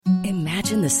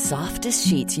Imagine the softest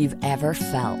sheets you've ever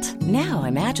felt. Now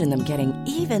imagine them getting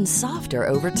even softer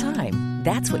over time.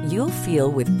 That's what you'll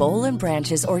feel with Boll and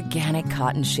Branch's organic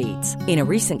cotton sheets. In a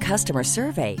recent customer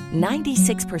survey,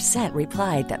 96%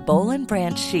 replied that Boll and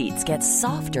Branch sheets get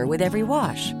softer with every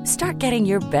wash. Start getting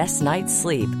your best night's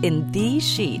sleep in these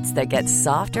sheets that get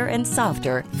softer and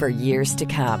softer for years to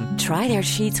come. Try their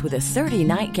sheets with a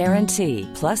 30-night guarantee.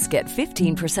 Plus, get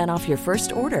 15% off your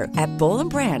first order at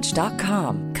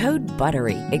bollandbranch.com. Code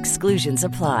BUTTERY. Exclusions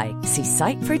apply. See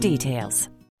site for details.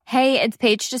 Hey, it's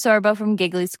Paige DeSorbo from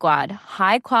Giggly Squad.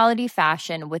 High quality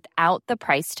fashion without the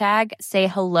price tag. Say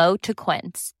hello to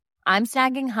Quince. I'm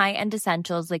snagging high-end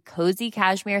essentials like cozy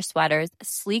cashmere sweaters,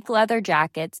 sleek leather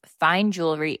jackets, fine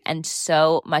jewelry, and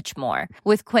so much more.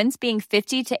 With Quince being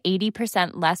 50 to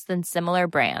 80% less than similar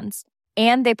brands.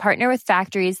 And they partner with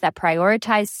factories that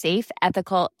prioritize safe,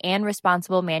 ethical, and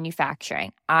responsible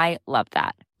manufacturing. I love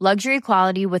that. Luxury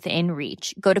quality within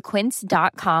reach. Go to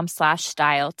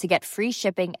quince.com/style to get free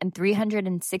shipping and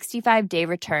 365-day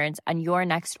returns on your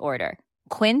next order.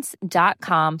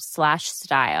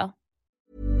 Quince.com/style.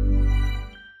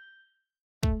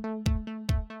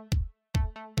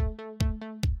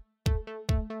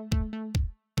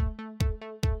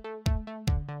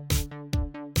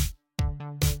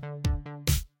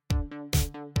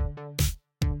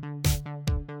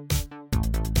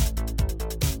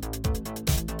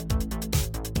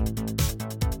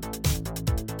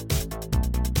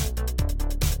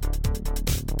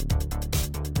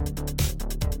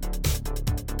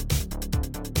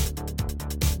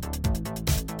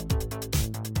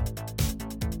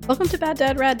 Welcome to Bad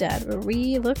Dad, Rad Dad, where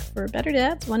we look for better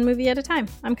dads one movie at a time.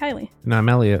 I'm Kylie. And I'm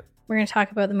Elliot. We're going to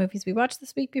talk about the movies we watched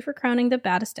this week before crowning the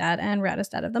baddest dad and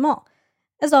raddest dad of them all.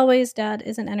 As always, dad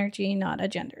is an energy, not a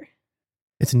gender.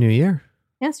 It's a new year.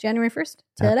 Yes, January 1st.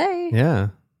 Today. Yeah.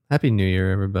 Happy New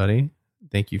Year, everybody.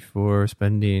 Thank you for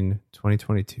spending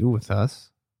 2022 with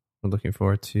us. We're looking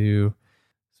forward to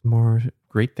some more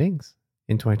great things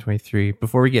in 2023.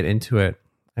 Before we get into it,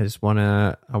 I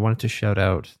wanted to shout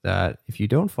out that if you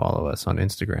don't follow us on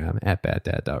Instagram at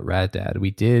baddad.raddad, we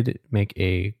did make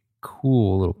a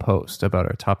cool little post about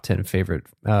our top 10 favorite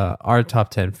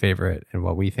and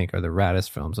what we think are the raddest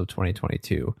films of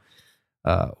 2022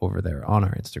 over there on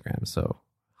our Instagram. So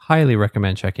highly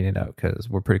recommend checking it out because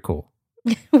we're pretty cool.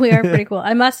 We are pretty cool.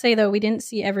 I must say, though, we didn't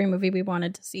see every movie we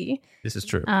wanted to see. This is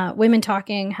true. Women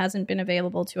Talking hasn't been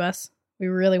available to us. We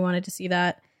really wanted to see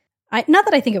that. Not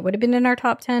that I think it would have been in our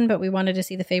top 10, but we wanted to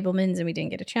see The Fabelmans and we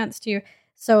didn't get a chance to.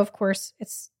 So, of course,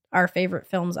 it's our favorite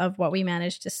films of what we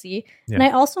managed to see. Yeah. And I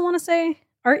also want to say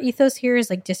our ethos here is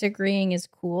like disagreeing is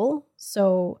cool.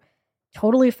 So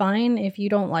totally fine if you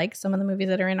don't like some of the movies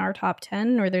that are in our top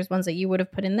 10 or there's ones that you would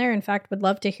have put in there. In fact, would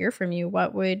love to hear from you.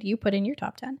 What would you put in your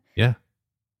top 10? Yeah.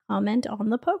 Comment on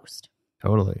the post.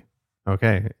 Totally.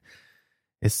 Okay.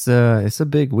 It's a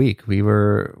big week.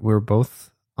 We're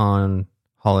both on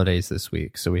holidays this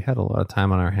week, so we had a lot of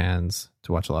time on our hands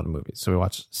to watch a lot of movies. So we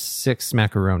watched 6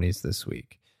 Smackaronis this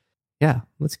week. Yeah,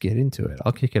 let's get into it.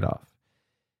 I'll kick it off.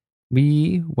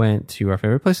 We went to our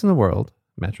favorite place in the world,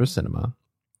 Metro Cinema,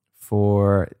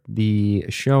 for the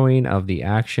showing of the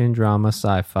action drama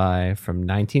sci-fi from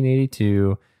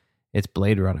 1982. It's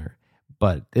Blade Runner,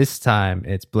 but this time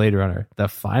it's Blade Runner, the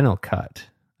final cut.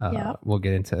 We'll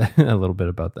get into a little bit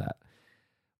about that.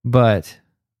 But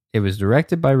it was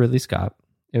directed by Ridley Scott.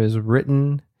 It was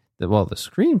written, the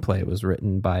screenplay was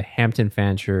written by Hampton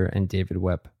Fancher and David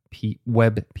Webb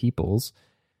Peoples.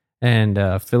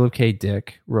 And Philip K.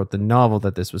 Dick wrote the novel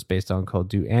that this was based on called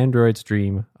Do Androids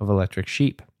Dream of Electric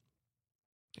Sheep?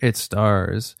 It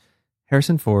stars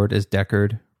Harrison Ford as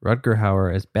Deckard, Rutger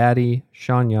Hauer as Batty,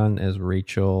 Sean Young as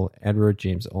Rachel, Edward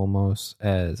James Olmos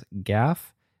as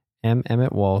Gaff, M.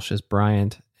 Emmett Walsh as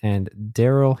Bryant, and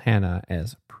Daryl Hannah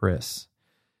as Pris.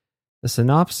 The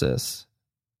synopsis: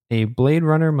 a Blade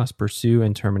Runner must pursue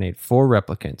and terminate 4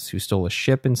 replicants who stole a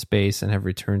ship in space and have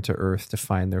returned to Earth to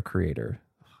find their creator.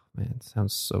 Oh, man, it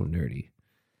sounds so nerdy.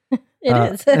 It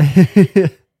is.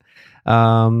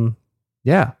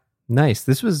 Yeah, nice.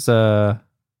 This was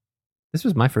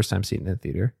my first time seeing it in the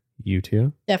theater. You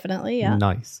too? Definitely, yeah.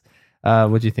 Nice.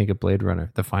 What do you think of Blade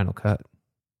Runner, the final cut?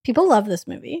 People love this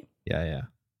movie. Yeah.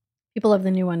 People love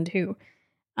the new one too.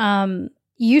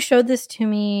 You showed this to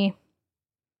me.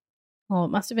 Well, it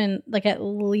must have been like at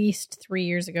least 3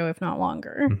 years ago, if not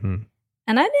longer. Mm-hmm.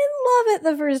 And I didn't love it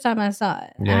the first time I saw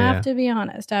it. I have to be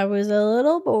honest. I was a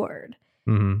little bored.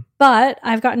 Mm-hmm. But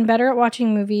I've gotten better at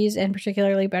watching movies and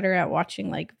particularly better at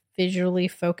watching like visually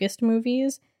focused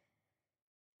movies.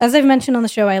 As I've mentioned on the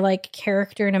show, I like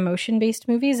character and emotion-based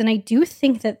movies, and I do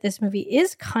think that this movie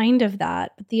is kind of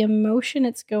that, but the emotion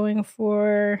it's going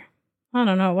for, I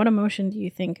don't know. What emotion do you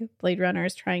think Blade Runner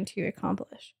is trying to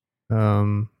accomplish?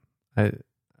 I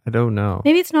don't know.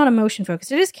 Maybe it's not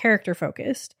emotion-focused. It is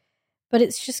character-focused, but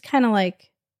it's just kind of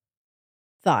like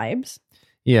vibes.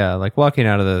 Yeah, like walking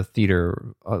out of the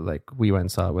theater, like we went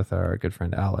and saw it with our good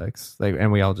friend Alex, like,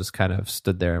 and we all just kind of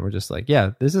stood there and we're just like,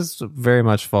 yeah, this is very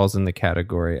much falls in the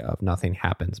category of nothing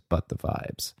happens but the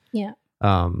vibes. Yeah.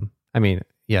 I mean,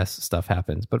 yes, stuff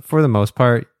happens, but for the most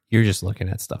part, you're just looking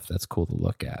at stuff that's cool to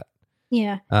look at.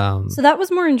 Yeah. So that was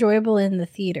more enjoyable in the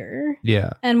theater.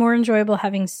 Yeah. And more enjoyable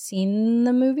having seen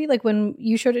the movie. Like when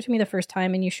you showed it to me the first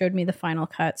time and you showed me the final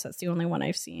cuts, that's the only one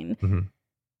I've seen. Mm-hmm.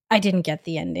 I didn't get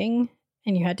the ending.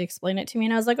 And you had to explain it to me.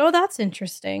 And I was like, oh, that's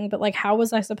interesting. But like, how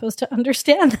was I supposed to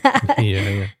understand that?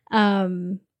 Yeah.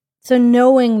 So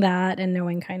knowing that and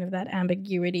knowing kind of that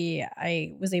ambiguity,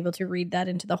 I was able to read that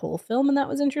into the whole film. And that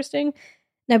was interesting.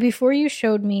 Now, before you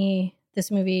showed me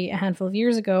this movie a handful of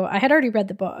years ago, I had already read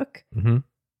the book.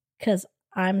 Because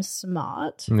I'm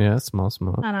smart. Yeah, smart.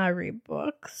 And I read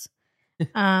books.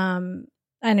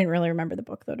 I didn't really remember the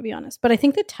book, though, to be honest. But I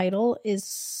think the title is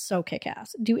so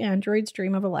kick-ass. Do Androids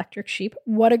Dream of Electric Sheep?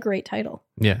 What a great title.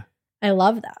 Yeah. I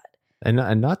love that.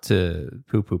 And not to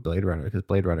poo-poo Blade Runner, because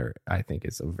Blade Runner, I think,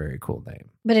 is a very cool name.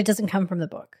 But it doesn't come from the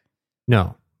book.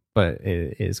 No, but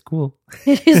it is cool.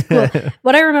 It is cool.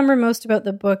 What I remember most about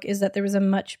the book is that there was a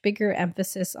much bigger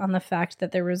emphasis on the fact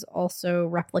that there was also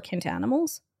replicant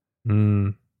animals.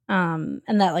 And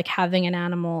that like having an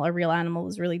animal, a real animal,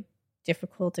 was really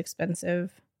difficult,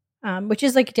 expensive, which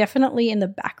is like definitely in the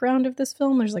background of this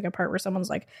film. There's like a part where someone's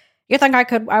like, you think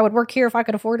I would work here if I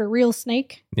could afford a real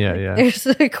snake? Yeah, like, yeah. There's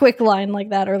a quick line like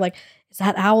that, or like, is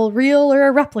that owl real or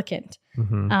a replicant?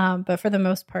 But for the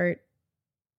most part,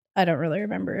 I don't really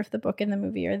remember if the book and the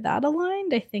movie are that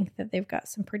aligned. I think that they've got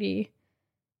some pretty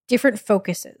different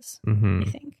focuses, I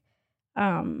think.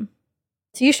 So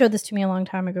you showed this to me a long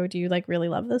time ago. Do you like really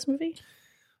love this movie?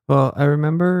 Well, I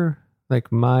remember like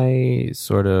my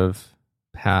sort of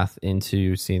path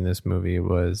into seeing this movie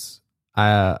was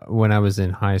when I was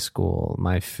in high school,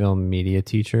 my film media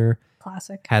teacher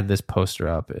classic had this poster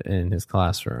up in his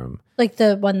classroom. Like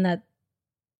the one that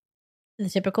the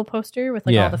typical poster with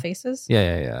like all the faces?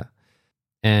 Yeah.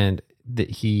 And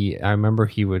I remember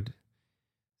he would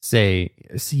say,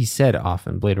 he said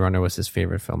often Blade Runner was his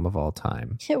favorite film of all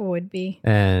time. It would be.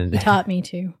 And he taught me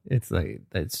to. It's like,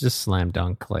 it's just slam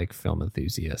dunk, like film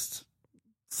enthusiast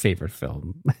favorite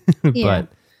film. Yeah.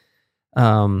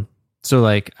 But so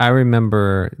like I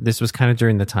remember this was kind of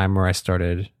during the time where I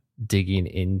started digging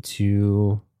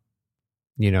into,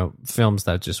 you know, films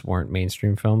that just weren't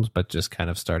mainstream films, but just kind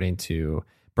of starting to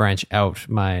branch out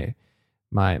my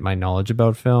knowledge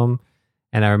about film.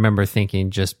 And I remember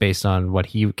thinking, just based on what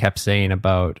he kept saying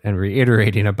about and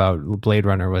reiterating about Blade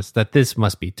Runner, was that this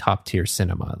must be top tier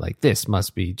cinema. Like this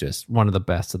must be just one of the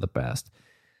best of the best.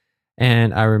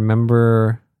 And I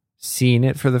remember seeing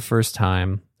it for the first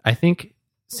time. I think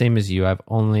same as you, I've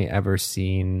only ever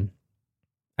seen,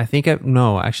 I think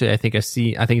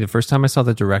the first time I saw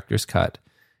the director's cut,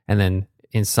 and then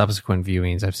in subsequent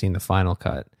viewings, I've seen the final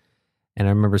cut. And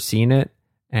I remember seeing it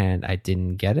and I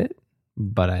didn't get it,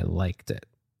 but I liked it.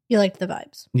 You liked the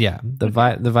vibes. Yeah, the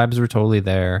vibes were totally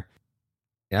there.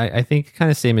 I think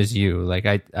kind of same as you. Like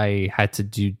I had to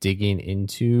do digging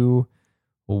into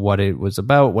what it was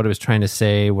about, what it was trying to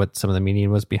say, what some of the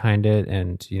meaning was behind it.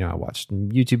 And, you know, I watched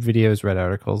YouTube videos, read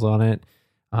articles on it.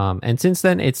 And since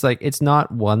then, it's like, it's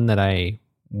not one that I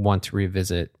want to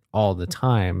revisit all the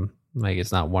time. Like,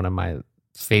 it's not one of my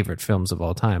favorite films of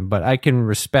all time, but I can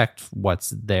respect what's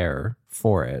there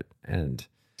for it. And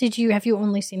have you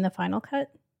only seen the final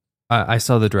cut? I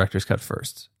saw the director's cut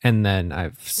first, and then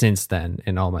I've since then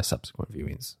in all my subsequent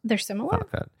viewings. They're similar?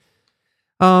 Final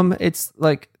cut.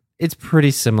 It's pretty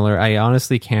similar. I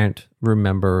honestly can't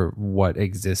remember what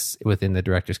exists within the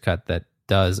director's cut that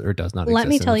does or does not exist. Let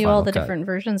me tell you all the cut. Different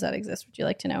versions that exist. Would you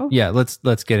like to know? Yeah, let's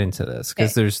get into this,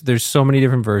 because there's so many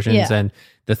different versions, and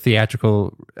the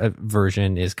theatrical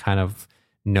version is kind of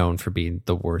known for being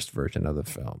the worst version of the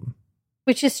film.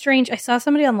 Which is strange. I saw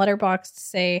somebody on Letterboxd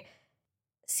say,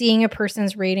 seeing a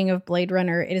person's rating of Blade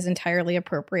Runner, it is entirely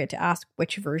appropriate to ask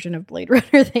which version of Blade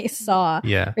Runner they saw.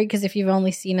 Yeah. Right? Because if you've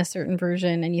only seen a certain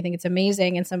version and you think it's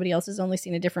amazing, and somebody else has only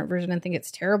seen a different version and think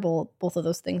it's terrible, both of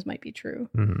those things might be true.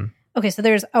 Mm-hmm. Okay, so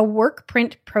there's a work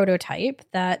print prototype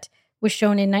that was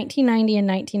shown in 1990 and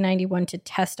 1991 to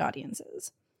test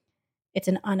audiences. It's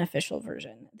an unofficial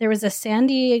version. There was a San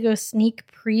Diego sneak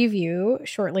preview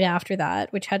shortly after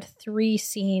that, which had 3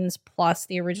 scenes plus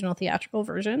the original theatrical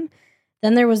version.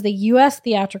 Then there was the US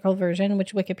theatrical version,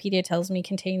 which Wikipedia tells me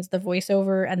contains the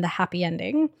voiceover and the happy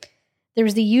ending. There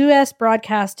was the US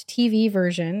broadcast TV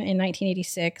version in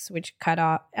 1986, which cut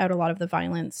out a lot of the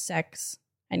violence, sex,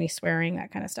 any swearing,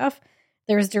 that kind of stuff.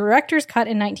 There was director's cut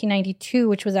in 1992,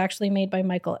 which was actually made by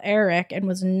Michael Eric and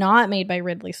was not made by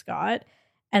Ridley Scott.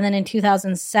 And then in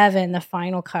 2007, the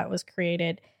final cut was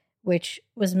created, which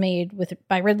was made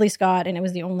by Ridley Scott, and it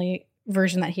was the only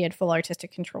version that he had full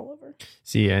artistic control over.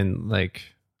 See, and like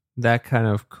that kind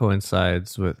of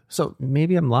coincides with. So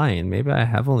maybe I'm lying. Maybe I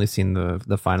have only seen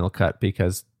the final cut,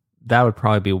 because that would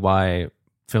probably be why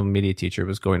Film Media Teacher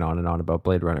was going on and on about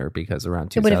Blade Runner, because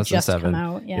around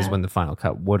 2007 is when the final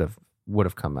cut would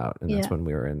have come out, and that's when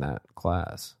we were in that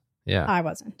class. Yeah, I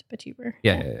wasn't, but you were.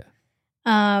 Yeah.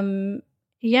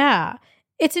 Yeah,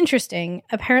 it's interesting.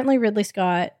 Apparently, Ridley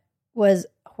Scott was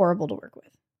horrible to work with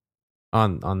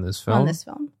on this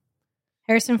film.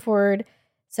 Harrison Ford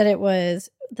said it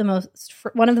was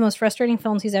one of the most frustrating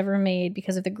films he's ever made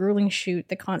because of the grueling shoot,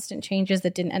 the constant changes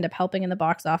that didn't end up helping in the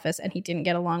box office, and he didn't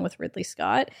get along with Ridley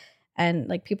Scott. And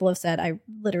like people have said,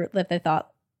 they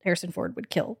thought Harrison Ford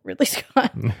would kill Ridley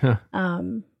Scott.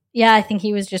 Yeah, I think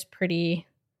he was just pretty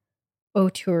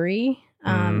auteur-y.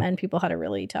 And people had a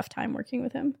really tough time working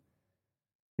with him.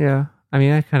 Yeah. I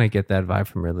mean, I kind of get that vibe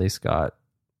from Ridley Scott.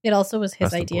 It also was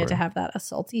his idea to have that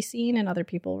assaulty scene, and other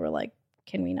people were like,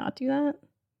 can we not do that?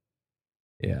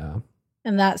 Yeah.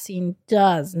 And that scene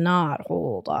does not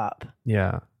hold up.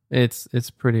 Yeah. It's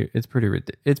pretty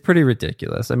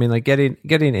ridiculous. I mean, like getting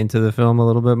into the film a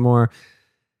little bit more,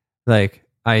 like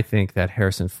I think that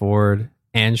Harrison Ford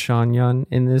and Sean Young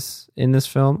in this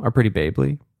film are pretty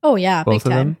babely. Oh yeah, both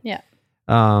big of time. them. Yeah.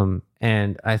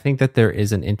 And I think that there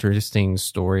is an interesting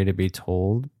story to be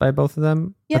told by both of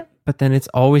them. Yep. But then it's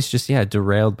always just,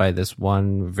 derailed by this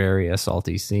one very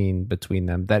assaulty scene between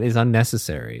them that is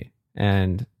unnecessary.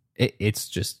 And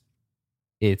it's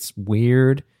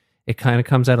weird. It kind of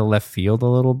comes out of left field a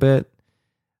little bit.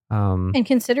 And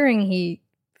considering he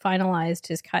finalized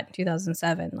his cut in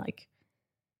 2007, like,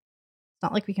 it's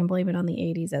not like we can blame it on the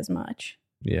 80s as much.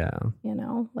 Yeah. You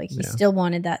know, like he still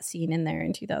wanted that scene in there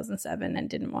in 2007 and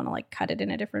didn't want to like cut it in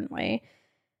a different way.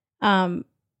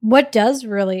 What does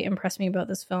really impress me about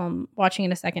this film, watching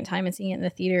it a second time and seeing it in the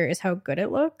theater, is how good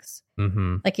it looks.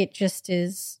 Mm-hmm. Like it just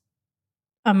is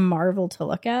a marvel to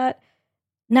look at.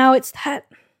 Now it's that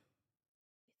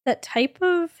type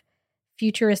of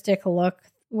futuristic look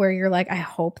where you're like, I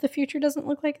hope the future doesn't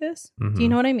look like this. Mm-hmm. Do you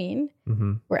know what I mean?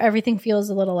 Mm-hmm. Where everything feels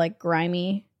a little like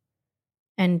grimy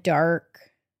and dark.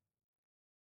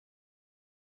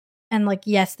 And like,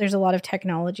 yes, there's a lot of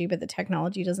technology, but the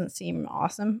technology doesn't seem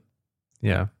awesome.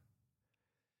 Yeah.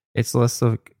 It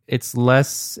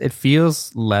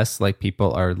feels less like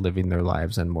people are living their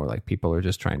lives and more like people are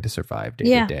just trying to survive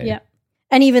day to day. Yeah.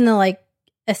 And even the like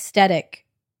aesthetic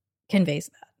conveys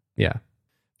that. Yeah.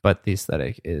 But the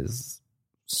aesthetic is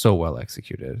so well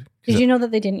executed. Did you know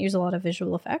that they didn't use a lot of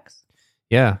visual effects?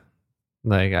 Yeah.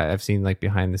 Like I've seen like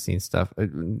behind the scenes stuff,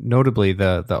 notably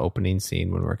the opening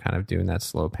scene when we're kind of doing that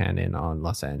slow pan in on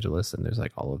Los Angeles, and there's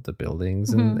like all of the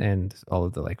buildings and all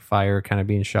of the like fire kind of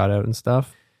being shot out and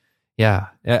stuff. Yeah.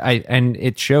 And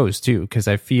it shows too, because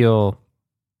we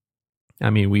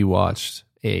watched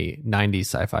a 90s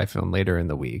sci-fi film later in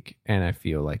the week, and I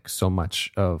feel like so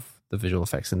much of the visual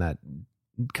effects in that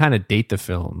kind of date the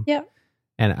film. Yeah.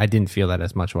 And I didn't feel that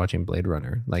as much watching Blade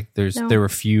Runner. Like there were a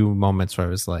few moments where I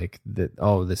was like,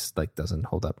 this like doesn't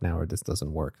hold up now, or this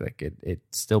doesn't work. Like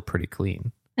it's still pretty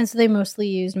clean. And so they mostly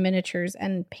used miniatures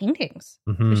and paintings,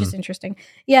 Mm-hmm. which is interesting.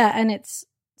 Yeah, and it's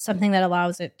something that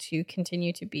allows it to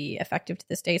continue to be effective to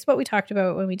this day. It's what we talked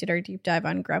about when we did our deep dive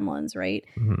on Gremlins, right?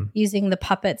 Mm-hmm. Using the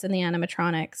puppets and the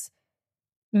animatronics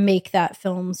make that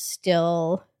film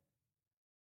still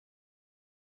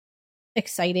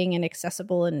exciting and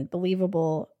accessible and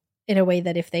believable in a way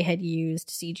that if they had used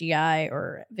CGI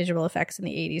or visual effects in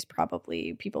the 80s,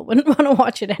 probably people wouldn't want to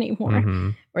watch it anymore, Mm-hmm.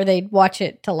 or they'd watch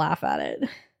it to laugh at it.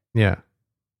 Yeah.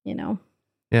 You know?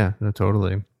 Yeah, no,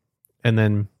 totally. And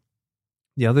then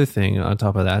the other thing on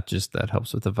top of that, just that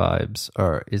helps with the vibes,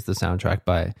 is the soundtrack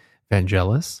by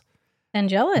Vangelis.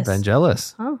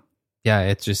 Vangelis. Oh. Yeah,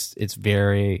 it's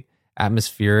very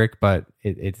atmospheric, but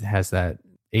it has that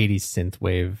 80s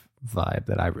synthwave vibe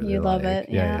that I really love like.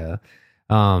 it. Yeah.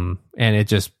 And it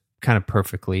just kind of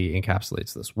perfectly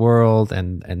encapsulates this world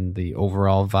and the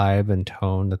overall vibe and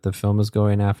tone that the film is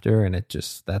going after. And it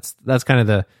just that's kind of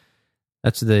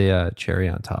the cherry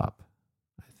on top,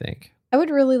 I think. I would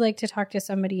really like to talk to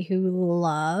somebody who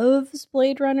loves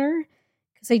Blade Runner,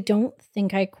 because I don't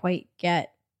think I quite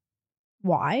get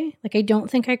why. Like, I don't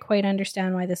think I quite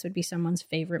understand why this would be someone's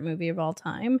favorite movie of all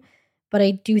time, but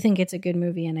I do think it's a good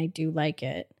movie and I do like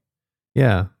it.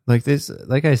 Yeah, like this,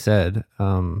 like I said,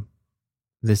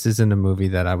 this isn't a movie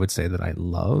that I would say that I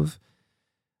love,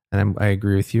 and I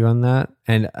agree with you on that.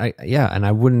 And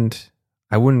I wouldn't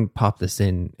pop this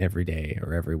in every day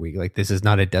or every week. Like, this is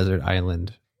not a desert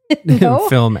island No?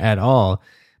 film at all.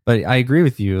 But I agree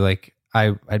with you. Like,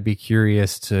 I'd be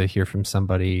curious to hear from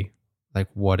somebody like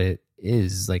what it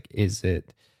is. Like, is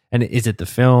it the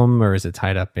film, or is it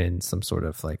tied up in some sort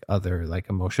of like other like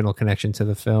emotional connection to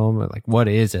the film? Or like, what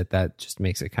is it that just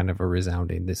makes it kind of a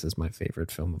resounding, this is my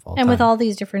favorite film of all time? And with all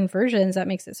these different versions, that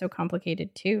makes it so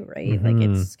complicated too, right? Like,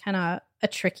 it's kind of a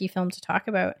tricky film to talk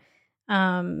about.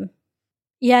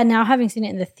 Yeah, now having seen it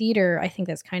in the theater, I think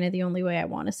that's kind of the only way I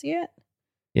want to see it.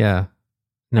 Yeah.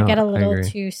 No, I get a I little agree.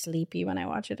 too sleepy when I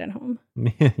watch it at home.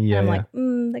 Yeah. I'm yeah. like,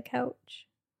 the couch.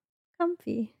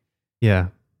 Comfy. Yeah.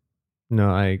 No,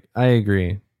 I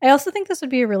agree. I also think this would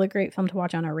be a really great film to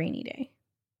watch on a rainy day.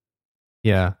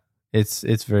 Yeah. It's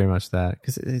very much that,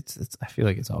 because it's I feel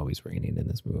like it's always raining in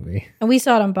this movie. And we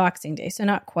saw it on Boxing Day, so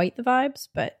not quite the vibes,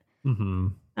 but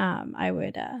I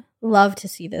would love to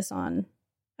see this on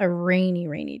a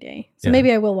rainy day. So Yeah.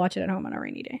 maybe I will watch it at home on a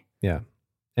rainy day. Yeah.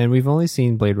 And we've only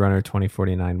seen Blade Runner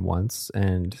 2049 once,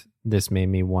 and this made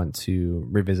me want to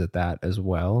revisit that as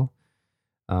well.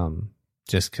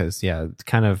 Just because, yeah, it's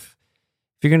kind of,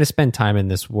 if you're going to spend time in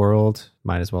this world,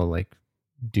 might as well like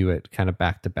do it kind of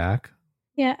back to back.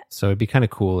 Yeah. So it'd be kind of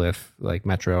cool if like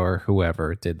Metro or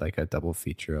whoever did like a double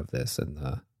feature of this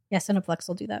and Yes, Cineplex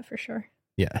will do that for sure.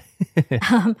 yeah.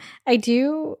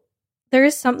 There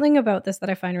is something about this that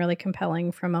I find really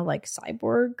compelling from a like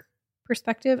cyborg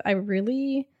perspective. I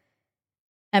really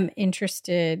am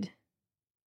interested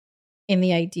in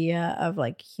the idea of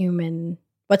like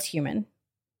what's human,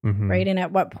 Mhm. right? And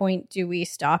at what point do we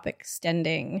stop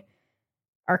extending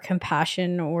our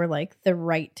compassion or like the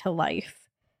right to life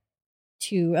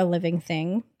to a living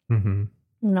thing? Mhm.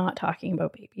 I'm not talking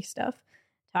about baby stuff,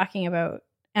 talking about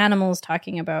animals,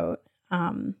 talking about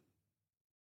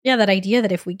that idea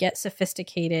that if we get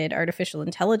sophisticated artificial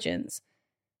intelligence,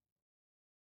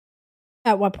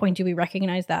 at what point do we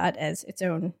recognize that as its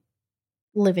own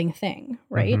living thing,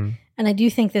 right? Mhm. And I do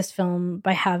think this film,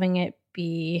 by having it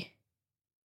be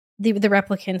the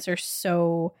replicants are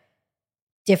so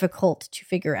difficult to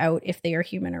figure out if they are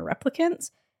human or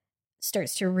replicants,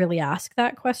 starts to really ask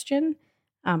that question.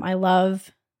 I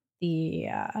love the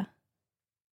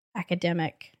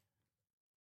academic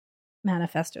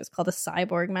manifesto. It's called the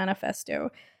Cyborg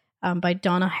Manifesto by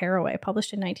Donna Haraway,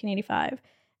 published in 1985.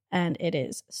 And it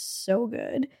is so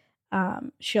good.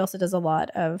 She also does a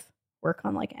lot of work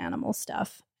on like animal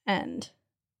stuff. And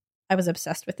I was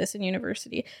obsessed with this in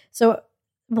university. So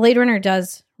Blade Runner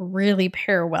does really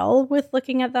pair well with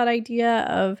looking at that idea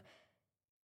of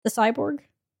the cyborg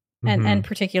and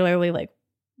particularly like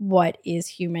what is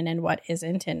human and what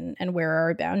isn't, and where are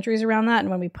our boundaries around that. And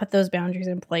when we put those boundaries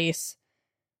in place,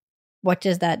 what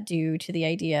does that do to the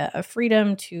idea of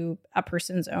freedom, to a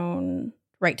person's own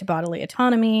right to bodily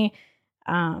autonomy?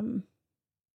 Yeah.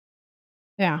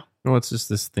 Well, it's just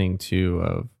this thing too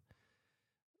of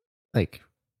like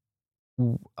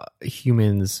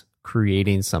humans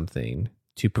creating something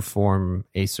to perform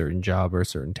a certain job or a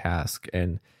certain task,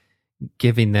 and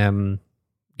giving those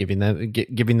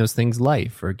things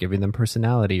life, or giving them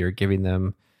personality, or giving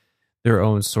them their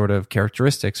own sort of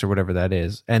characteristics or whatever that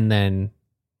is. And then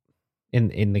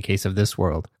in the case of this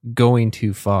world, going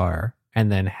too far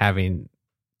and then having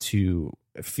to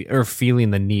or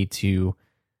feeling the need to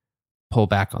pull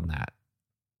back on that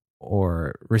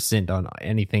or rescind on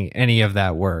any of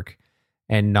that work,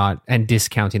 and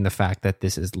discounting the fact that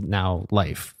this is now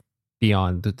life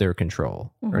beyond their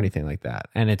control or anything like that.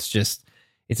 And it's just,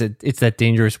 it's that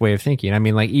dangerous way of thinking. I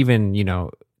mean, like, even,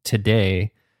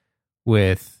 today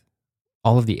with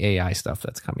all of the AI stuff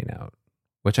that's coming out,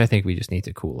 which I think we just need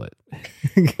to cool it.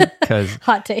 Because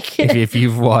hot take. if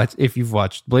you've watched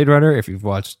Blade Runner, if you've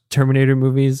watched Terminator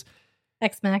movies,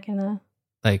 Ex Machina,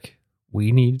 like,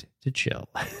 we need to chill.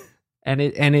 and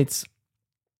it's,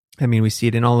 I mean, we see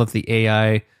it in all of the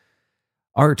AI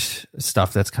art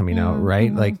stuff that's coming out,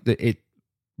 right? Like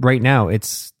right now,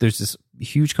 there's this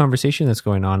huge conversation that's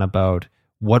going on about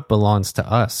what belongs to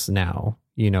us now,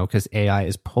 because AI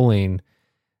is pulling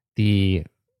I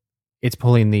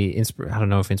don't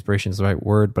know if inspiration is the right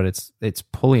word, but it's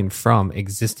pulling from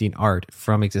existing art,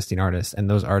 from existing artists, and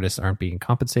those artists aren't being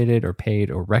compensated or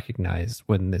paid or recognized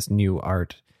when this new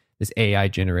art, this AI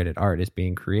generated art is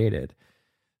being created.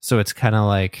 So it's kind of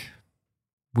like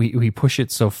we push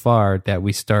it so far that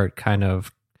we start kind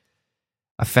of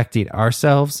affecting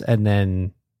ourselves, and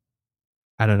then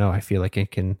I don't know, I feel like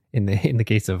it can, in the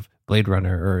case of Blade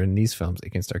Runner or in these films,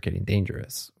 it can start getting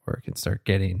dangerous, or it can start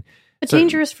getting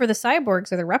dangerous for the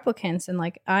cyborgs or the replicants. And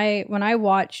like when I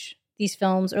watch these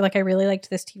films, or like I really liked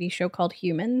this TV show called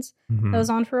Humans that was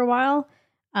on for a while,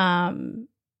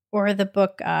 or the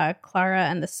book Clara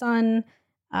and the Sun,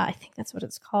 I think that's what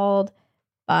it's called,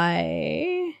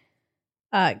 by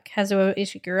Kazuo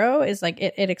Ishiguro, is like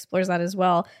it explores that as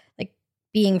well, like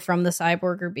being from the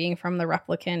cyborg or being from the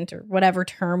replicant, or whatever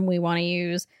term we want to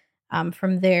use,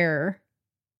 from their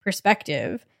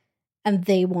perspective, and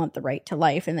they want the right to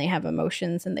life, and they have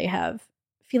emotions, and they have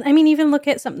feel. I mean, even look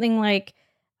at something like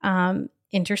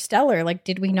Interstellar. Like,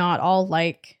 did we not all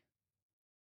like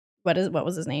what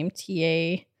was his name?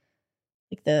 TA,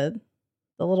 like the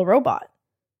little robot.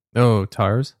 Oh,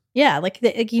 TARS. Yeah, like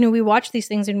we watch these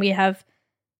things and we have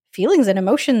feelings and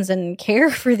emotions and care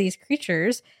for these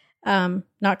creatures.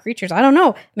 Not creatures, I don't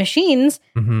know, machines.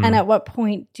 Mm-hmm. And at what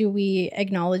point do we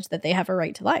acknowledge that they have a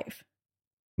right to life?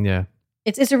 Yeah,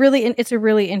 it's a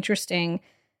really interesting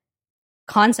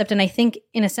concept, and I think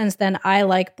in a sense, then I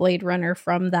like Blade Runner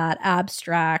from that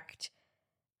abstract,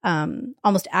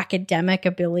 almost academic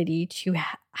ability to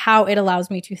how it allows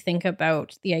me to think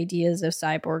about the ideas of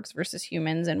cyborgs versus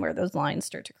humans and where those lines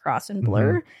start to cross and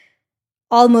blur. Mm-hmm.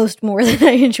 Almost more than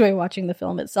I enjoy watching the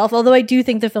film itself, although I do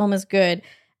think the film is good.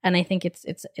 And I think it's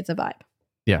a vibe.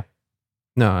 Yeah.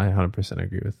 No, I 100%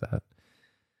 agree with that.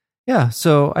 Yeah.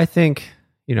 So I think,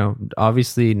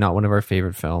 obviously not one of our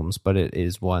favorite films, but it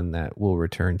is one that we'll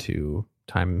return to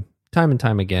time and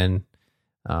time again.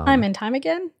 Time and time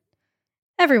again?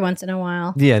 Every once in a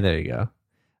while. Yeah, there you go.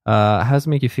 How does it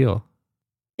make you feel?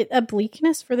 A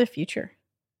bleakness for the future.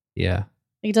 Yeah.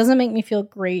 It doesn't make me feel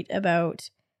great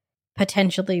about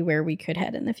potentially where we could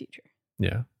head in the future.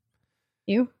 Yeah.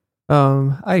 You?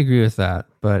 I agree with that,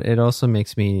 but it also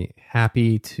makes me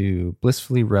happy to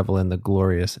blissfully revel in the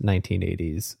glorious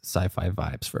 1980s sci-fi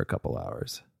vibes for a couple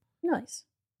hours. Nice.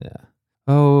 Yeah.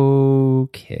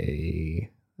 Okay.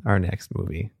 Our next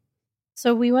movie.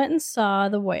 So we went and saw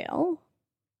The Whale.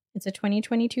 It's a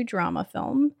 2022 drama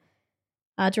film,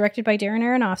 directed by Darren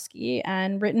Aronofsky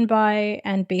and written by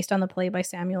and based on the play by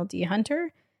Samuel D.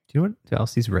 Hunter. Do you know what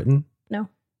else he's written? No.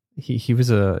 He was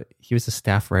a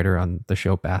staff writer on the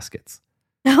show Baskets.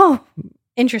 Oh,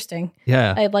 interesting.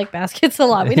 Yeah. I like Baskets a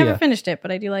lot. We never finished it,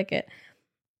 but I do like it.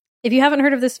 If you haven't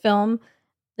heard of this film,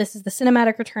 this is the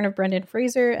cinematic return of Brendan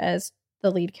Fraser as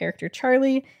the lead character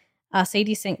Charlie.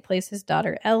 Sadie Sink plays his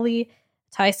daughter Ellie.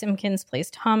 Ty Simpkins plays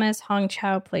Thomas. Hong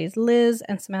Chow plays Liz.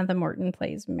 And Samantha Morton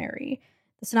plays Mary.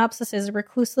 The synopsis is a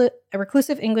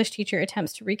reclusive English teacher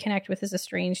attempts to reconnect with his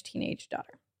estranged teenage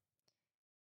daughter.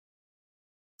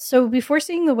 So before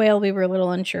seeing The Whale, we were a little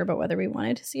unsure about whether we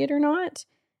wanted to see it or not.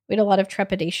 We had a lot of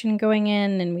trepidation going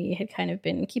in, and we had kind of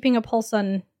been keeping a pulse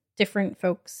on different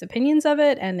folks' opinions of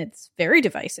it, and it's very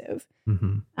divisive.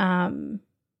 Mm-hmm.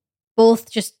 Both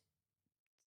just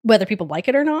whether people like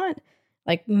it or not.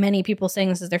 Like, many people saying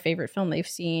this is their favorite film they've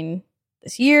seen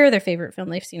this year, their favorite film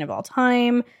they've seen of all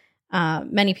time.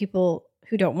 Many people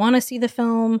who don't want to see the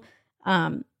film.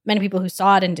 Many people who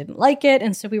saw it and didn't like it.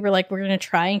 And so we were like, we're going to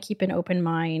try and keep an open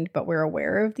mind, but we're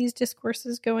aware of these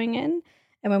discourses going in.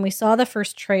 And when we saw the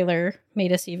first trailer,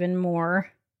 made us even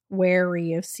more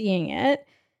wary of seeing it.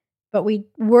 But we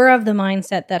were of the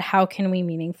mindset that how can we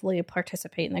meaningfully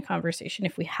participate in the conversation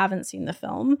if we haven't seen the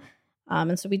film?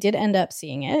 And so we did end up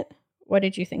seeing it. What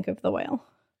did you think of The Whale?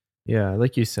 Yeah,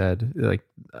 like you said, like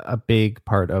a big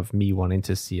part of me wanting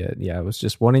to see it. Yeah, it was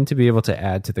just wanting to be able to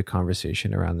add to the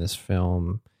conversation around this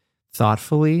film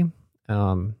thoughtfully,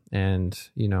 and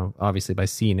obviously by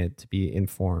seeing it to be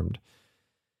informed.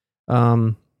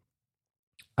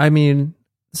 I mean,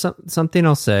 something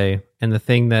I'll say, and the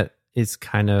thing that is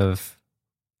kind of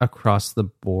across the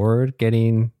board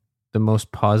getting the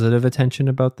most positive attention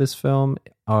about this film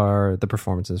are the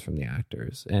performances from the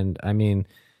actors. And I mean,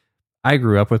 I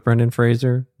grew up with Brendan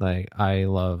Fraser. Like, I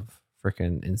love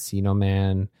freaking Encino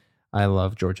Man. I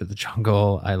love George of the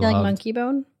Jungle. I love Monkey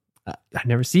Bone. I've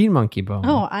never seen Monkey Bone.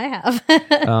 Oh, I have.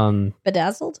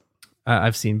 Bedazzled.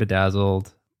 I've seen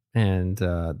Bedazzled and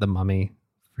The Mummy.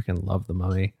 Freaking love The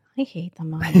Mummy. I hate The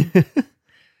Mummy.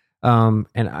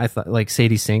 And I thought, like,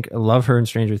 Sadie Sink, I love her in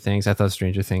Stranger Things. I thought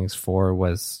Stranger Things 4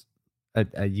 was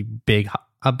a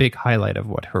big highlight of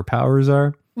what her powers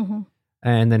are. Mm-hmm.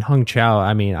 And then Hong Chow,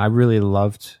 I mean, I really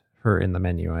loved her in the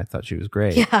menu. I thought she was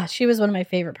great. Yeah, she was one of my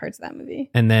favorite parts of that movie.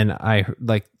 And then I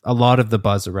like a lot of the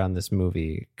buzz around this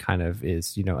movie kind of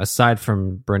is, you know, aside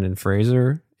from Brendan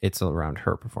Fraser, it's around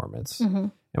her performance Mm-hmm.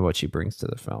 and what she brings to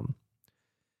the film.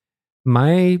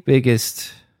 My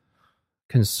biggest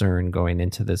concern going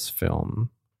into this film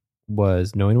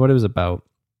was knowing what it was about.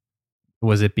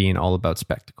 Was it being all about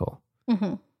spectacle?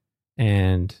 Mm-hmm.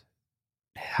 And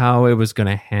how it was going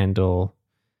to handle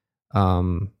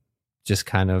just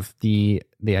kind of the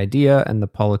idea and the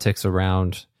politics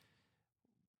around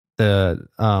the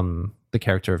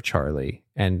character of Charlie,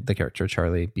 and the character of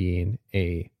Charlie being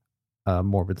a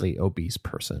morbidly obese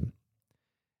person,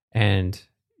 and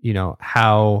you know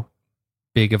how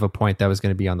big of a point that was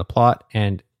going to be on the plot,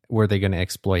 and were they going to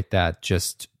exploit that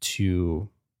just to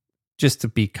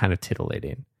be kind of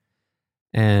titillating.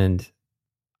 And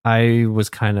I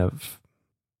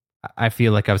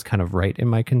feel like I was kind of right in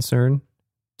my concern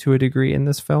to a degree in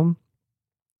this film.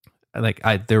 Like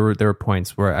there were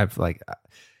points where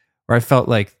I felt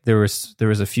like there was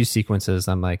a few sequences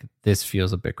I'm like, this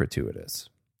feels a bit gratuitous.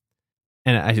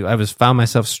 And I found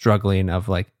myself struggling of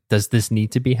like, does this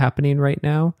need to be happening right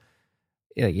now?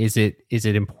 Like, is it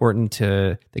important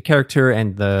to the character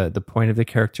and the point of the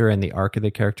character and the arc of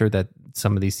the character that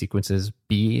some of these sequences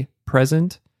be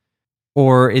present,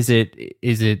 or is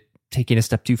it taking a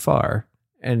step too far?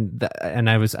 And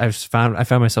I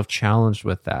found myself challenged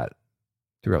with that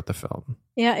throughout the film.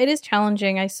 Yeah, it is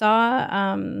challenging. I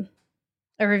saw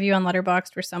a review on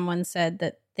Letterboxd where someone said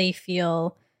that they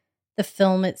feel the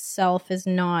film itself is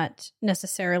not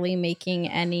necessarily making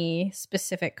any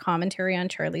specific commentary on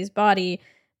Charlie's body,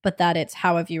 but that it's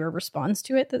how a viewer responds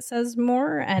to it that says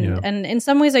more. And in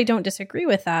some ways, I don't disagree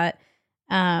with that.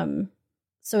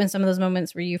 So in some of those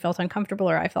moments where you felt uncomfortable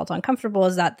or I felt uncomfortable,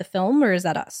 is that the film or is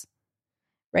that us?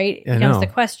 Right? It becomes the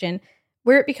question.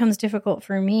 Where it becomes difficult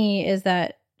for me is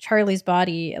that Charlie's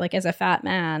body, like as a fat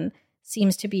man,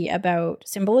 seems to be about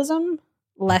symbolism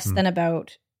less than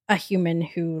about a human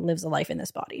who lives a life in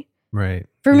this body. Right.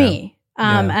 For me.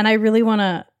 And I really want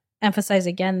to emphasize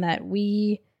again that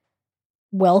we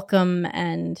welcome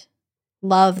and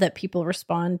love that people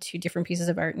respond to different pieces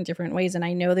of art in different ways. And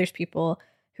I know there's people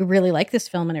who really like this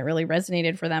film and it really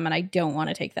resonated for them. And I don't want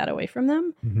to take that away from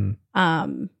them.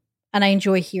 Mm-hmm. And I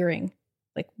enjoy hearing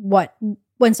like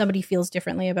when somebody feels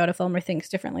differently about a film or thinks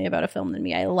differently about a film than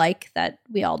me. I like that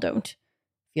we all don't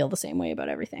feel the same way about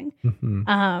everything.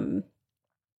 Mm-hmm.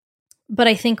 But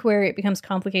I think where it becomes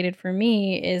complicated for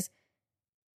me is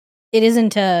there's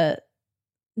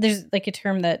like a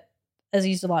term that is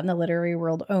used a lot in the literary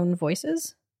world, own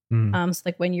voices. So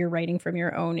like when you're writing from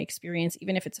your own experience,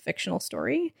 even if it's a fictional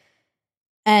story.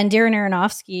 And Darren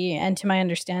Aronofsky, and to my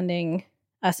understanding,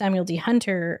 Samuel D.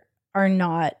 Hunter are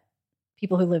not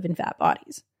people who live in fat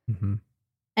bodies. Mm-hmm.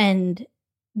 And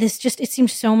this it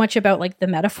seems so much about like the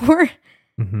metaphor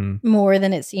more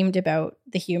than it seemed about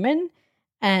the human.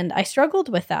 And I struggled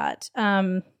with that.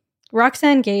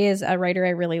 Roxane Gay is a writer I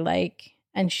really like,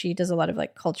 and she does a lot of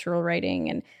like cultural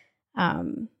writing.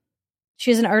 And she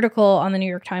has an article on the New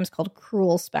York Times called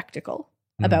Cruel Spectacle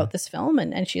about this film.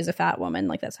 And she is a fat woman.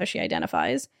 Like that's how she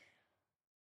identifies.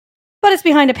 But it's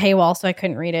behind a paywall, so I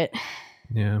couldn't read it.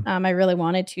 Yeah. I really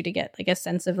wanted to get like a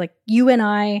sense of like, you and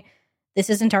I, this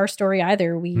isn't our story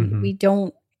either. We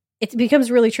don't, it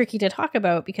becomes really tricky to talk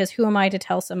about because who am I to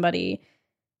tell somebody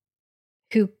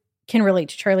who can relate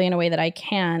to Charlie in a way that I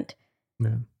can't,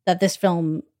 that this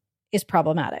film is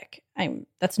problematic.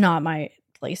 That's not my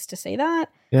place to say that.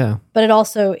 Yeah. But it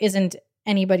also isn't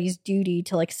anybody's duty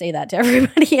to like say that to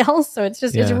everybody else. So it's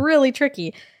just, it's really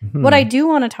tricky. Mm-hmm. What I do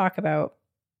want to talk about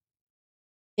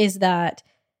is that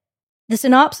the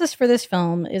synopsis for this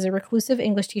film is a reclusive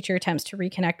English teacher attempts to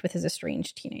reconnect with his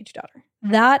estranged teenage daughter.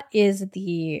 That is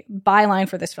the byline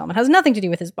for this film. It has nothing to do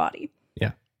with his body.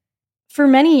 Yeah. For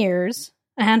many years,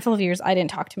 a handful of years, I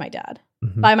didn't talk to my dad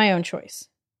by my own choice.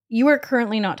 You are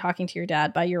currently not talking to your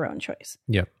dad by your own choice.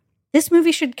 Yep. This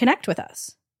movie should connect with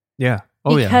us. Yeah.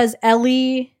 Oh, because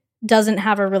Ellie doesn't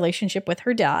have a relationship with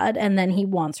her dad, and then he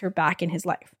wants her back in his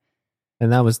life.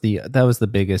 And that was the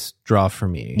biggest draw for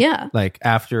me. Yeah. Like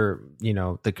after,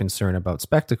 the concern about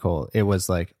spectacle, it was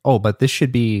like, oh, but this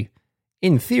should be,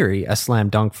 in theory, a slam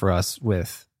dunk for us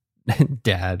with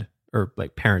dad or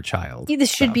like parent-child.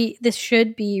 This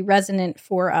should be resonant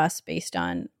for us based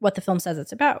on what the film says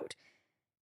it's about.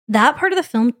 That part of the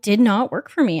film did not work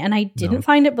for me, and I didn't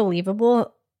find it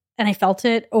believable, and I felt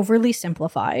it overly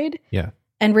simplified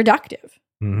and reductive.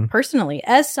 Personally,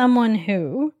 as someone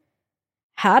who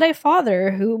had a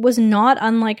father who was not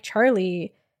unlike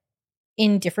Charlie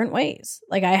in different ways.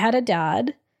 Like I had a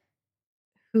dad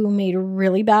who made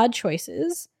really bad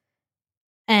choices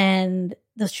and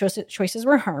those choices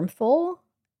were harmful,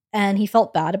 and he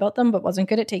felt bad about them, but wasn't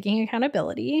good at taking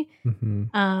accountability.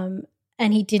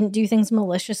 And he didn't do things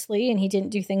maliciously, and he didn't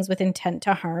do things with intent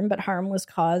to harm, but harm was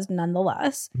caused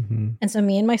nonetheless. And so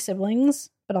me and my siblings,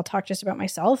 but I'll talk just about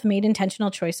myself, made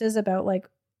intentional choices about like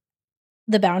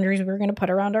the boundaries we were going to put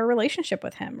around our relationship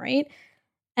with him, right?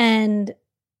 And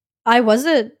I was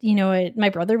my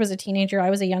brother was a teenager. I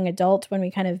was a young adult when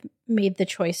we kind of made the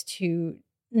choice to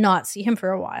not see him for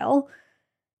a while.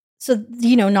 So,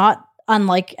 not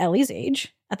unlike Ellie's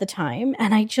age at the time.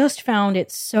 And I just found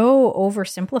it so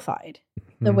oversimplified,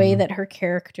 the way that her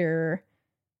character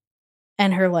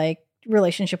and her like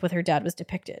relationship with her dad was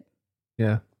depicted.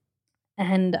 Yeah.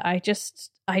 And I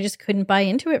just couldn't buy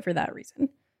into it for that reason.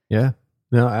 Yeah.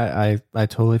 No, I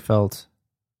totally felt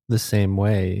the same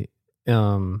way.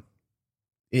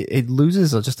 It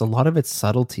loses just a lot of its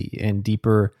subtlety and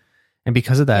deeper, and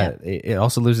because of that, it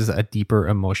also loses a deeper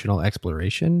emotional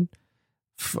exploration.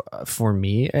 For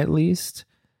me, at least,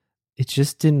 it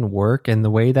just didn't work, and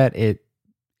the way that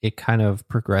it kind of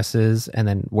progresses, and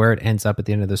then where it ends up at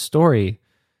the end of the story,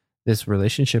 this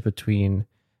relationship between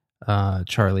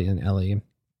Charlie and Ellie,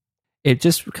 it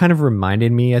just kind of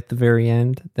reminded me at the very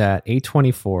end that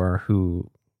A24, who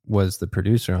was the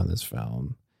producer on this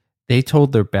film, they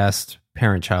told their best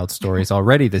parent-child stories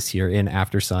already this year in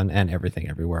Aftersun and Everything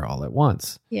Everywhere All at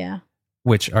Once. Yeah.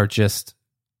 Which are just,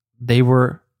 they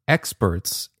were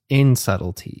experts in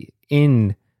subtlety,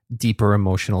 in deeper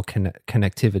emotional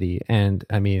connectivity. And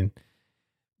I mean,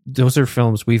 those are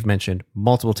films we've mentioned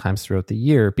multiple times throughout the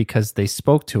year because they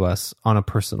spoke to us on a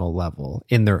personal level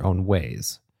in their own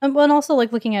ways. Well, and also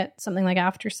like looking at something like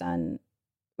Aftersun,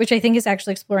 which I think is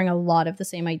actually exploring a lot of the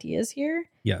same ideas here.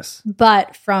 Yes.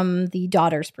 But from the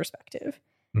daughter's perspective.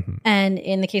 And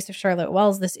in the case of Charlotte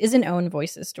Wells, this is an own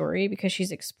voices story because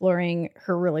she's exploring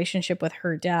her relationship with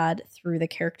her dad through the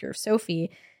character of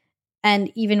Sophie.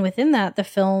 And even within that, the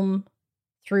film,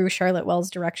 through Charlotte Wells'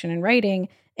 direction and writing,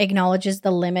 acknowledges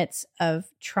the limits of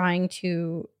trying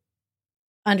to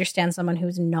understand someone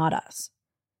who's not us.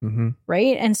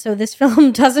 Right? And so this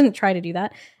film doesn't try to do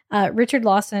that. Richard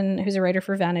Lawson, who's a writer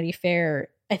for Vanity Fair,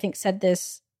 I think said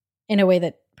this in a way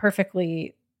that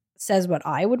perfectly says what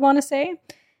I would want to say.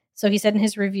 So he said in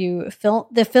his review,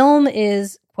 the film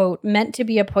is, quote, meant to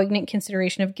be a poignant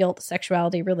consideration of guilt,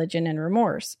 sexuality, religion, and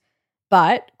remorse.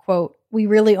 But, quote, we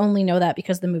really only know that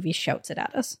because the movie shouts it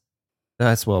at us.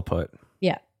 That's well put.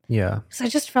 Yeah. Yeah. So I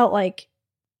just felt like,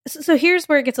 so here's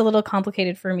where it gets a little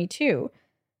complicated for me too.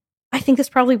 I think this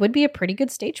probably would be a pretty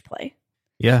good stage play.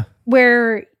 Yeah.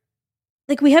 Where,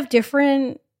 like, we have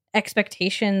different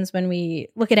expectations when we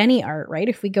look at any art, right?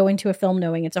 If we go into a film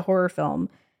knowing it's a horror film,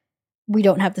 we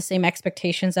don't have the same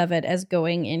expectations of it as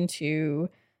going into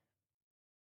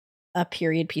a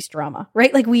period piece drama,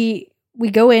 right? Like we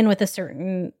go in with a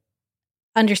certain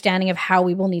understanding of how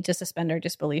we will need to suspend our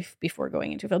disbelief before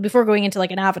going into a film, before going into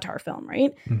like an Avatar film,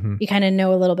 right? You kind of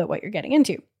know a little bit what you're getting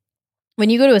into. When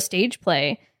you go to a stage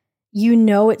play, you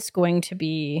know it's going to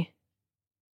be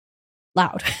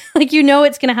loud. Like, you know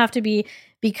it's going to have to be,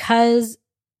 because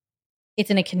it's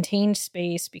in a contained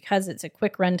space, because it's a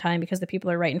quick runtime, because the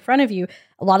people are right in front of you.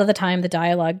 A lot of the time, the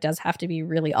dialogue does have to be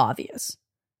really obvious.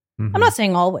 I'm not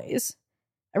saying always.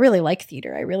 I really like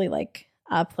theater. I really like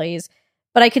plays.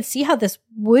 But I could see how this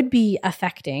would be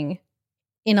affecting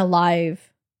in a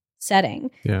live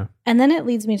setting. Yeah. And then it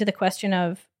leads me to the question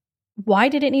of, why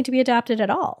did it need to be adapted at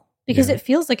all? Because it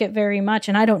feels like it very much,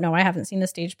 and I don't know, I haven't seen the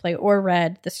stage play or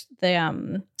read the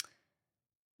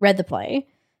play.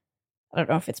 I don't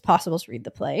know if it's possible to read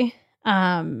the play.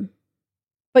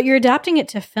 But you're adapting it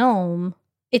to film.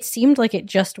 It seemed like it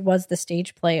just was the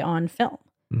stage play on film.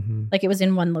 Like it was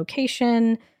in one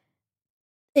location.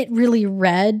 It really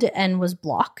read and was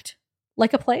blocked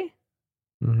like a play.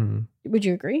 Would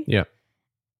you agree? Yeah.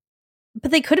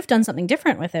 But they could have done something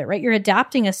different with it, right? You're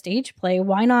adapting a stage play.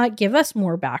 Why not give us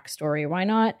more backstory? Why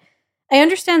not? I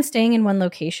understand staying in one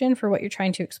location for what you're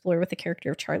trying to explore with the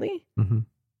character of Charlie.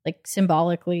 Like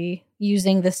symbolically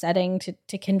using the setting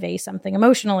to convey something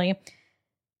emotionally.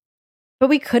 But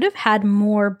we could have had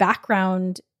more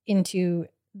background into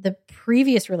the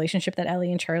previous relationship that Ellie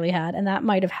and Charlie had, and that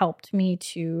might have helped me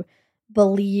to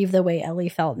believe the way Ellie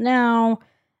felt now.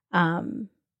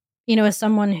 You know, as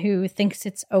someone who thinks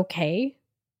it's okay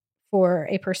for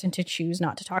a person to choose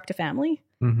not to talk to family,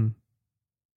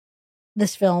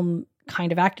 this film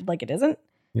kind of acted like it isn't.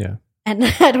 Yeah. And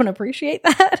I don't appreciate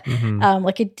that.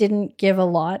 Like, it didn't give a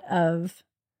lot of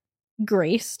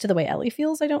grace to the way Ellie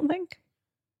feels, I don't think.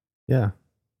 Yeah.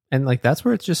 And like, that's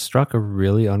where it just struck a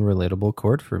really unrelatable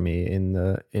chord for me in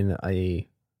a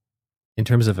in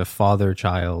terms of a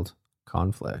father-child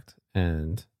conflict.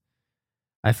 And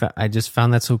I just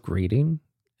found that so grating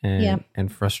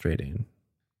and frustrating.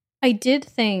 I did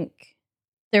think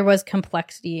there was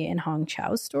complexity in Hong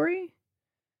Chau's story.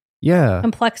 Yeah.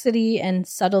 Complexity and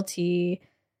subtlety.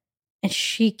 And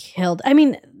she killed. I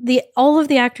mean, all of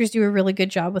the actors do a really good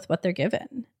job with what they're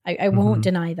given. I won't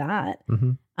deny that.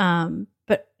 Mm-hmm.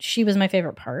 But she was my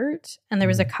favorite part. And there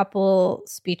was a couple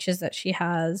speeches that she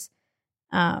has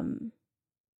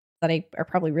that are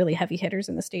probably really heavy hitters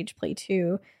in the stage play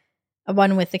too.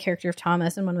 One with the character of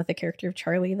Thomas and one with the character of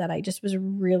Charlie that I just was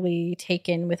really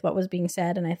taken with what was being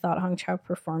said. And I thought Hong Chau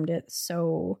performed it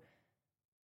so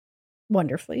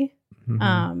wonderfully.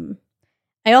 Mm-hmm.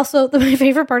 I also, my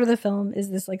favorite part of the film is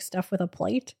this like stuff with a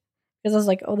plate. Because I was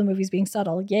like, oh, the movie's being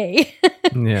subtle. Yay.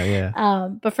 Yeah.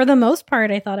 But for the most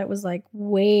part, I thought it was like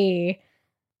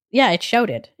it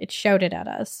shouted. It shouted at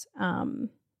us. And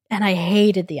I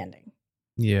hated the ending.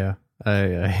 Yeah.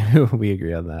 We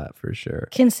agree on that for sure.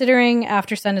 Considering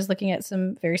After Sun is looking at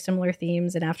some very similar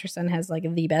themes, and After Sun has like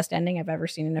the best ending I've ever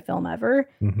seen in a film ever.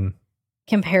 Mm-hmm.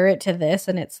 Compare it to this,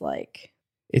 and it's like,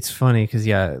 it's funny because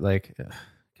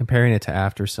comparing it to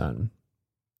After Sun,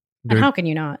 and how can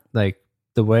you not? Like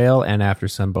The Whale and After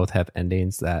Sun both have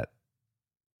endings that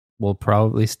will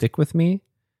probably stick with me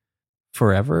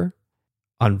forever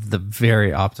on the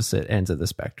very opposite ends of the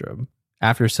spectrum.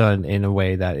 After Sun in a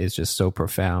way that is just so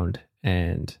profound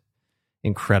and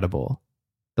incredible.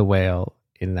 The Whale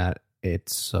in that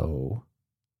it's so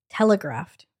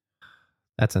telegraphed.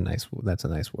 That's a nice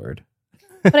word.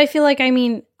 But I feel like,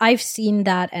 I've seen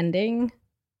that ending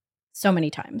so many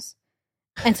times.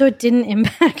 And so it didn't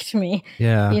impact me.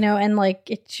 Yeah. And like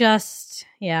it just,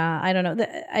 I don't know.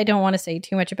 I don't want to say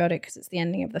too much about it because it's the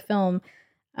ending of the film.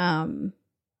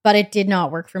 But it did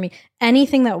not work for me.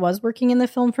 Anything that was working in the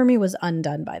film for me was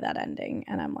undone by that ending.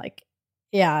 And I'm like,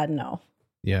 yeah, no.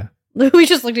 Yeah. We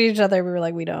just looked at each other. We were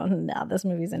like, this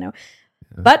movie's a no.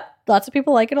 Yeah. But lots of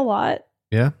people like it a lot.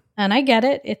 Yeah. And I get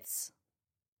it. It's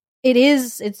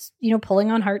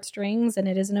pulling on heartstrings, and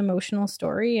it is an emotional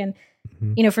story. And,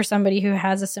 for somebody who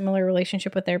has a similar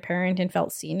relationship with their parent and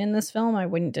felt seen in this film, I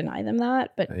wouldn't deny them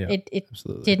that. But it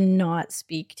did not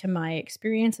speak to my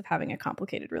experience of having a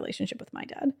complicated relationship with my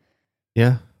dad.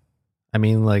 Yeah.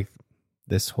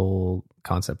 This whole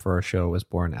concept for our show was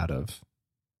born out of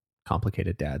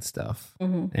complicated dad stuff.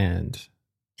 Mm-hmm. And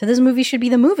so this movie should be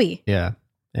the movie. Yeah.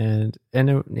 And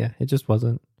it just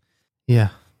wasn't. Yeah.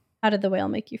 How did The Whale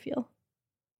make you feel?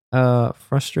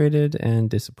 Frustrated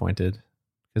and disappointed,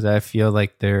 because I feel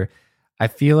like there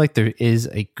is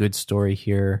a good story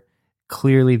here.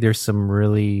 Clearly there's some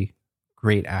really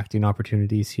great acting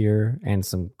opportunities here and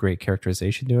some great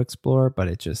characterization to explore, but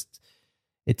it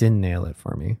didn't nail it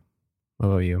for me. What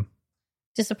about you?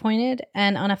 Disappointed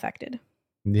and unaffected.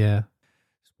 Yeah.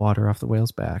 Just water off the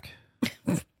whale's back.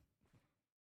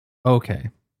 Okay.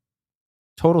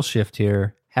 Total shift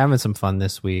here. Having some fun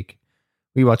this week.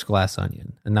 We watched Glass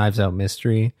Onion, a Knives Out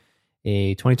mystery,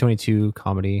 a 2022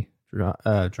 comedy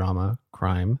drama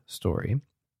crime story,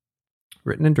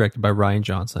 written and directed by Rian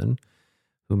Johnson,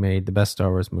 who made the best Star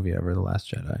Wars movie ever, The Last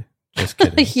Jedi. Just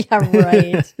kidding. Yeah,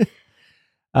 right.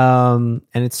 And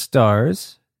it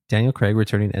stars Daniel Craig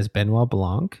returning as Benoit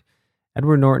Blanc,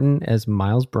 Edward Norton as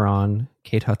Miles Braun,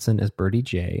 Kate Hudson as Birdie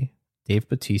J, Dave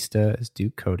Bautista as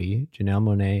Duke Cody, Janelle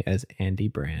Monáe as Andy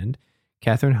Brand,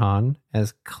 Catherine Hahn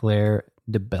as Claire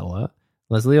DeBella,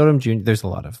 Leslie Odom Jr. There's a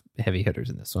lot of heavy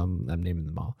hitters in this, so I'm naming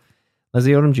them all.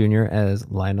 Leslie Odom Jr. as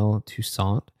Lionel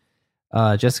Toussaint,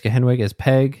 Jessica Henwick as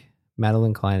Peg,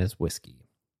 Madeline Klein as Whiskey.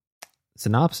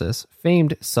 Synopsis: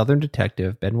 famed Southern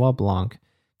detective Benoit Blanc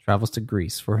travels to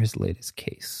Greece for his latest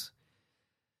case.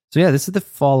 So yeah, this is the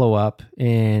follow-up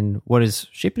in what is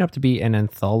shaping up to be an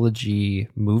anthology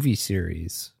movie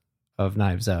series of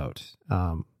Knives Out.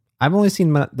 I've only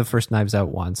seen the first Knives Out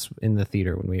once in the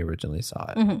theater when we originally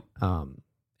saw it.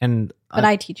 Mm-hmm. But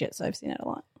I teach it, so I've seen it a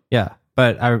lot. Yeah,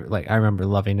 but I remember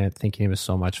loving it, thinking it was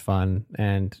so much fun,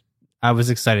 and I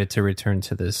was excited to return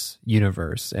to this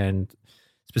universe, and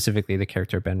specifically the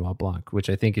character Benoit Blanc, which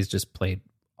I think is just played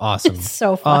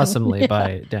awesomely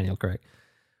by Daniel Craig.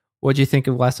 What'd you think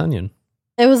of Glass Onion?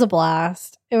 It was a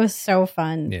blast. It was so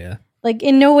fun. Yeah.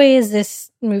 In no way is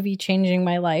this movie changing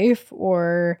my life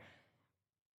or,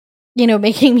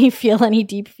 making me feel any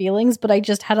deep feelings, but I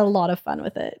just had a lot of fun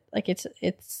with it.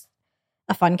 It's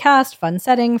a fun cast, fun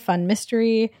setting, fun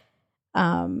mystery.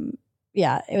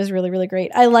 Yeah, it was really, really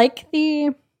great. I like I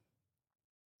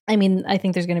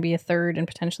think there's going to be a third and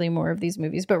potentially more of these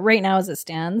movies, but right now as it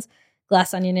stands,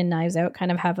 Glass Onion and Knives Out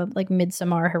kind of have a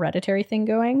Midsommar Hereditary thing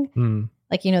going.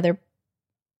 They're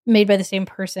made by the same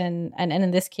person, and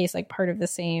in this case, like part of the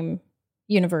same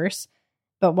universe,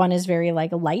 but one is very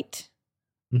like light.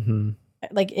 Mm-hmm.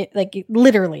 Like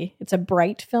literally, it's a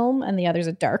bright film, and the other's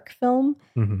a dark film.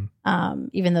 Mm-hmm.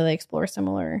 Even though they explore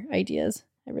similar ideas,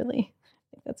 I really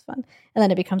think that's fun. And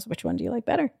then it becomes, which one do you like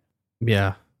better?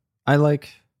 Yeah, I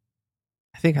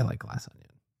think I like Glass Onion.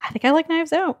 I think I like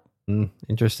Knives Out.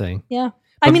 Interesting. Yeah,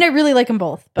 But- I mean, I really like them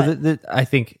both, but I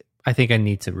think I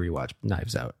need to rewatch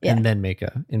Knives Out and then make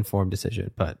a informed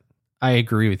decision. But I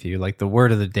agree with you. Like, the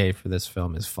word of the day for this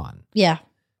film is fun. yeah,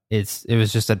 It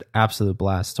was just an absolute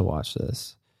blast to watch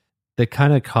this. The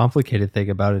kind of complicated thing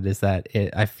about it is that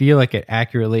I feel like it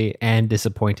accurately and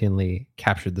disappointingly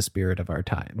captured the spirit of our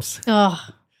times. oh,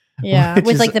 yeah, Which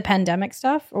with is- like the pandemic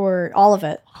stuff or all of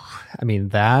it. I mean,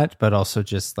 that, but also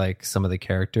just like some of the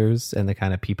characters and the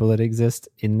kind of people that exist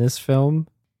in this film.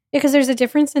 Because there's a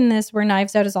difference in this where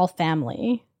Knives Out is all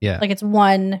family, Yeah. like it's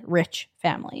one rich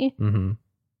family Mm-hmm.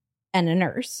 and a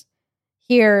nurse.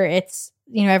 Here, it's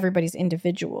everybody's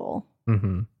individual.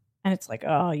 Mm-hmm. And it's like,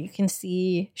 oh, you can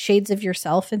see shades of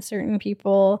yourself in certain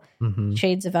people, Mm-hmm.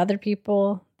 shades of other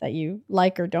people that you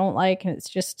like or don't like. And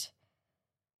it's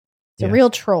Yeah. a real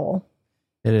troll.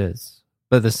 It is.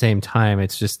 But at the same time,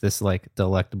 it's just this like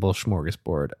delectable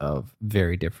smorgasbord of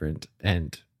very different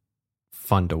and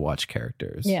fun to watch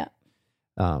characters. Yeah.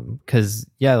 Because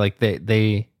like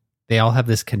they all have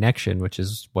this connection, which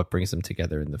is what brings them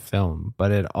together in the film.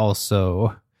 But it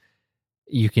also,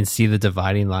 you can see the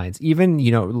dividing lines. Even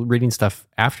reading stuff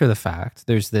after the fact,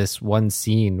 there's this one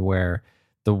scene where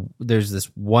there's this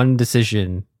one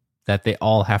decision that they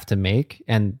all have to make,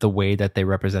 and the way that they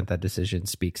represent that decision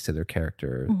speaks to their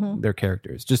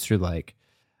characters, just through like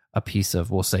a piece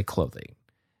of, we'll say, clothing.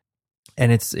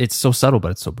 And it's so subtle,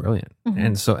 but it's so brilliant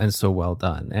and so well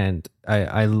done. And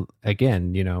I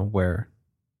again, where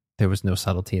there was no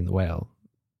subtlety in The Whale,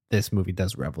 this movie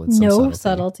does revel in some No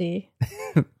subtlety.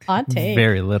 subtlety. Hot take.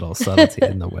 Very little subtlety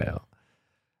in The Whale.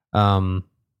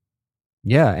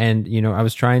 Yeah, and I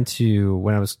was trying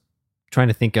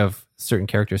to think of certain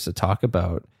characters to talk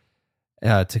about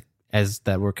as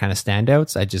that were kind of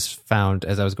standouts. I just found,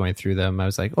 as I was going through them, I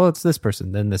was like, oh, it's this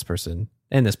person, then this person,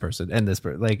 and this person, and this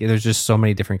person. Like, there's just so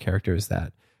many different characters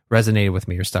that resonated with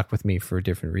me or stuck with me for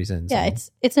different reasons. Yeah, And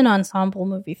it's an ensemble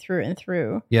movie through and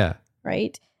through, yeah.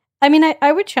 right? I mean,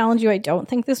 I would challenge you. I don't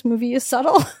think this movie is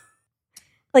subtle.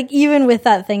 Like, even with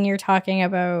that thing you're talking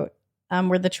about,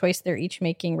 where the choice they're each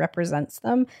making represents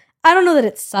them, I don't know that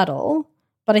it's subtle,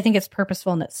 but I think it's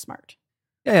purposeful and it's smart.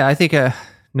 Yeah, I think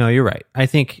no, you're right. I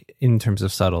think in terms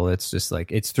of subtle, it's just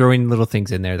like it's throwing little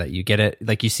things in there that you get it,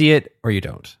 like you see it or you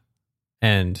don't.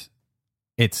 And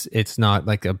it's not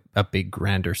like a big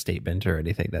grander statement or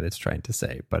anything that it's trying to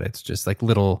say, but it's just like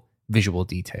little visual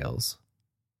details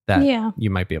that you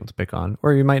might be able to pick on,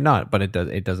 or you might not, but it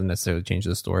doesn't necessarily change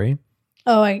the story.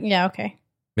 Oh, yeah, okay.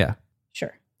 Yeah.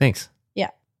 Sure. Thanks. Yeah.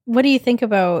 What do you think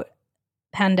about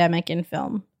pandemic in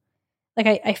film?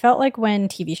 Like, I felt like when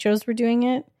TV shows were doing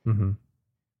it, Mm-hmm.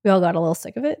 we all got a little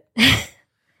sick of it.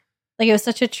 Like, it was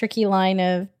such a tricky line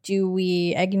of, do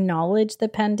we acknowledge the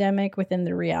pandemic within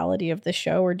the reality of the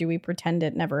show, or do we pretend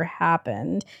it never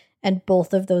happened? And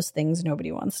both of those things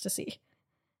nobody wants to see.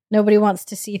 Nobody wants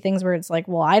to see things where it's like,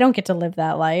 well, I don't get to live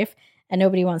that life. And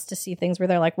nobody wants to see things where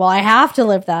they're like, well, I have to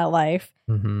live that life.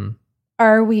 Mm-hmm.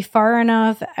 Are we far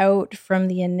enough out from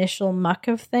the initial muck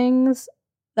of things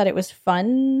that it was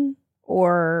fun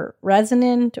or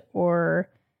resonant or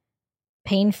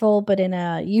painful, but in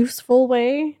a useful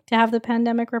way to have the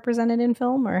pandemic represented in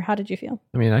film? Or how did you feel?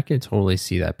 I mean, I could totally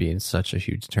see that being such a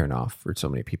huge turnoff for so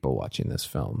many people watching this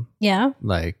film. Yeah.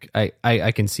 Like,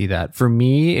 I can see that. For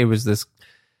me, it was this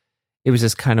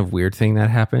kind of weird thing that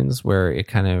happens where it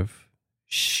kind of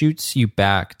shoots you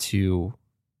back to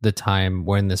the time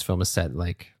when this film is set,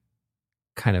 like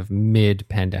kind of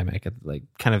mid-pandemic, like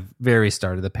kind of very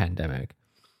start of the pandemic.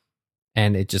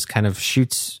 And it just kind of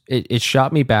it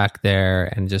shot me back there,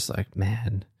 and just like,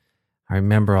 man, I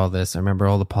remember all this. I remember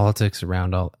all the politics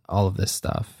around all of this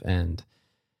stuff. And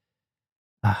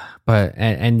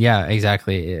yeah,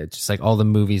 exactly. It's just like all the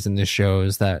movies and the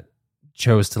shows that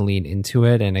chose to lean into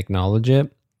it and acknowledge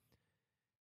it.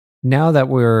 Now that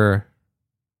we're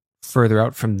further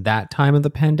out from that time of the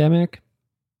pandemic,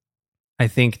 I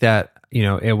think that,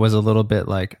 it was a little bit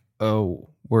like, oh,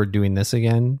 we're doing this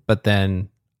again. But then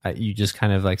you just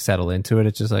kind of like settle into it.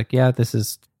 It's just like, yeah, this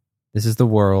is the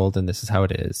world and this is how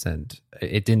it is. And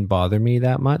it didn't bother me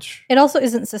that much. It also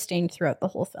isn't sustained throughout the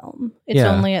whole film. It's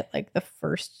only at like the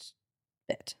first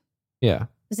bit. Yeah.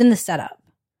 It's in the setup.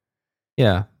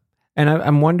 Yeah. And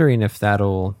I'm wondering if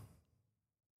that'll,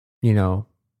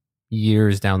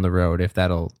 years down the road if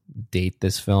that'll date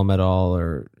this film at all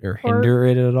or hinder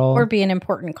it at all. Or be an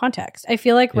important context. I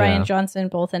feel like Rian Yeah. Johnson,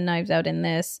 both in Knives Out and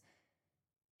this,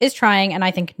 is trying, and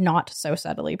I think not so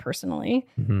subtly personally,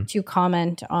 Mhm. to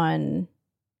comment on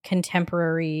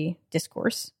contemporary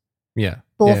discourse, Yeah.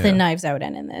 both Yeah, in yeah. Knives Out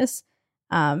and in this.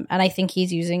 And I think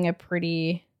he's using a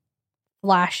pretty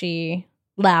flashy,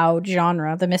 loud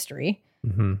genre, the mystery,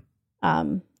 Mhm.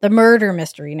 the murder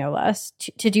mystery, no less,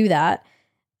 to do that.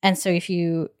 And so if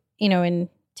you in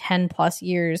 10 plus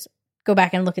years, go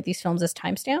back and look at these films as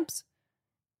timestamps,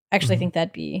 I actually Mhm. think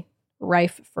that'd be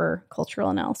rife for cultural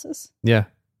analysis. Yeah.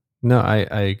 No, I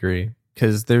agree.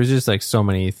 Because there's just like so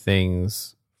many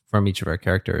things from each of our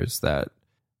characters that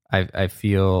I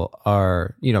feel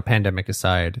are, pandemic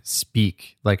aside,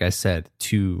 speak, like I said,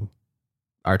 to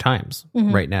our times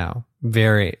Mhm. right now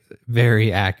very,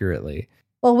 very accurately.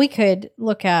 Well, we could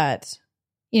look at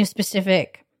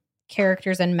specific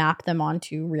characters and map them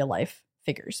onto real life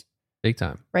figures, Big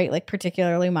time. right? Like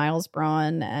particularly Miles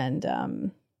Braun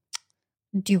and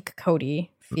Duke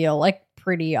Cody feel like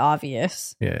pretty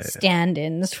obvious Yeah.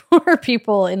 stand-ins for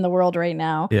people in the world right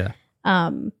now. Yeah.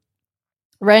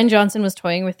 Rian Johnson was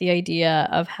toying with the idea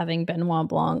of having Benoit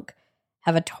Blanc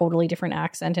have a totally different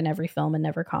accent in every film and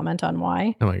never comment on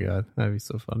why. Oh my God. That'd be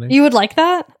so funny. You would like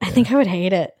that? I Yeah. think I would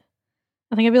hate it.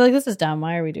 I think I'd be like, this is dumb.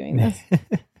 Why are we doing this?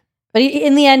 But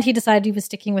in the end, he decided he was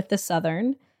sticking with the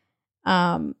Southern.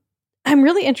 I'm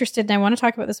really interested, and I want to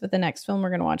talk about this with the next film we're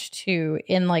going to watch too,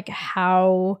 in like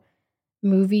how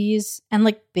movies and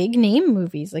like big name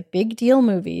movies, like big deal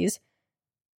movies,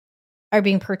 are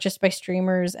being purchased by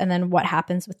streamers, and then what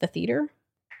happens with the theater.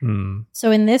 Hmm.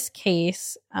 So in this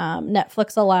case,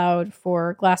 Netflix allowed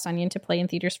for Glass Onion to play in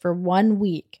theaters for 1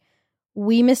 week.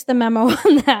 We missed the memo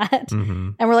on that.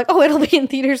 Mhm. And we're like, oh, it'll be in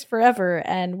theaters forever,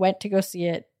 and went to go see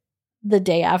it the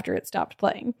day after it stopped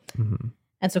playing. Mhm.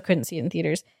 And so couldn't see it in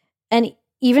theaters. And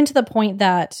even to the point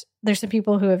that there's some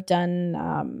people who have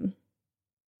done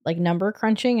like number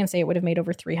crunching and say it would have made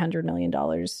over $300 million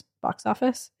box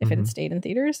office if it had Mhm. stayed in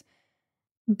theaters.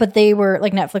 But they were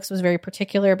like, Netflix was very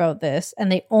particular about this,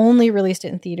 and they only released it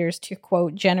in theaters to,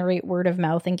 quote, generate word of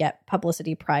mouth and get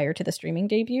publicity prior to the streaming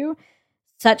debut,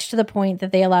 such to the point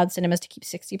that they allowed cinemas to keep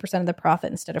 60% of the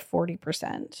profit instead of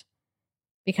 40%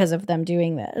 because of them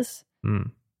doing this. Hmm.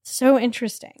 So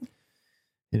interesting.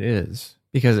 It is.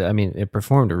 Because, I mean, it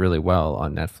performed really well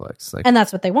on Netflix. Like, And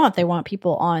that's what they want. They want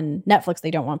people on Netflix.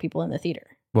 They don't want people in the theater.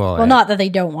 well, Well, not that they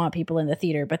don't want people in the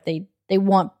theater, but they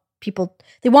want people,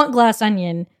 they want Glass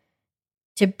Onion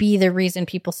to be the reason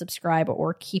people subscribe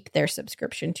or keep their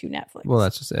subscription to Netflix. Well,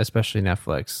 that's just especially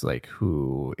Netflix, like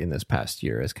who in this past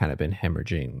year has kind of been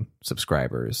hemorrhaging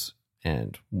subscribers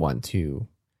and want to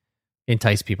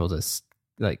entice people to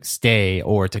like stay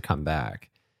or to come back.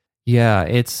 Yeah,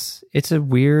 it's a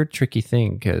weird, tricky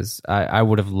thing because I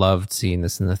would have loved seeing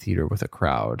this in the theater with a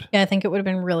crowd. Yeah, I think it would have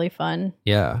been really fun.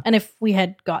 Yeah, And if we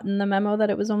had gotten the memo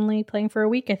that it was only playing for a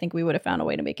week, I think we would have found a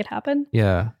way to make it happen.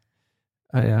 yeah,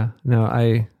 yeah. No,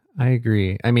 I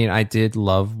agree. I mean, I did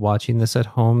love watching this at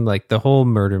home, like the whole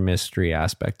murder mystery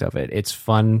aspect of it. It's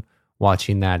fun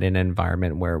watching that in an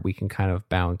environment where we can kind of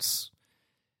bounce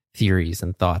theories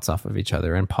and thoughts off of each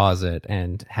other and pause it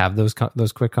and have those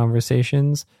quick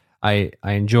conversations. I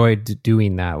enjoyed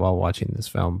doing that while watching this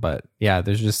film, but yeah,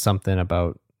 there's just something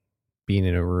about being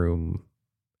in a room,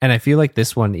 and I feel like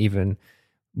this one even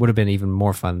would have been even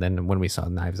more fun than when we saw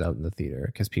Knives Out in the theater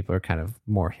because people are kind of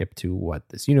more hip to what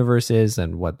this universe is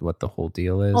and what the whole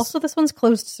deal is. Also, this one's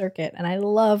closed circuit, and I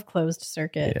love closed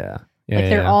circuit. yeah, Like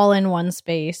they're all in one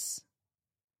space.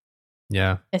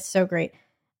 yeah. It's so great.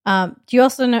 Do you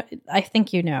also know, I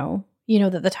think you know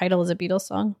that the title is a Beatles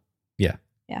song? Yeah.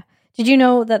 Yeah. Did you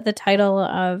know that the title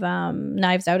of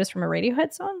Knives Out is from a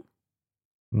Radiohead song?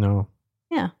 No.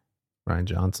 Yeah. Rian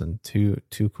Johnson, too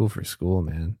cool for school,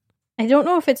 man. I don't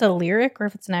know if it's a lyric or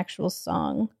if it's an actual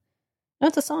song. No,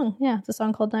 it's a song. Yeah, it's a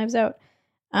song called Knives Out.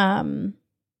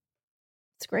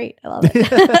 It's great. I love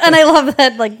it. And I love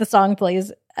that like the song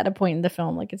plays at a point in the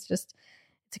film. Like it's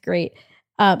great.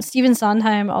 Stephen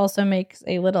Sondheim also makes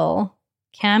a little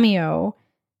cameo,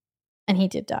 and he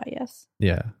did die, yes.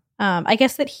 Yeah. I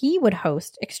guess that he would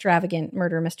host extravagant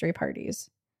murder mystery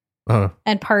parties. Oh,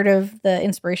 And part of the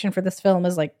inspiration for this film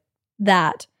is like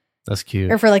that, that's cute.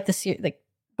 or for like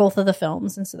both of the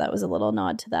films. And so that was a little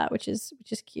nod to that, which is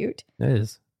cute. That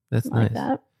is. That's I like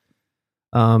nice.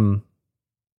 that.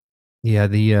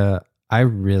 Yeah, I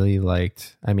really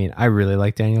liked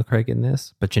Daniel Craig in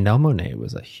this, but Janelle Monáe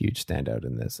was a huge standout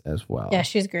in this as well. Yeah,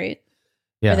 she's great.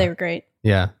 Yeah. Or they were great.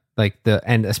 Yeah. Like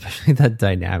and especially that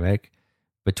dynamic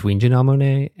between Janelle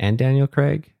Monáe and Daniel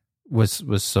Craig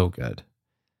was so good.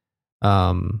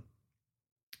 But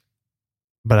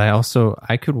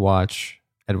I could watch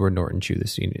Edward Norton chew the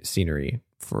scenery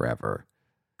forever.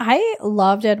 I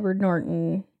loved Edward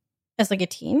Norton as like a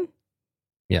teen.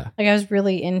 Yeah. Like I was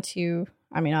really into,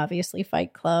 I mean, obviously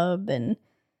Fight Club and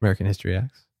American History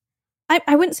X.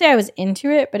 I wouldn't say I was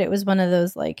into it, but it was one of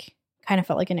those like kind of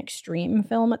felt like an extreme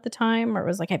film at the time where it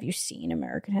was like, have you seen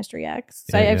American History X?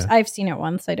 So I've seen it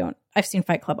once. I've seen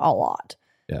Fight Club a lot.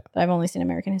 Yeah. But I've only seen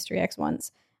American History X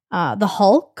once. The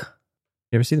Hulk.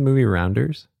 You ever see the movie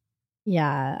Rounders?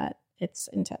 Yeah, it's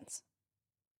intense.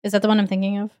 Is that the one I'm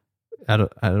thinking of? I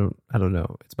don't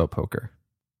know. It's about poker.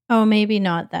 Oh, maybe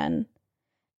not then.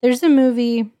 There's a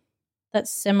movie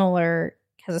that's similar,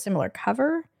 has a similar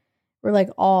cover, where like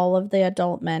all of the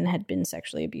adult men had been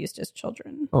sexually abused as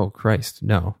children. Oh Christ,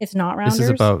 no! It's not Rounders. This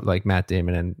is about like Matt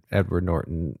Damon and Edward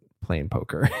Norton playing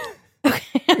poker.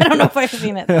 Okay, I don't know if I've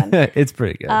seen it then. It's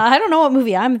pretty good. I don't know what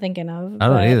movie I'm thinking of. I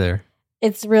don't either.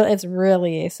 It's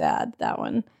really sad, that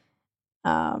one.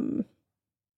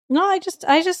 No, I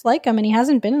just like him, and he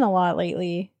hasn't been in a lot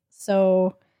lately.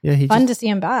 So yeah, fun to see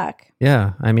him back.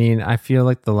 Yeah, I mean, I feel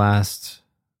like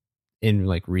in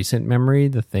like recent memory,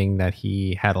 the thing that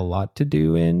he had a lot to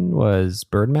do in was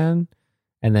Birdman,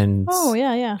 and then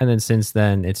and then since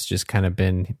then it's just kind of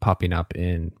been popping up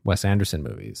in Wes Anderson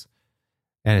movies,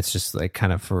 and it's just like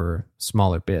kind of for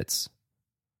smaller bits.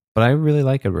 But I really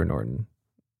like Edward Norton.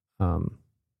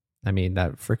 I mean,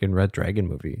 that freaking Red Dragon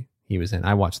movie he was in,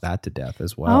 I watched that to death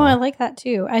as well. Oh, I like that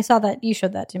too. I saw that, you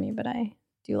showed that to me, but I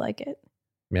do like it.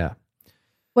 Yeah.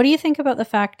 What do you think about the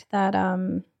fact that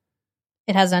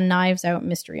it has a Knives Out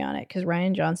mystery on it because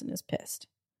Rian Johnson is pissed?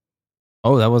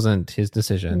 Oh, that wasn't his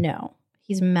decision. No,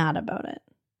 he's mad about it.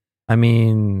 I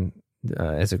mean,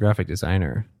 as a graphic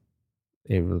designer,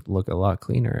 it would look a lot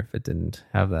cleaner if it didn't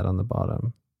have that on the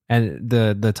bottom. And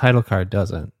the title card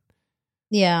doesn't.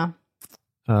 Yeah.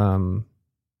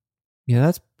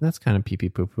 Yeah, that's kind of pee-pee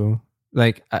poo-poo.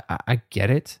 Like, I get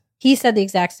it. He said the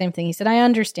exact same thing. He said, I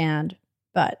understand,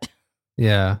 but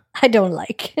yeah, I don't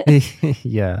like it.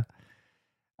 Yeah.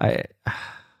 I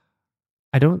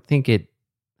don't think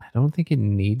it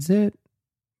needs it,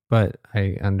 but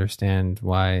I understand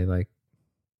why, like,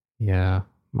 yeah,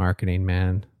 marketing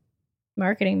man.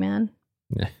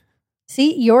 Yeah.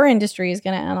 See, your industry is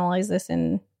going to analyze this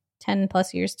in 10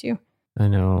 plus years too. I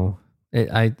know.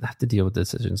 I have to deal with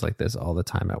decisions like this all the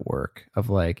time at work of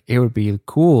like, it would be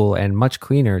cool and much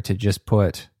cleaner to just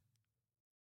put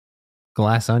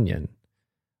Glass Onion,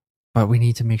 but we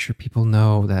need to make sure people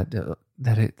know that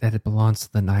it belongs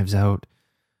to the Knives Out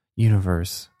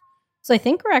universe. So I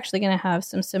think we're actually going to have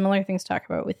some similar things to talk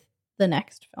about with the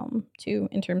next film too,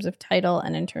 in terms of title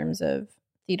and in terms of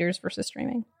theaters versus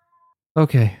streaming.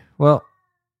 Okay, well,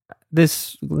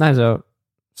 this Knives Out,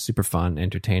 super fun,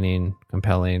 entertaining,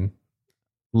 compelling.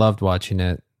 Loved watching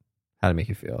it. How'd it make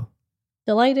you feel?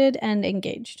 Delighted and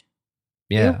engaged.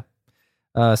 Yeah.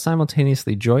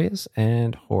 Simultaneously joyous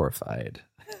and horrified.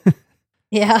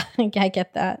 Yeah, I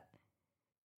get that.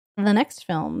 The next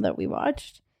film that we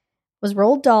watched was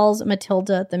Roald Dahl's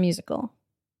Matilda the Musical.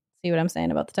 See what I'm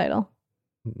saying about the title?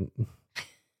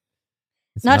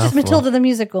 Not just Matilda the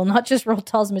Musical, not just Roald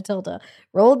Dahl's Matilda.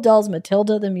 Roald Dahl's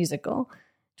Matilda the Musical.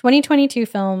 2022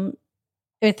 film.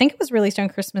 I think it was released on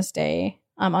Christmas Day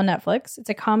on Netflix. It's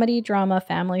a comedy, drama,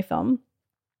 family film.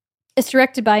 It's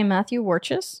directed by Matthew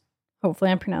Warchus.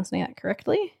 Hopefully I'm pronouncing that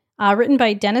correctly. Written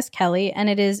by Dennis Kelly, and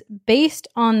it is based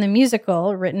on the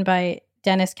musical written by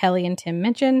Dennis Kelly and Tim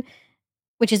Minchin,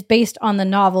 which is based on the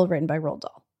novel written by Roald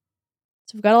Dahl.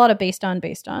 So we've got a lot of based on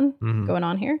going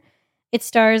on here. It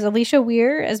stars Alicia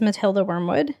Weir as Matilda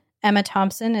Wormwood, Emma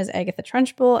Thompson as Agatha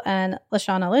Trunchbull, and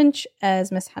Lashana Lynch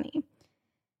as Miss Honey.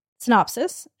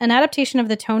 Synopsis: an adaptation of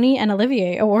the Tony and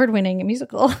Olivier award-winning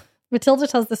musical. Matilda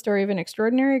tells the story of an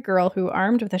extraordinary girl who,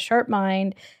 armed with a sharp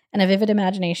mind and a vivid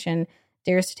imagination,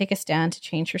 dares to take a stand to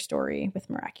change her story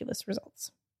with miraculous results.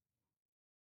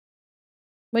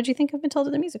 What did you think of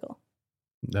Matilda the Musical?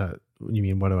 You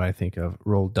mean, what do I think of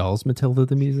Roald Dahl's Matilda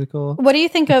the Musical? What do you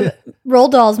think of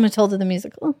Roald Dahl's Matilda the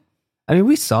Musical? I mean,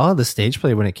 we saw the stage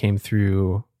play when it came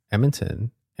through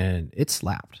Edmonton, and it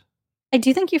slapped. I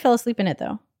do think you fell asleep in it,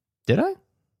 though. Did I?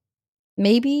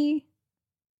 Maybe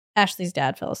Ashley's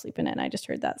dad fell asleep in it, and I just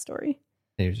heard that story.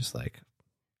 And you're just like...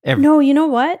 No, you know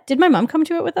what? Did my mom come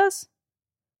to it with us?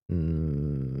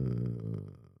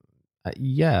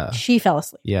 Yeah. She fell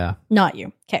asleep. Yeah. Not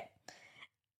you. Okay.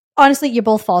 Honestly, you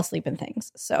both fall asleep in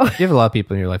things, so... You have a lot of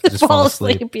people in your life that just fall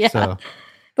asleep. Yeah. So.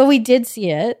 But we did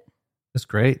see it. It's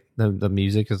great. The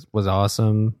music was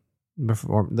awesome.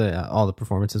 All the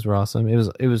performances were awesome.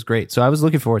 It was great. So I was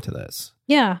looking forward to this.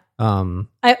 Yeah.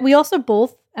 We also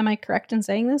both, am I correct in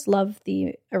saying this, love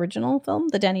the original film,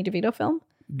 the Danny DeVito film?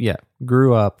 Yeah.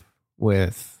 Grew up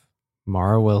with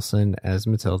Mara Wilson as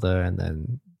Matilda, and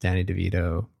then Danny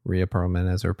DeVito, Rhea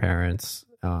Perlman as her parents.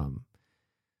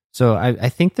 So I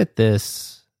think that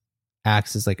this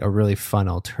acts as like a really fun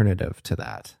alternative to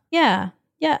that. Yeah.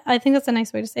 Yeah. I think that's a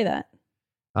nice way to say that.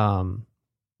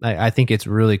 I think it's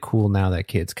really cool now that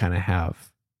kids kind of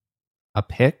have a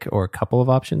pick or a couple of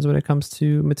options when it comes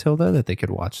to Matilda, that they could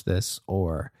watch this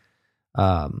or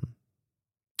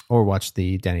watch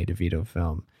the Danny DeVito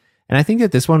film. And I think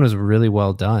that this one was really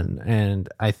well done. And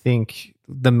I think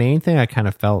the main thing I kind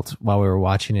of felt while we were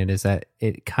watching it is that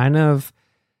it kind of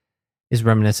is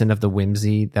reminiscent of the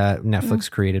whimsy that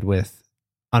Netflix created with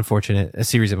a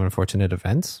series of unfortunate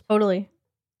events. Totally.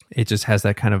 It just has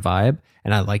that kind of vibe,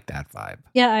 and I like that vibe.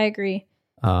 Yeah, I agree.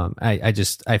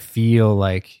 I feel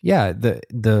like, yeah,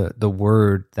 the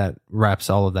word that wraps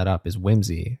all of that up is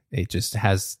whimsy. It just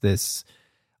has this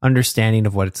understanding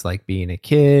of what it's like being a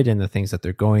kid and the things that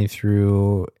they're going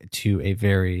through to a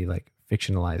very like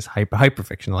fictionalized, hyper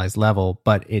fictionalized level,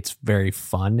 but it's very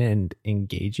fun and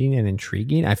engaging and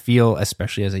intriguing. I feel,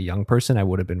 especially as a young person, I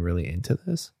would have been really into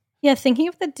this. Yeah, thinking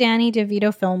of the Danny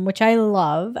DeVito film, which I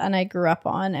love and I grew up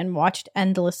on and watched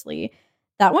endlessly,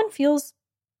 that one feels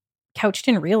couched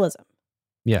in realism.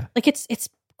 Yeah. Like it's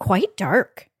quite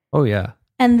dark. Oh yeah.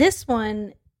 And this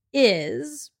one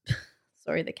is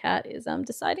sorry, the cat is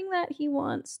deciding that he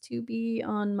wants to be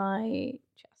on my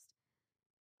chest.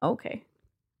 Okay.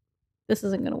 This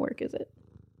isn't going to work, is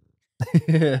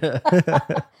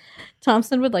it?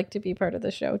 Thompson would like to be part of the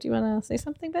show. Do you want to say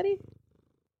something, Betty?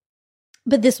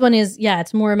 But this one is, yeah,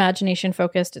 it's more imagination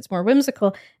focused. It's more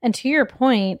whimsical. And to your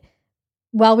point,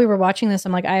 while we were watching this,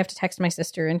 I'm like, I have to text my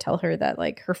sister and tell her that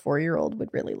like her 4-year-old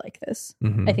would really like this.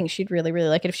 Mm-hmm. I think she'd really, really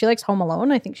like it. If she likes Home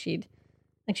Alone, I think she'd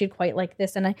quite like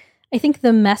this. And I think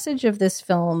the message of this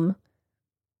film,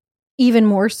 even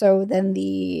more so than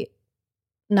the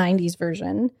 90s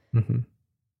version,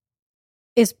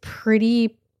 is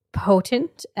pretty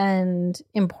potent and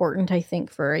important, I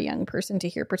think, for a young person to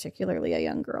hear, particularly a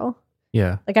young girl.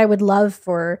 Yeah. Like I would love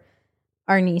for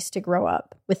our niece to grow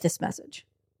up with this message.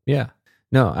 Yeah.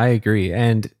 No, I agree.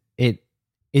 And it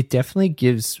definitely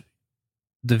gives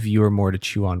the viewer more to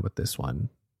chew on with this one,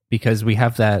 because we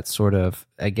have that sort of,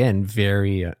 again,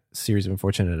 very series of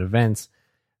unfortunate events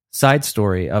side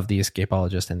story of the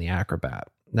escapologist and the acrobat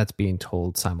that's being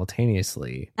told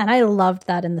simultaneously. And I loved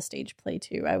that in the stage play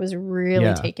too. I was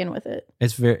really taken with it.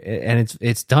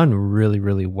 It's done really,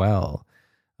 really well.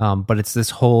 But it's this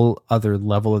whole other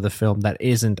level of the film that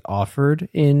isn't offered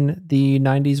in the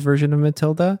 90s version of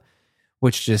Matilda,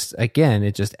 which just, again,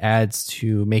 it just adds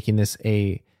to making this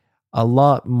a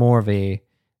lot more of a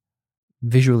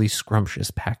visually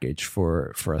scrumptious package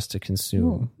for us to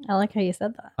consume. Ooh, I like how you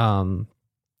said that.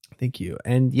 Thank you.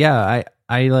 And yeah,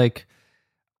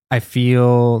 I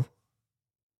feel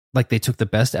like they took the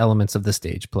best elements of the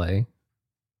stage play.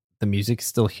 The music's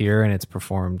still here and it's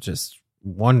performed just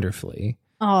wonderfully.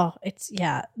 Oh,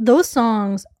 those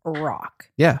songs rock.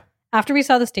 Yeah. After we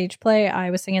saw the stage play, I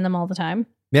was singing them all the time.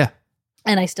 Yeah.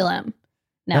 And I still am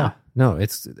now. Yeah. No,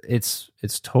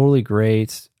 it's totally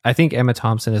great. I think Emma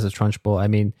Thompson is a Trunchbull. I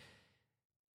mean,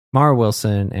 Mara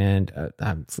Wilson and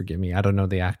forgive me, I don't know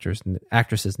the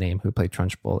actress's name who played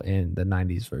Trunchbull in the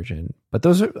 90s version. But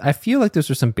I feel like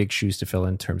those are some big shoes to fill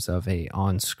in terms of a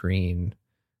on-screen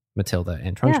Matilda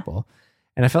and Trunchbull. Yeah.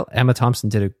 And I felt Emma Thompson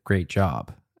did a great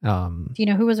job. Do you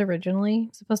know who was originally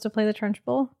supposed to play the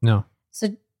Trunchbull? No. So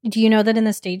do you know that in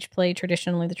the stage play,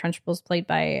 traditionally the Trunchbull is played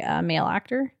by a male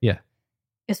actor? Yeah.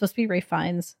 It's supposed to be Ralph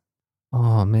Fiennes.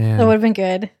 Oh, man. That would have been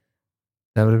good.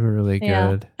 That would have been really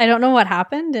good. I don't know what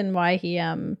happened and why he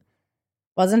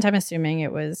wasn't. I'm assuming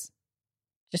it was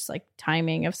just like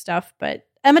timing of stuff. But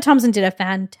Emma Thompson did a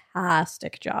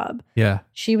fantastic job. Yeah.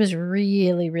 She was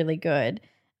really, really good.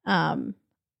 And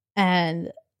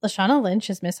Lashana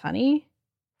Lynch as Miss Honey.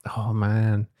 Oh,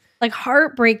 man. Like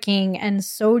heartbreaking and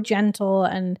so gentle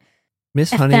and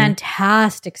Miss Honey,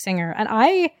 fantastic singer. And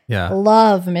I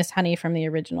love Miss Honey from the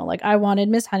original. Like I wanted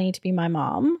Miss Honey to be my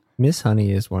mom. Miss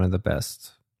Honey is one of the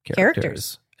best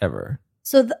characters ever.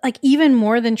 So like even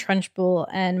more than Trunchbull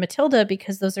and Matilda,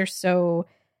 because those are so,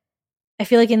 I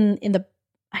feel like in the,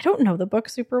 I don't know the book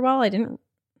super well. I didn't,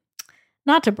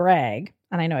 not to brag,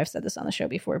 and I know I've said this on the show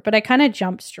before, but I kind of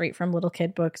jumped straight from little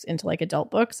kid books into like adult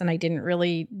books, and I didn't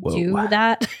really do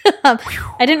that.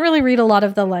 I didn't really read a lot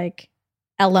of the like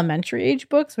elementary age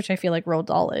books, which I feel like Roald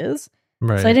Dahl is.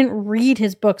 Right. So I didn't read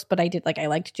his books, but I did, like, I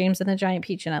liked James and the Giant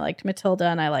Peach, and I liked Matilda,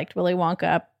 and I liked Willy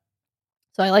Wonka.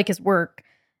 So I like his work,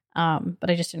 but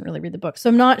I just didn't really read the book. So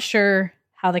I'm not sure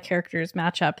how the characters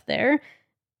match up there.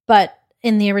 But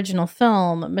in the original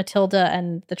film, Matilda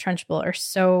and the Trunchbull are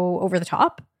so over the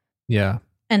top. Yeah.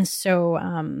 And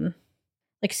so,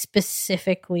 like,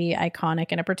 specifically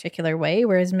iconic in a particular way,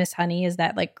 whereas Miss Honey is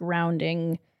that, like,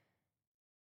 grounding,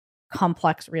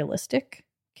 complex, realistic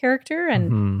character.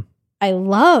 And Mhm. I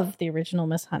love the original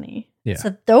Miss Honey. Yeah.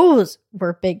 So those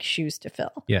were big shoes to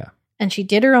fill. Yeah. And she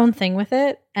did her own thing with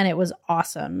it, and it was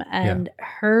awesome. And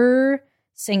her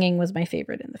singing was my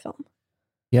favorite in the film.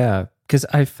 Yeah, because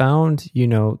I found,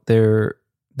 there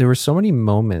were so many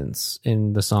moments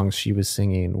in the songs she was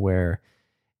singing where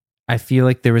I feel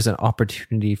like there was an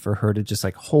opportunity for her to just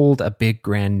like hold a big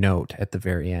grand note at the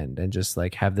very end and just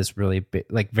like have this really big,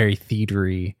 like very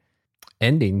theatery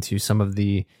ending to some of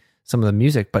the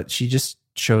music, but she just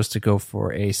chose to go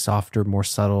for a softer, more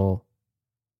subtle,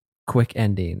 quick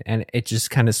ending, and it just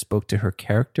kind of spoke to her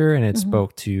character, and it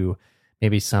spoke to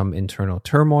maybe some internal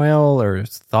turmoil or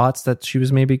thoughts that she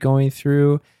was maybe going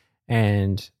through.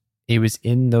 And it was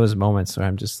in those moments where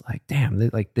I'm just like, damn,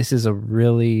 like this is a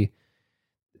really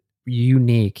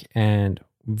unique and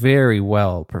very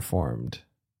well performed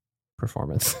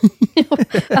performance.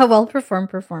 A well-performed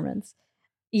performance.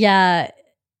 Yeah,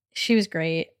 she was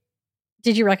great.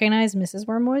 Did you recognize Mrs.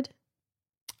 Wormwood?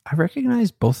 I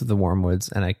recognize both of the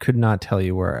Wormwoods, and I could not tell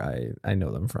you where I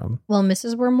know them from. Well,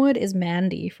 Mrs. Wormwood is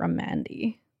Mandy from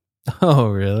Mandy. Oh,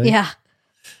 really? Yeah.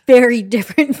 Very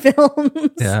different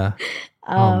films. Yeah.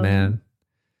 Oh, man.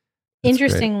 That's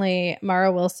interestingly,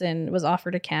 Mara Wilson was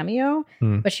offered a cameo,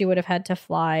 but she would have had to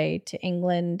fly to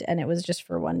England, and it was just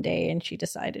for one day, and she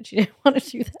decided she didn't want to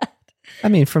do that. I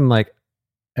mean, from like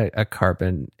a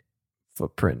carbon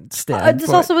footprint standpoint.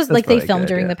 This also was like they filmed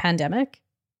during the pandemic.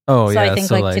 Oh, so yeah. I think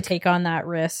like to take on that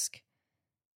risk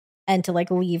and to like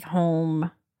leave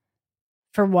home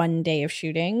for one day of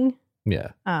shooting. Yeah.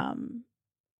 I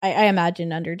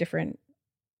imagine under different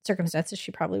circumstances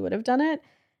she probably would have done it.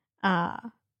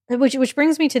 Which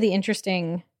brings me to the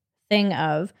interesting thing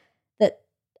of that,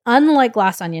 unlike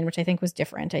Glass Onion, which I think was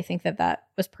different, I think that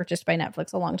was purchased by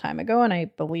Netflix a long time ago, and I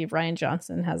believe Rian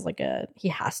Johnson has he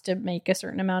has to make a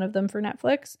certain amount of them for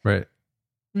Netflix. Right.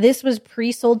 This was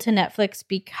pre-sold to Netflix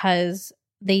because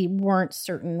they weren't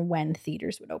certain when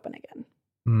theaters would open again.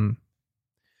 Mm.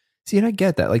 See, and I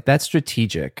get that. Like, that's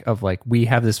strategic of like, we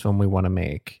have this film we want to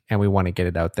make and we want to get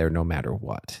it out there no matter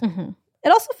what. Mm-hmm. It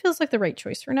also feels like the right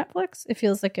choice for Netflix. It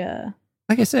feels like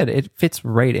like I said, it fits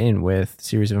right in with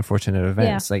Series of Unfortunate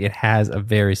Events. Yeah. Like, it has a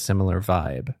very similar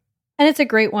vibe. And it's a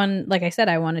great one. Like I said,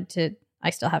 I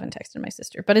still haven't texted my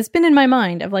sister, but it's been in my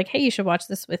mind of like, hey, you should watch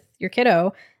this with your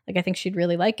kiddo. Like, I think she'd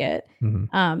really like it.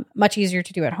 Mm-hmm. Much easier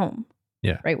to do at home.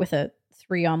 Yeah. Right. With a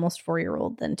 3, almost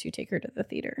 4-year-old than to take her to the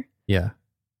theater. Yeah,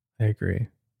 I agree.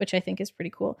 Which I think is pretty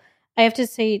cool. I have to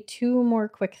say 2 more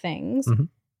quick things. Mm-hmm.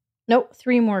 Nope,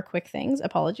 3 more quick things.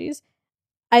 Apologies.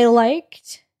 I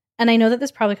liked, and I know that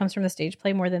this probably comes from the stage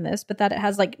play more than this, but that it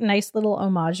has like nice little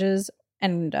homages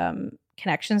and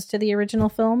connections to the original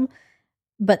film,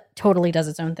 but totally does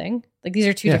its own thing. Like, these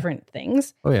are 2 different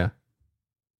things. Oh, yeah.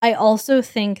 I also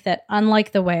think that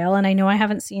unlike The Whale, and I know I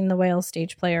haven't seen The Whale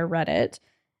stage play or read it,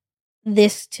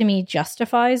 this to me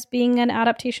justifies being an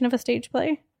adaptation of a stage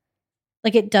play.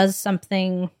 Like, it does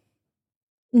something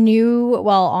new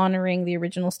while honoring the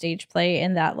original stage play,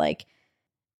 in that like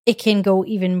it can go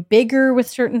even bigger with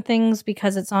certain things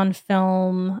because it's on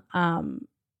film.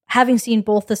 Having seen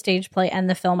both the stage play and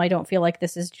the film, I don't feel like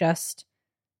this is just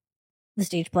the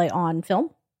stage play on film.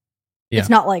 Yeah. It's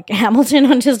not like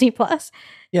Hamilton on Disney Plus,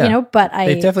 but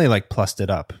they've definitely like plussed it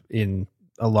up in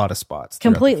a lot of spots.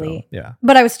 Completely. Yeah.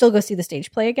 But I would still go see the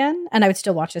stage play again, and I would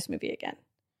still watch this movie again.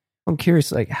 I'm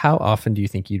curious, like, how often do you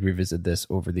think you'd revisit this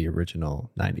over the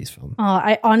original 90s film?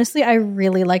 I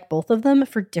really like both of them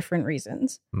for different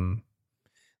reasons.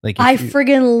 Like, I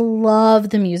friggin' love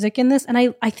the music in this, and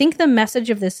I think the message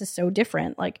of this is so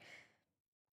different. Like,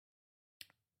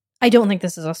 I don't think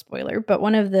this is a spoiler, but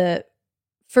one of the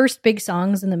first big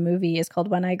songs in the movie is called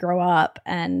When I Grow Up,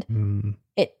 and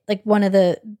it, like, one of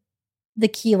the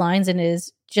key lines in it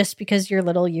is, just because you're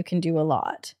little, you can do a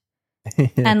lot.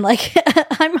 And like,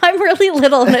 I'm really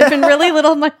little, and I've been really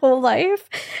little my whole life.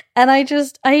 And I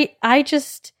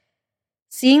just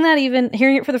seeing that, even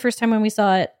hearing it for the first time when we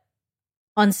saw it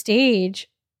on stage,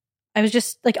 I was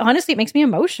just like, honestly, it makes me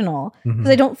emotional because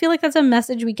I don't feel like that's a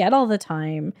message we get all the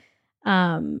time.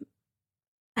 And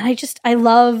I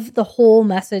love the whole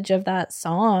message of that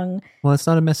song. Well, it's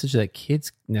not a message that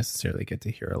kids necessarily get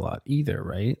to hear a lot either,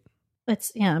 right?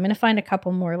 I'm gonna find a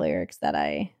couple more lyrics that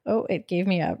it gave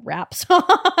me a rap song,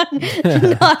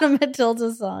 not a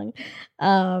Matilda song.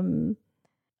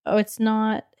 It's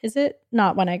not. Is it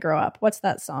not When I Grow Up? What's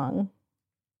that song?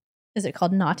 Is it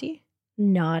called Naughty?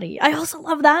 Naughty. I also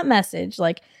love that message.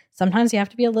 Like, sometimes you have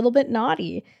to be a little bit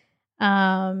naughty.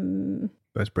 But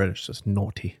it's British, so it's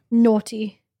naughty.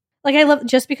 Naughty. Like, I love,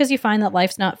 just because you find that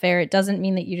life's not fair, it doesn't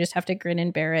mean that you just have to grin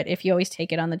and bear it. If you always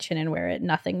take it on the chin and wear it,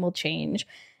 nothing will change.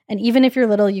 And even if you're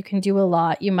little, you can do a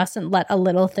lot. You mustn't let a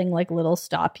little thing like little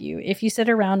stop you. If you sit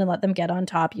around and let them get on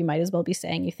top, you might as well be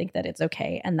saying you think that it's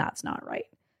okay, and that's not right.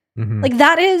 Mm-hmm. Like,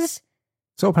 that is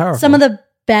so powerful. Some of the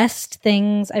best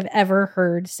things I've ever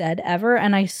heard said ever,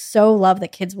 and I so love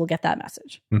that kids will get that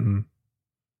message. Mm-hmm.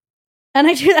 And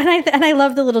I do, and I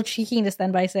love the little cheekiness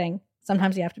then by saying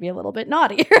sometimes you have to be a little bit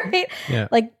naughty, right? Yeah.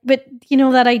 Like, but you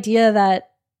know, that idea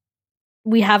that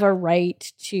we have a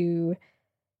right to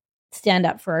stand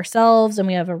up for ourselves, and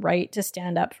we have a right to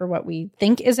stand up for what we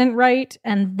think isn't right,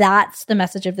 and that's the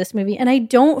message of this movie. And I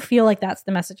don't feel like that's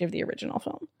the message of the original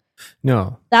film.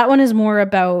 No, that one is more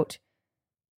about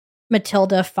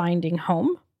Matilda finding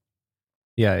home.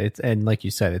 Yeah, and like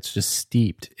you said, it's just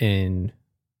steeped in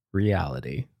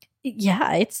reality.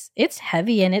 Yeah, it's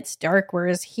heavy and it's dark.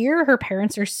 Whereas here, her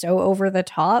parents are so over the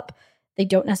top, they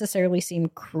don't necessarily seem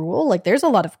cruel. Like, there's a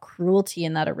lot of cruelty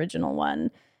in that original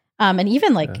one. And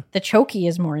even the chokey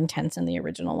is more intense in the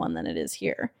original one than it is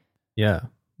here. Yeah.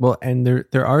 Well, and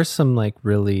there are some like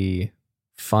really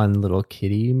fun little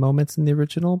kiddie moments in the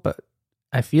original, but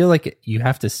I feel like you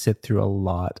have to sit through a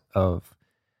lot of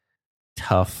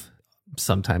tough,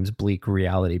 sometimes bleak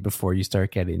reality before you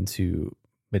start getting to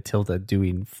Matilda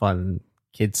doing fun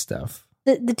kid stuff.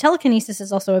 The telekinesis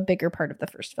is also a bigger part of the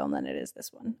first film than it is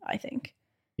this one, I think.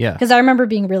 Yeah. Because I remember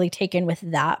being really taken with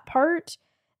that part.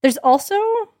 There's also,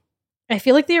 I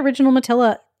feel like the original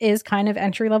Matilda is kind of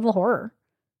entry-level horror.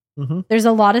 Mm-hmm. There's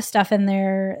a lot of stuff in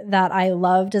there that I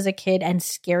loved as a kid and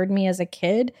scared me as a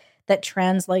kid that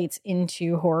translates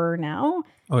into horror now.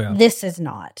 Oh, yeah. This is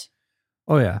not.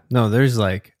 Oh, yeah. No, there's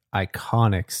like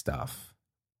iconic stuff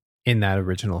in that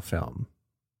original film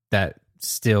that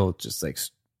still just like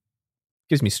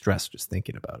gives me stress just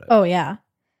thinking about it. Oh, yeah.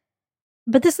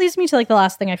 But this leads me to like the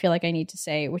last thing I feel like I need to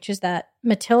say, which is that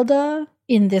Matilda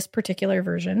in this particular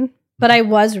version, but I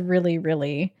was really,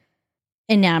 really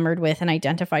enamored with and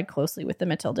identified closely with the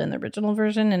Matilda in the original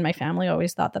version. And my family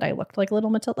always thought that I looked like little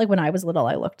Matilda. Like, when I was little,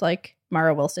 I looked like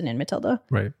Mara Wilson in Matilda.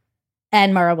 Right.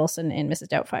 And Mara Wilson in Mrs.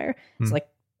 Doubtfire. It's like,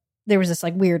 there was this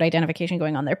like weird identification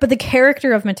going on there. But the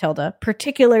character of Matilda,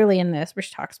 particularly in this,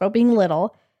 which talks about being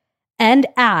little, and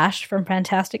Ash from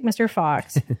Fantastic Mr.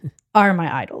 Fox are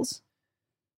my idols.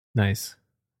 Nice.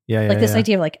 Yeah. Like this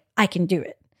idea of like, I can do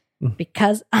it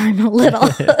because I'm little.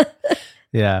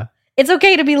 Yeah. It's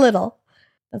okay to be little.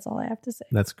 That's all I have to say.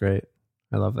 That's great.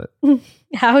 I love it.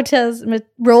 How does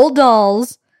Roald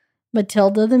Dahl's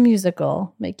Matilda the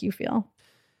Musical make you feel?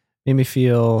 Made me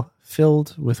feel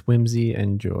filled with whimsy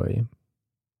and joy.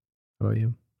 How about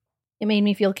you? It made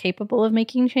me feel capable of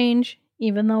making change,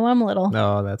 even though I'm little.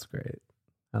 Oh, that's great.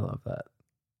 I love that.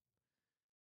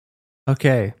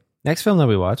 Okay. Next film that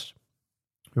we watched,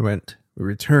 we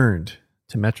returned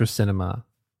to Metro Cinema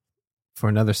for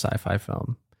another sci-fi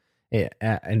film.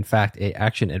 In fact, a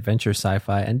action-adventure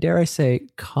sci-fi, and dare I say,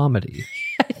 comedy.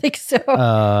 I think so.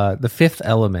 The Fifth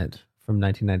Element from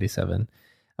 1997.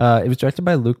 It was directed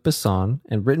by Luc Besson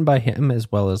and written by him as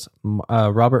well as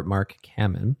Robert Mark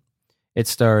Kamen. It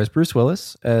stars Bruce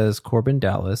Willis as Corbin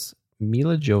Dallas,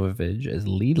 Mila Jovovich as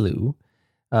Lilu,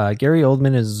 Gary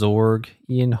Oldman as Zorg,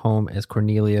 Ian Holm as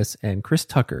Cornelius, and Chris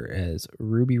Tucker as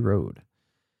Ruby Road.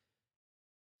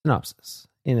 Synopsis.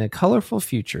 In a colorful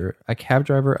future, a cab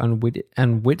driver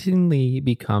unwittingly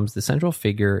becomes the central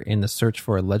figure in the search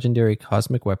for a legendary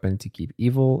cosmic weapon to keep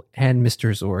evil and Mr.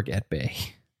 Zorg at bay.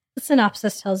 The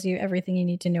synopsis tells you everything you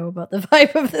need to know about the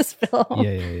vibe of this film.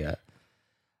 Yeah.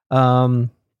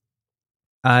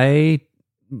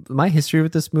 My history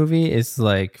with this movie is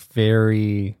like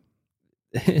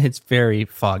it's very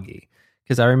foggy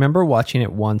because I remember watching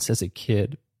it once as a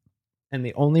kid, and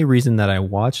the only reason that I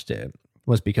watched it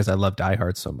was because I love Die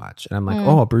Hard so much. And I'm like,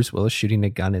 oh, Bruce Willis shooting a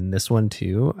gun in this one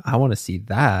too. I want to see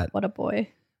that. What a boy.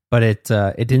 But it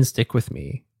didn't stick with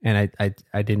me. And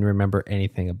I didn't remember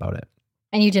anything about it.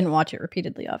 And you didn't watch it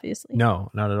repeatedly, obviously.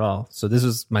 No, not at all. So this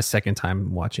was my second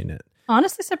time watching it.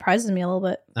 Honestly surprises me a little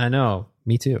bit. I know.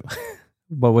 Me too.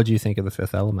 But what do you think of The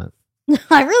Fifth Element?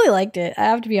 I really liked it. I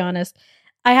have to be honest.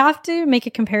 I have to make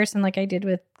a comparison like I did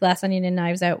with Glass Onion and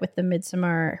Knives Out with the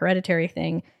Midsommar Hereditary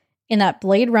thing. In that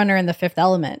Blade Runner and The Fifth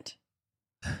Element,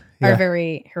 are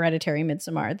very Hereditary,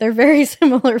 Midsommar. They're very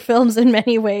similar films in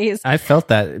many ways. I felt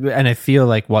that, and I feel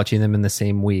like watching them in the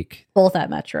same week. Both at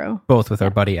Metro. Both with our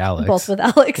buddy Alex. Both with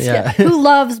Alex, Yeah. who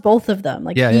loves both of them.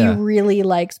 Like, Yeah, he yeah. really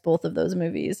likes both of those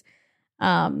movies.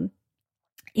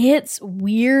 It's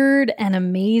weird and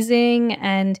amazing,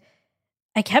 and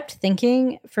I kept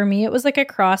thinking, for me, it was like a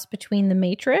cross between The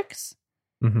Matrix,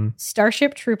 hmm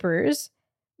Starship Troopers,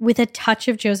 with a touch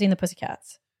of Josie and the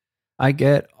Pussycats. I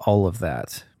get all of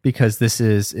that because this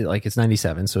is like it's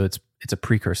 97, so it's a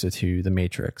precursor to The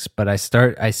Matrix. But I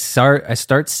start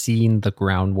seeing the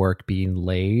groundwork being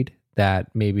laid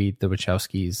that maybe the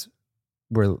Wachowskis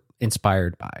were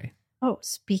inspired by. Oh,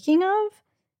 speaking of,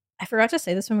 I forgot to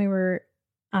say this when we were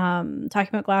talking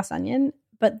about Glass Onion,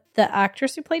 but the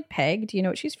actress who played Peg, do you know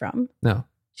what she's from? No.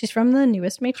 She's from the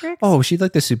newest Matrix. Oh, she's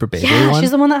like the super baby yeah, one.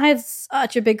 she's the one that I had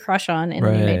such a big crush on in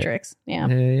the new Right. Matrix. Yeah.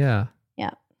 Yeah.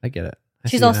 Yeah. I get it. I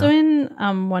She's see it also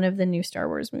now. in one of the new Star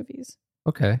Wars movies.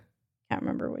 Okay. Can't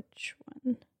remember which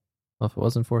one. Well, if it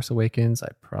wasn't Force Awakens, I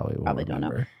probably won't Probably don't know.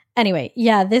 remember. Anyway,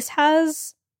 yeah, it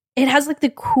has like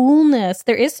the coolness.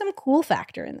 There is some cool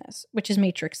factor in this, which is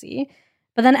Matrixy.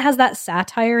 But then it has that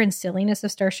satire and silliness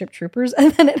of Starship Troopers,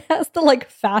 and then it has the like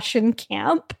fashion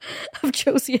camp of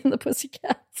Josie and the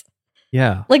Pussycats.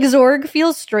 Yeah. Like Zorg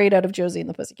feels straight out of Josie and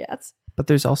the Pussycats. But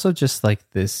there's also just like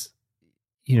this,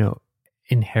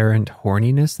 inherent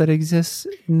horniness that exists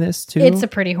in this too. It's a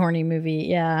pretty horny movie,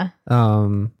 yeah.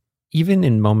 Even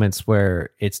in moments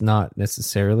where it's not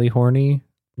necessarily horny,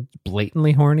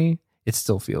 blatantly horny, it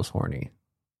still feels horny.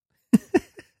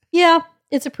 Yeah,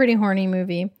 it's a pretty horny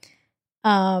movie.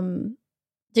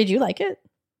 Did you like it?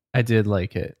 I did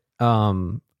like it.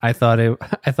 I thought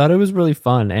it was really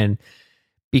fun, and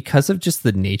because of just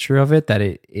the nature of it, that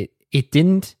it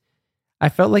didn't. I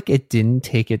felt like it didn't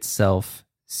take itself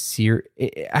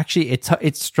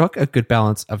it struck a good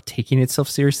balance of taking itself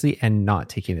seriously and not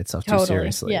taking itself too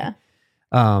seriously. Yeah.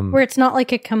 Where it's not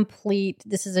like a complete,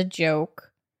 this is a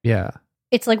joke. Yeah.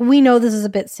 It's like, we know this is a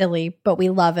bit silly, but we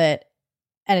love it,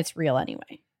 and it's real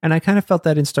anyway. And I kind of felt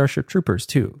that in Starship Troopers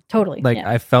too. Totally. Like, yeah.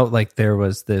 I felt like there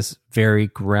was this very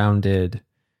grounded,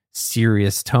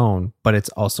 serious tone, but it's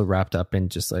also wrapped up in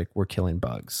just like, we're killing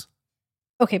bugs.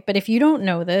 Okay, but if you don't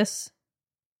know this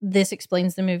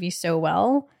explains the movie so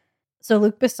well. So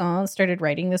Luc Besson started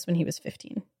writing this when he was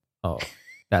 15. Oh,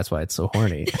 that's why it's so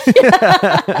horny.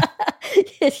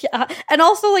 Yeah. And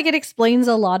also, like, it explains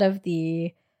a lot of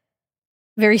the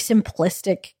very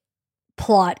simplistic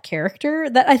plot character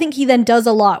that I think he then does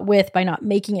a lot with by not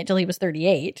making it till he was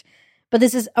 38. But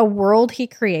this is a world he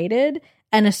created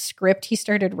and a script he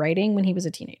started writing when he was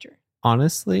a teenager.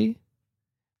 Honestly,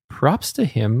 props to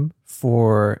him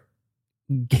for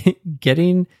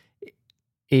getting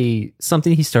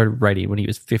something he started writing when he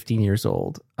was 15 years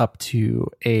old up to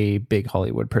a big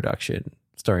Hollywood production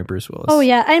starring Bruce Willis. Oh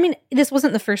yeah, I mean, this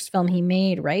wasn't the first film he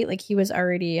made, right? Like, he was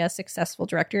already a successful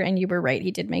director, and you were right,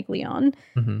 he did make Leon.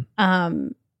 Mm-hmm.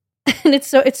 And it's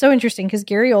so interesting because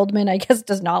Gary Oldman, I guess,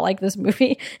 does not like this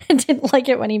movie and didn't like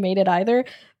it when he made it either.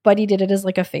 But he did it as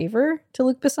like a favor to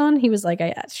Luc Besson. He was like,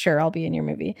 "Sure, I'll be in your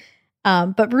movie."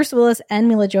 But Bruce Willis and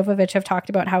Mila Jovovich have talked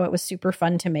about how it was super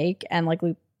fun to make, and like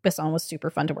Luc Besson was super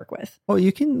fun to work with. Well,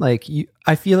 you can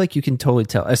I feel like you can totally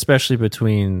tell, especially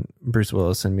between Bruce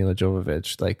Willis and Mila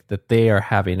Jovovich, like that they are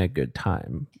having a good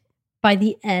time. By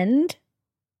the end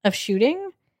of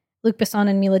shooting, Luc Besson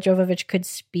and Mila Jovovich could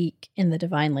speak in the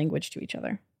divine language to each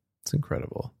other. It's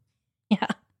incredible. Yeah.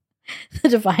 The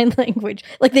divine language.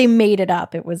 Like, they made it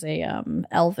up. It was a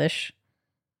elvish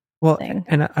thing.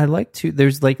 And I like to,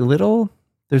 there's little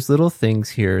things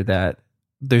here that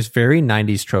there's very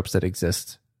 90s tropes that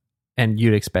exist and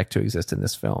you'd expect to exist in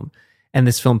this film. And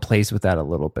this film plays with that a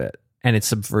little bit, and it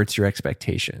subverts your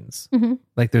expectations. Mm-hmm.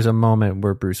 Like, there's a moment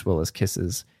where Bruce Willis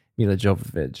kisses Mila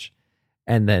Jovovich,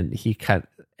 and then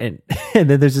and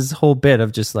then there's this whole bit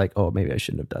of just like, oh, maybe I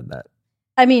shouldn't have done that.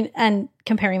 I mean, and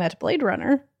comparing that to Blade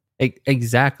Runner.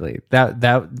 Exactly.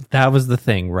 That was the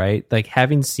thing, right? Like,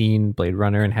 having seen Blade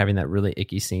Runner and having that really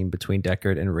icky scene between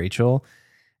Deckard and Rachel,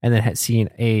 and then seeing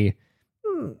a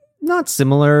not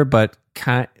similar but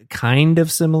kind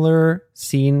of similar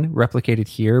scene replicated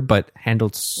here, but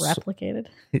handled Replicated.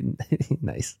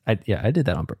 Nice. I did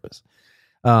that on purpose.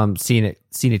 Seeing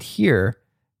it here,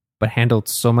 but handled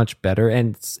so much better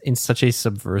and in such a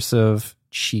subversive,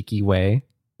 cheeky way.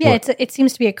 Yeah, it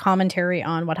seems to be a commentary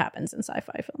on what happens in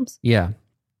sci-fi films. Yeah,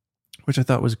 which I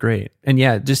thought was great. And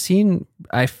yeah,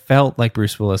 I felt like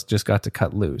Bruce Willis just got to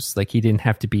cut loose. Like, he didn't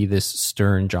have to be this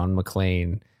stern John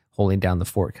McClane holding down the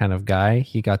fort kind of guy.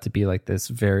 He got to be like this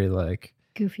very like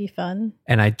Goofy fun.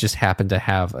 And I just happen to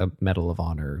have a Medal of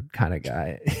Honor kind of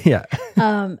guy. Yeah.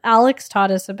 Alex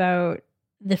taught us about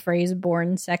the phrase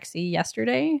 "born sexy"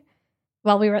 yesterday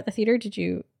while we were at the theater. Did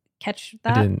you catch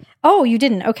that? I didn't. Oh, you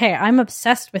didn't? Okay, I'm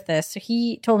obsessed with this. So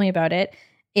he told me about it.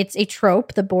 It's a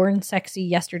trope, the "born sexy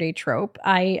yesterday" trope.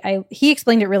 He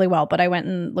explained it really well, but I went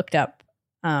and looked up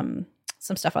some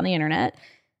stuff on the internet.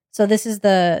 So this is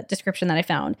the description that I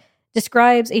found.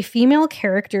 Describes a female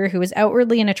character who is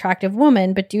outwardly an attractive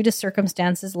woman, but due to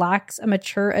circumstances lacks a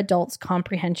mature adult's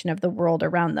comprehension of the world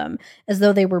around them, as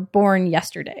though they were born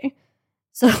yesterday.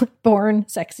 So born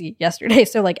sexy yesterday.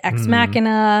 So like Ex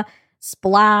Machina,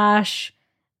 Splash,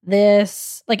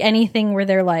 this, like anything where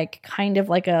they're like kind of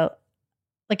like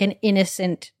an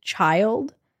innocent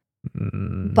child,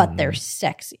 but they're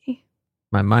sexy.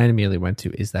 My mind immediately went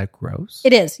to, is that gross?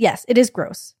 It is. Yes, it is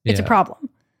gross. It's a Yeah. problem.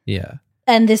 Yeah.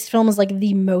 And this film is like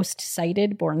the most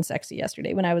cited Born Sexy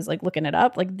Yesterday. When I was like looking it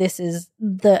up, like this is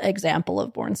the example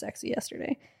of Born Sexy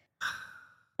Yesterday.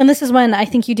 And this is when I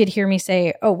think you did hear me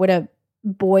say, oh, would a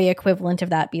boy equivalent of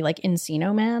that be like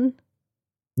Encino Man?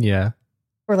 Yeah.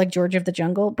 Or like George of the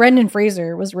Jungle? Brendan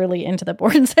Fraser was really into the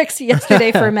Born Sexy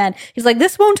Yesterday for men. He's like,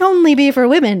 this won't only be for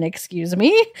women, excuse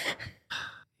me.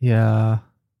 Yeah.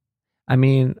 I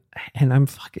mean, and I'm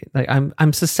fucking like,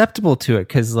 I'm susceptible to it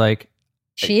because like,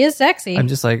 She is sexy. I'm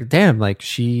just like, damn, like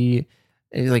she's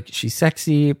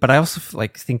sexy, but I also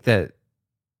like think that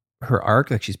her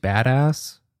arc, like she's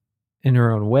badass in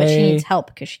her own way. But she needs help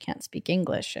because she can't speak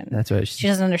English and That's right. she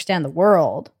doesn't understand the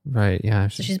world. Right. Yeah.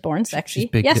 So she's born sexy she's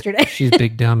big, yesterday. She's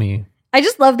big dummy. I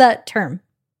just love that term.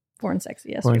 Born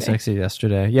sexy yesterday. Born sexy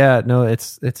yesterday. Yeah. No,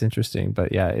 it's interesting,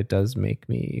 but yeah, it does make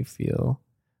me feel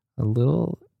a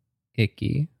little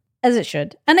icky. As it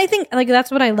should. And I think like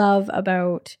that's what I love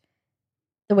about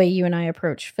the way you and I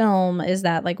approach film is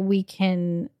that like we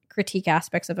can critique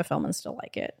aspects of a film and still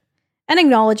like it. And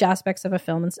acknowledge aspects of a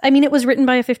film. I mean, it was written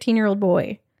by a 15-year-old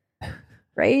boy,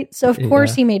 right? So of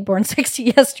course he made Born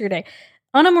Sexy yesterday.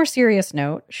 On a more serious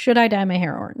note, should I dye my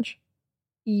hair orange?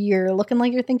 You're looking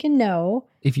like you're thinking no.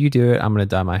 If you do it, I'm going to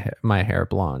dye my hair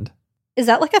blonde. Is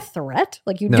that like a threat?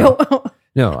 Like you No. don't?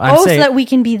 No, I'm so saying that we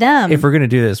can be them. if we're going to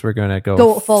do this, we're going to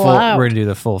Go full out. We're going to do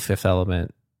the full Fifth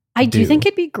Element. I do think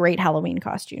it'd be great Halloween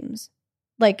costumes.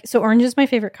 Like, so orange is my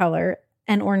favorite color,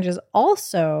 and orange is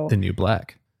also The new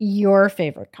black. your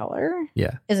favorite color.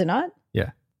 Yeah. Is it not?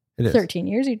 Yeah. It is. 13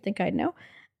 years, you'd think I'd know.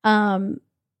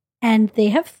 And they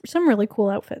have some really cool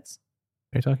outfits.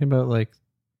 Are you talking about like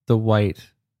the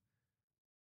white?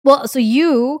 Well, so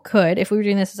you could, if we were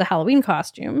doing this as a Halloween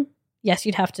costume, yes,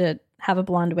 you'd have to have a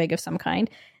blonde wig of some kind.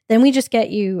 Then we just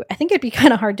get you, I think it'd be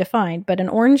kind of hard to find, but an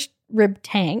orange rib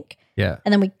tank. Yeah.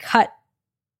 And then we cut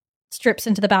strips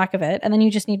into the back of it. And then you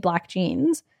just need black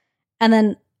jeans. And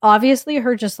then obviously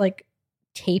her just like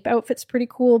tape outfit's pretty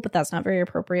cool, but that's not very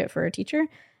appropriate for a teacher.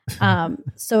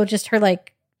 So just her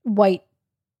like white,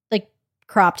 like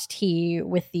cropped tee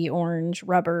with the orange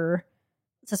rubber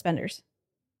suspenders.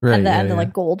 Right. And the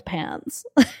like gold pants.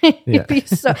 It'd be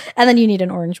so, and then you need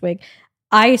an orange wig.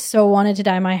 I so wanted to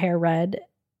dye my hair red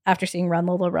after seeing Run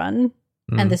Lola Run.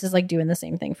 And this is like doing the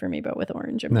same thing for me, but with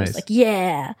orange. I'm just like,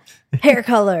 yeah, hair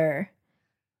color.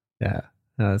 Yeah,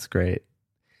 no, that's great.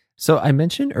 So I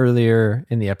mentioned earlier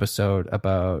in the episode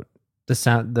about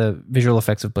the visual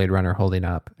effects of Blade Runner holding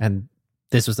up. And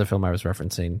this was the film I was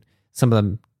referencing. Some of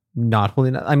them not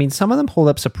holding up. I mean, some of them hold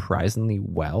up surprisingly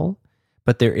well,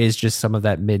 but there is just some of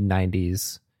that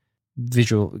mid-90s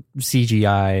visual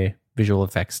CGI visual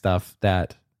effects stuff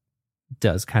that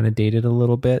does kind of date it a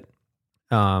little bit.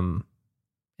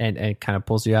 And kind of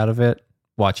pulls you out of it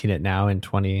watching it now in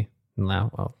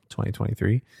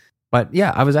 2023. But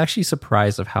yeah, I was actually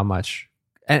surprised of how much,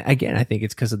 and again, I think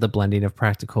it's because of the blending of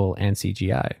practical and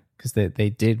CGI, because they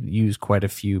did use quite a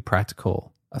few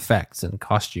practical effects and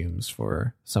costumes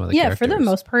for some of the characters. For the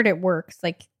most part, it works.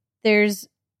 Like there's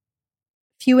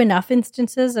few enough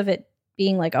instances of it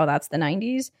being like, oh, that's the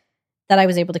 90s, that I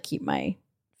was able to keep my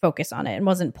focus on it and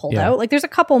wasn't pulled out. Like there's a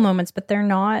couple moments, but they're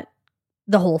not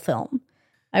the whole film,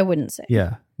 I wouldn't say.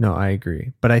 Yeah, no, I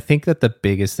agree. But I think that the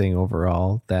biggest thing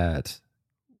overall that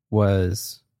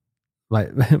was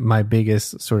my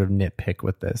biggest sort of nitpick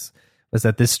with this was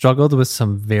that this struggled with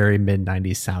some very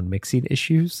mid-90s sound mixing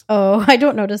issues. Oh, I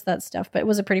don't notice that stuff, but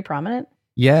was it pretty prominent?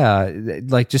 Yeah,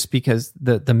 like just because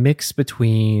the mix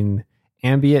between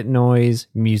ambient noise,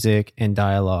 music, and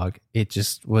dialogue, it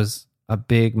just was a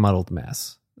big muddled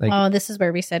mess. Like, this is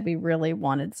where we said we really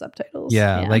wanted subtitles.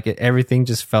 Yeah, like everything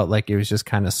just felt like it was just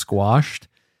kind of squashed,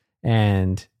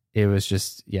 and it was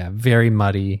just very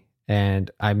muddy.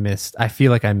 And I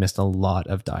feel like I missed a lot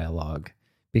of dialogue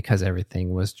because everything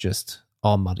was just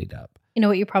all muddied up. You know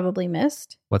what you probably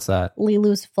missed? What's that?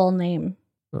 Lilu's full name.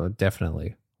 Oh,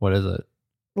 definitely. What is it?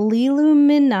 Lilu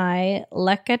Minai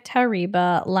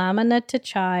Lekatariba Lamana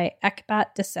Tachai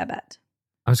Ekbat Desebet.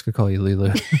 I'm just going to call you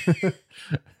Lilu.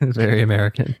 It's very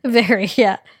American. Very,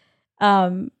 yeah.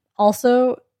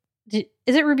 Also, is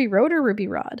it Ruby Road or Ruby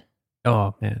Rod?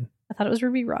 Oh, man. I thought it was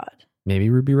Ruby Rod. Maybe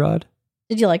Ruby Rod?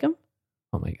 Did you like him?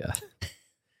 Oh, my God.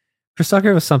 Chris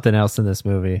Tucker was something else in this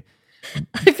movie.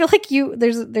 I feel like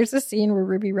there's a scene where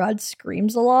Ruby Rod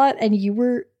screams a lot, and you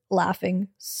were laughing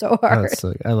so hard.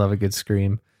 I love a good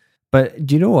scream. But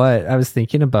do you know what? I was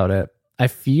thinking about it. I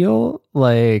feel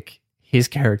like his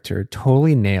character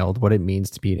totally nailed what it means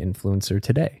to be an influencer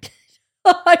today.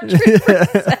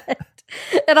 100%.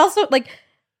 And also, like,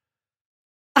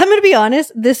 I'm going to be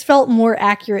honest, this felt more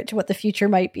accurate to what the future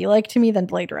might be like to me than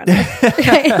Blade Runner.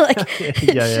 Right? Like,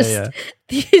 yeah.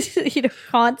 These,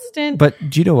 constant But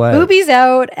do you know what? boobies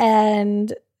out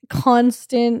and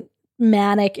constant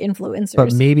manic influencers.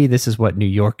 But maybe this is what New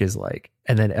York is like,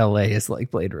 and then LA is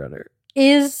like Blade Runner.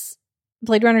 Is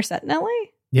Blade Runner set in LA?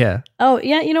 Yeah. Oh,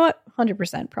 yeah, you know what?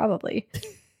 100%, probably.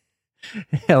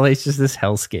 LA's just this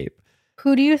hellscape.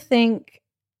 Who do you think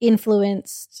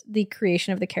influenced the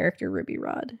creation of the character Ruby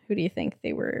Rod? Who do you think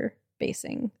they were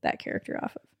basing that character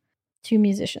off of? 2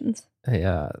 musicians.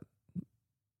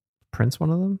 Prince, one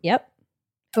of them? Yep.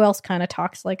 Who else kind of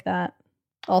talks like that?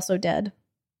 Also dead.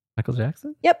 Michael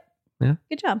Jackson? Yep. Yeah.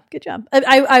 Good job.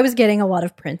 I was getting a lot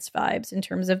of Prince vibes in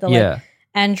terms of the like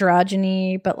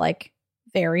androgyny, but like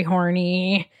very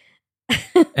horny.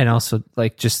 And also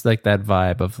like just like that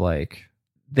vibe of like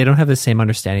they don't have the same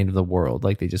understanding of the world.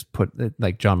 Like they just put,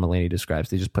 like John Mulaney describes,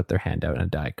 they just put their hand out and a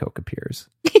Diet Coke appears.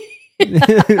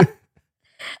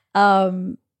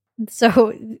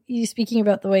 So you speaking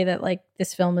about the way that like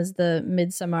this film is the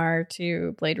Midsommar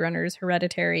to Blade Runner's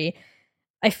Hereditary,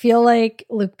 I feel like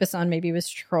Luc Besson maybe was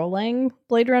trolling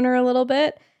Blade Runner a little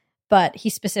bit, but he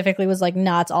specifically was like,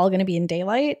 nah, it's all going to be in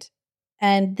daylight.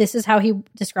 And this is how he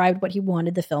described what he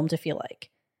wanted the film to feel like.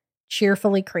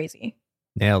 Cheerfully crazy.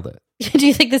 Nailed it. Do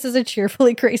you think this is a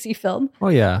cheerfully crazy film? Oh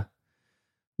yeah.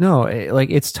 No,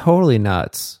 it's totally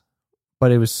nuts,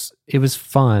 but it was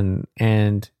fun,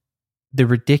 and the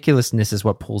ridiculousness is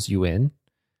what pulls you in.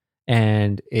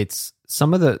 And it's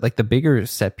some of the like the bigger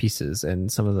set pieces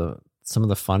and some of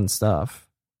the fun stuff.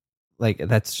 Like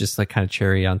that's just like kind of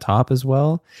cherry on top as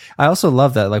well. I also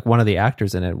love that like one of the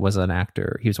actors in it was an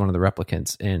actor. He was one of the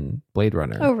replicants in Blade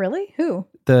Runner. Oh, really? Who?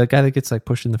 The guy that gets like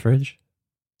pushed in the fridge.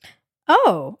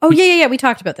 Oh, yeah. We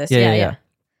talked about this. Yeah.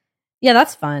 Yeah,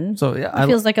 that's fun. So yeah, it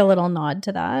feels like a little nod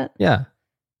to that. Yeah.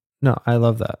 No, I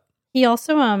love that. He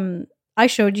also, I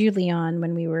showed you Leon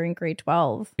when we were in grade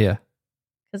 12. Yeah.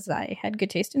 Because I had good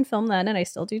taste in film then, and I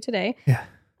still do today. Yeah.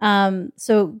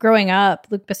 So growing up,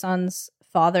 Luc Besson's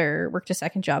father worked a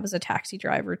second job as a taxi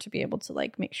driver to be able to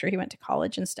like make sure he went to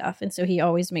college and stuff. And so he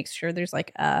always makes sure there's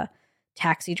like a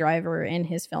taxi driver in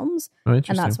his films. Oh,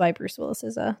 and that's why Bruce Willis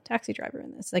is a taxi driver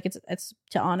in this. Like it's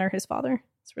to honor his father.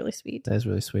 It's really sweet. That is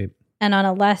really sweet. And on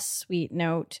a less sweet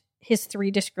note, his 3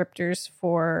 descriptors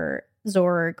for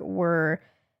Zorg were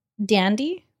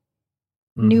dandy,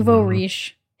 nouveau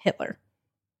riche, Hitler.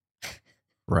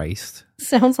 Christ.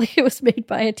 Sounds like it was made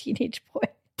by a teenage boy.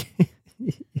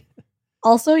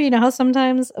 Also, you know how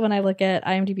sometimes when I look at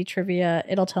IMDb trivia,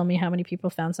 it'll tell me how many people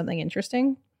found something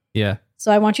interesting? Yeah.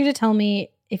 So I want you to tell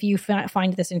me if you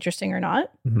find this interesting or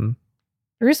not. Mm-hmm.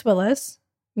 Bruce Willis,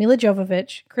 Mila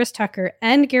Jovovich, Chris Tucker,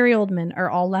 and Gary Oldman are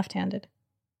all left-handed.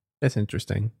 That's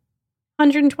interesting.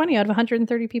 120 out of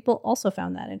 130 people also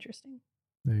found that interesting.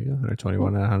 There you go.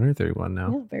 121 out of 131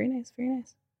 now. Yeah, very nice, very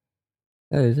nice.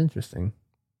 That is interesting.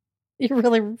 You're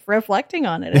really reflecting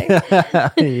on it, eh?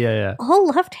 Yeah. All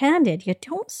left-handed, you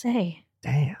don't say.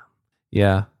 Damn.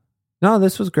 Yeah. No,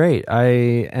 this was great.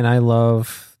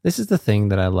 This is the thing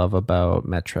that I love about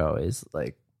Metro is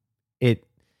like it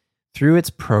through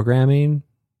its programming,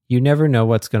 you never know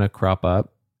what's going to crop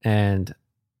up. And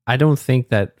I don't think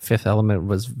that Fifth Element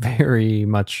was very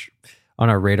much on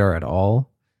our radar at all.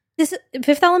 This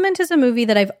Fifth Element is a movie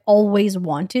that I've always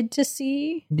wanted to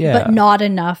see, Yeah. but not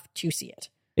enough to see it.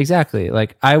 Exactly.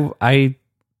 Like I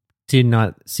did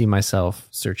not see myself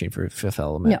searching for Fifth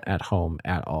Element at home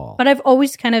at all. But I've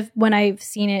always kind of, when I've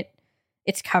seen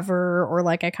its cover or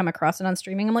like I come across it on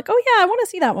streaming, I'm like, oh yeah, I want to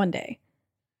see that one day.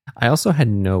 I also had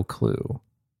no clue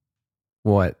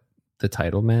what the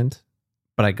title meant,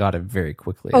 but I got it very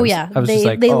quickly. Oh I was they just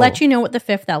like, let you know what the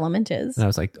Fifth Element is. And I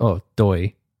was like, oh,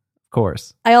 doy. Of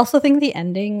course. I also think the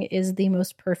ending is the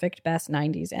most perfect, best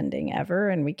 90s ending ever,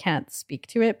 and we can't speak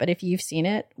to it, but if you've seen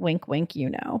it, wink, wink, you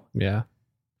know. Yeah.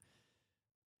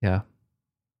 Yeah.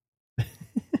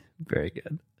 Very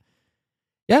good.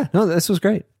 Yeah, no, this was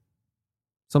great.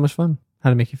 So much fun. How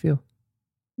did it make you feel?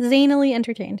 Zanily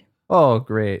entertained. Oh,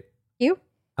 great. You?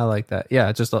 I like that.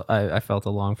 Yeah, just I felt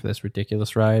along for this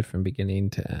ridiculous ride from beginning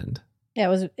to end.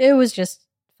 Yeah, it was just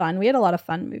fun. We had a lot of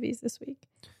fun movies this week.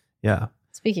 Yeah.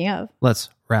 Speaking of, Let's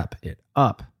wrap it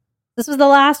up. this was the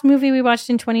last movie we watched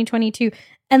in 2022,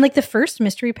 and like the first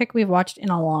mystery pick we've watched in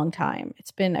a long time.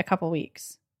 It's been a couple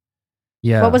weeks.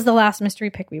 Yeah. What was the last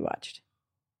mystery pick we watched?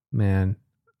 Man,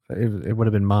 it would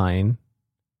have been mine.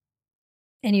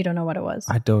 And you don't know what it was.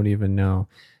 I don't even know.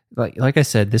 Like I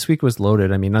said, this week was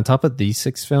loaded. I mean, on top of these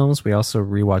 6 films, we also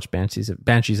rewatched Banshees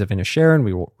of Inisherin.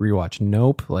 We rewatched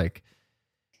Nope.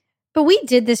 But we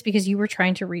did this because you were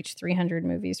trying to reach 300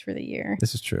 movies for the year.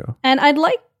 This is true. And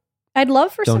I'd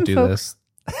love for some folks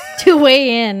this. to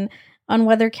weigh in on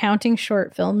whether counting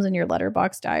short films in your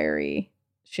Letterboxd diary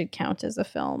should count as a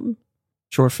film.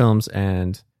 Short films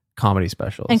and comedy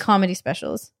specials. And comedy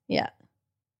specials. Yeah.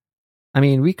 I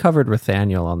mean, we covered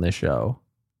Nathaniel on this show,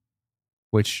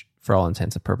 which for all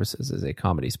intents and purposes is a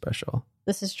comedy special.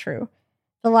 This is true.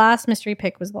 The last mystery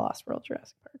pick was The Lost World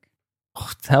Jurassic Park. Oh,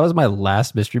 that was my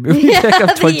last mystery movie pick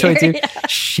of 2022.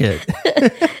 Shit.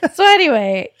 So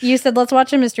anyway, you said let's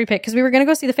watch a mystery pick because we were going to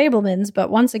go see The Fabelmans, but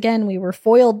once again we were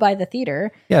foiled by the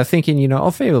theater. Yeah, thinking,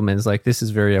 Fabelmans, this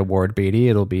is very award baity.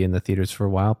 It'll be in the theaters for a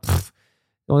while. Pfft.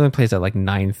 It only plays at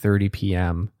 9:30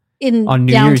 p.m. on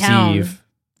New downtown. Year's Eve.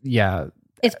 Yeah.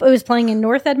 It was playing in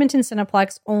North Edmonton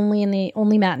Cineplex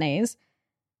only matinees.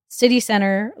 City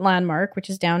Center Landmark, which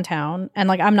is downtown,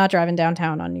 and I'm not driving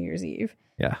downtown on New Year's Eve.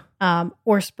 Yeah.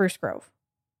 Or Spruce Grove.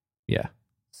 Yeah.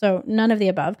 So none of the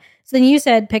above. So then you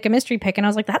said pick a mystery pick, and I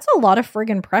was like, that's a lot of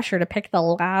friggin' pressure to pick the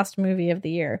last movie of the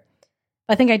year.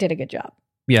 I think I did a good job.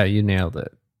 Yeah, you nailed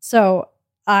it. So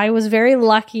I was very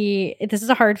lucky. This is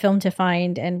a hard film to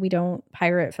find, and we don't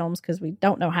pirate films because we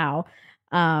don't know how.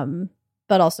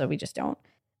 But also we just don't.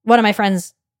 One of my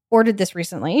friends ordered this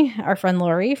recently, our friend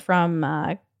Lori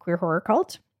from Queer Horror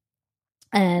Cult,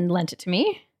 and lent it to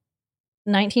me.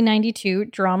 1992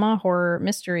 drama horror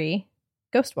mystery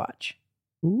Ghostwatch.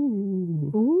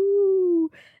 Ooh.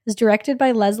 It's directed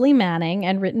by Leslie Manning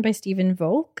and written by Stephen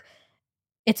Volk.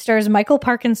 It stars Michael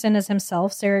Parkinson as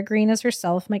himself, Sarah Green as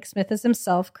herself, Mike Smith as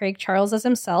himself, Craig Charles as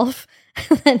himself,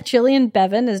 and Gillian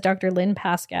Bevan as Dr. Lynn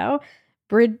Pascoe,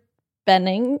 Brid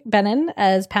Benin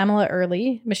as Pamela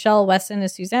Early, Michelle Wesson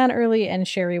as Suzanne Early, and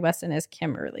Sherry Wesson as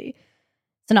Kim Early.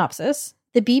 Synopsis.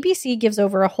 The BBC gives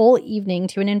over a whole evening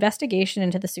to an investigation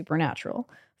into the supernatural.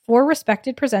 4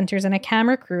 respected presenters and a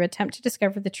camera crew attempt to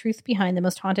discover the truth behind the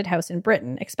most haunted house in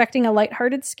Britain, expecting a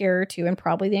lighthearted scare or two and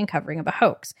probably the uncovering of a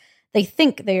hoax. They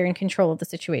think they are in control of the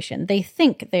situation. They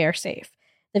think they are safe.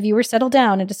 The viewers settle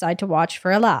down and decide to watch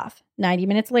for a laugh. 90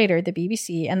 minutes later, the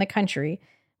BBC and the country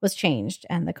was changed,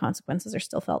 and the consequences are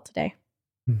still felt today.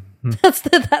 Mm-hmm.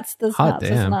 That's the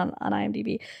synopsis on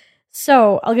IMDb.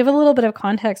 So I'll give a little bit of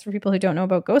context for people who don't know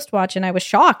about Ghostwatch, and I was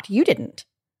shocked you didn't.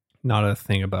 Not a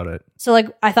thing about it. So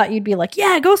I thought you'd be like,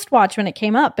 yeah, Ghostwatch when it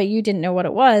came up, but you didn't know what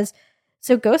it was.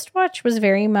 So Ghostwatch was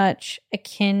very much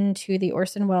akin to the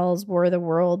Orson Welles War of the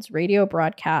Worlds radio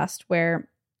broadcast, where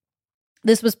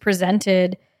this was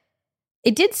presented.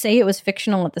 It did say it was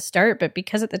fictional at the start, but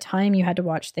because at the time you had to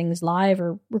watch things live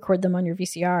or record them on your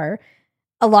VCR,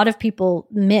 a lot of people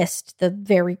missed the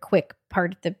very quick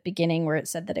part at the beginning where it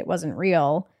said that it wasn't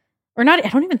real. Or not, I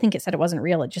don't even think it said it wasn't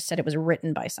real. It just said it was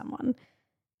written by someone,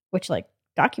 which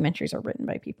documentaries are written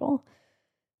by people.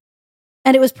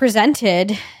 And it was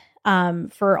presented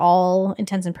for all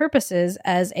intents and purposes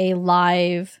as a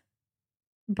live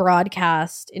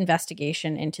broadcast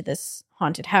investigation into this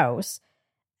haunted house.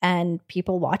 And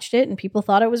people watched it and people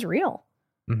thought it was real.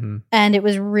 Mm-hmm. And it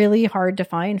was really hard to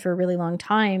find for a really long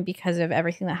time because of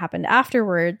everything that happened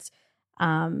afterwards.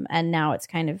 And now it's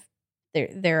kind of,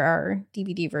 there are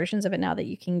DVD versions of it now that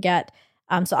you can get.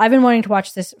 So I've been wanting to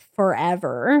watch this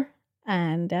forever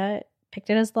and picked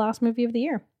it as the last movie of the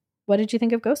year. What did you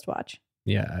think of Ghostwatch?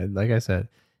 Yeah, like I said,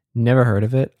 never heard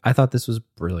of it. I thought this was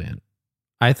brilliant.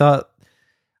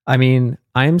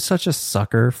 I'm such a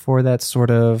sucker for that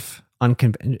sort of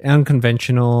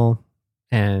unconventional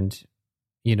and,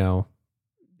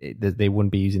 they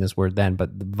wouldn't be using this word then,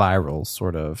 but the viral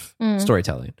sort of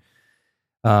storytelling.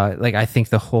 I think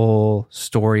the whole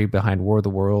story behind War of the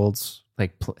Worlds,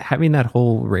 having that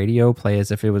whole radio play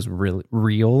as if it was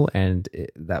real and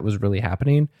that was really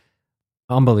happening,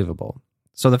 unbelievable.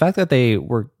 So the fact that they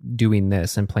were doing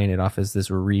this and playing it off as this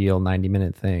real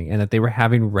 90-minute thing, and that they were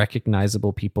having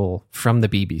recognizable people from the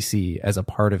BBC as a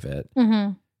part of it,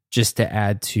 just to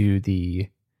add to the,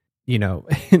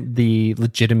 the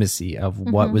legitimacy of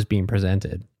what was being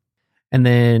presented. And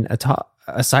then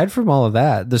aside from all of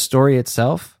that, the story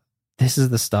itself, this is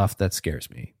the stuff that scares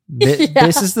me.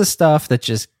 This is the stuff that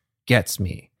just gets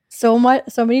me. So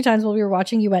many times while we were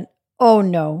watching, you went, "Oh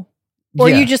no," or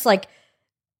you just like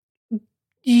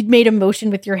you made a motion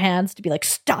with your hands to be like,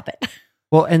 "Stop it."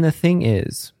 Well, and the thing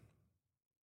is,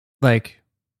 like,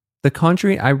 The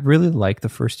Conjuring, I really like the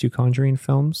first two Conjuring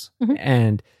films,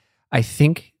 and I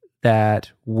think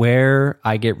that where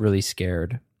I get really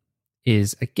scared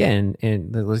is, again,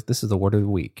 this is the word of the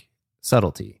week,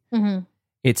 subtlety.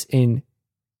 It's in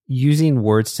using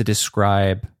words to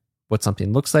describe what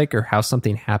something looks like or how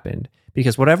something happened.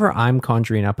 Because whatever I'm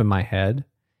conjuring up in my head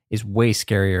is way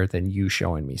scarier than you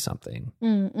showing me something.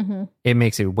 It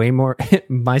makes it way more,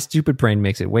 my stupid brain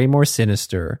makes it way more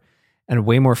sinister and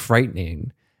way more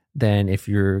frightening than if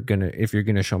you're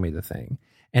gonna show me the thing.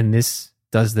 And this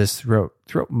does this throughout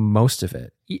most of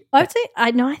it. I would say,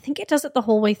 I think it does it the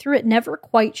whole way through. It never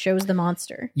quite shows the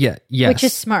monster. Yes. Which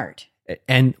is smart.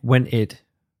 And when it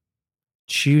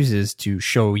chooses to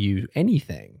show you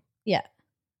anything,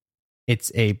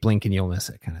 it's a blink and you'll miss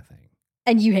it kind of thing.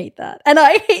 And you hate that. And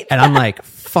I hate that. And I'm like,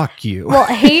 fuck you. Well,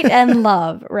 hate and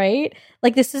love, right?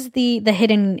 Like, this is the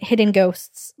hidden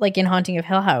ghosts, like in Haunting of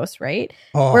Hill House, right?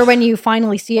 Where when you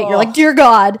finally see it, you're like, dear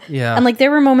God. Yeah. And like,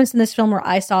 there were moments in this film where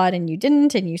I saw it and you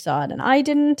didn't, and you saw it and I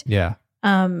didn't. Yeah.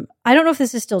 I don't know if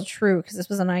this is still true because this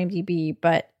was on IMDb,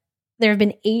 but there have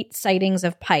been 8 sightings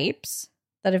of pipes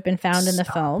that have been found in the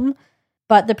film.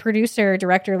 But the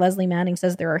director, Leslie Manning,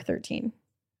 says there are 13.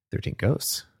 13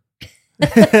 ghosts.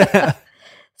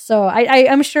 So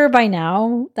I'm sure by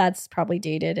now that's probably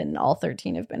dated and all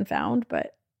 13 have been found,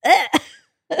 but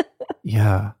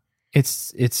yeah,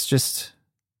 it's just,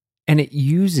 and it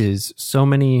uses so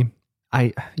many,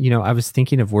 I was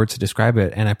thinking of words to describe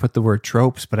it and I put the word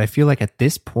tropes, but I feel like at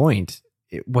this point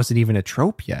it wasn't even a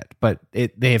trope yet, but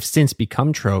they have since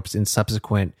become tropes in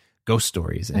subsequent ghost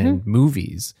stories and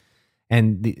movies.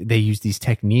 And they use these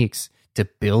techniques to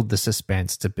build the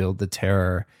suspense, to build the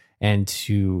terror, and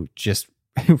to just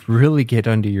really get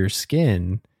under your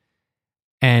skin.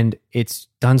 And it's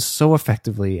done so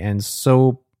effectively and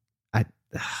so, I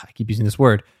keep using this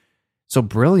word, so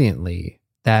brilliantly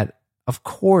that, of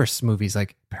course, movies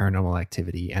like Paranormal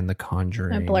Activity and The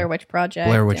Conjuring, and Blair Witch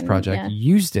Project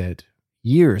used it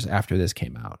years after this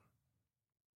came out.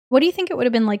 What do you think it would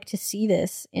have been like to see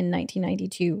this in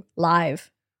 1992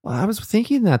 live? Well, I was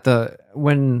thinking that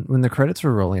when the credits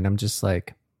were rolling, I'm just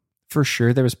like, for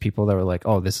sure there was people that were like,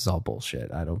 "Oh, this is all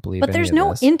bullshit. I don't believe." But there's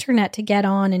no internet to get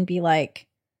on and be like,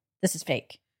 "This is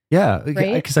fake." Yeah,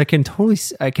 right? Because I can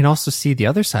also see the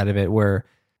other side of it where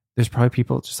there's probably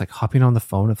people just like hopping on the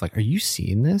phone of like, "Are you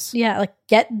seeing this?" Yeah, like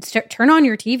turn on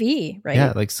your TV, right?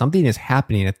 Yeah, like something is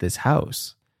happening at this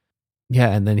house. Yeah,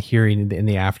 and then hearing in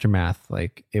the aftermath,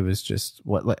 like it was just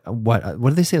what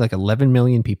did they say? Like 11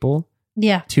 million people.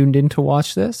 Yeah, tuned in to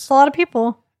watch this. It's a lot of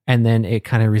people. And then it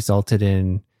kind of resulted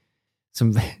in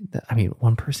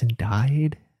one person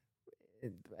died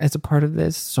as a part of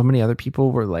this. So many other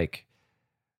people were like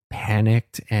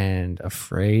panicked and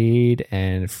afraid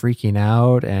and freaking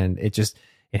out. And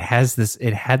it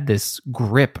had this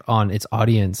grip on its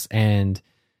audience and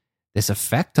this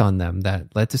effect on them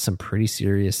that led to some pretty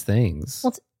serious things.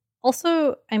 Well, it's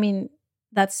also,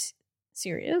 that's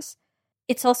serious.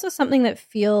 It's also something that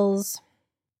feels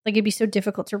like it'd be so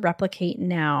difficult to replicate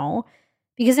now.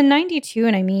 Because in 92,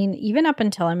 and even up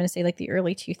until, I'm going to say like the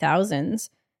early 2000s,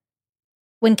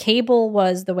 when cable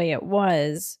was the way it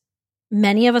was,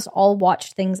 many of us all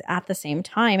watched things at the same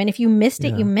time. And if you missed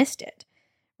it, you missed it,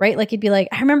 right? Like, it'd be like,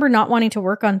 I remember not wanting to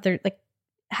work on,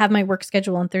 have my work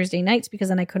schedule on Thursday nights because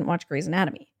then I couldn't watch Grey's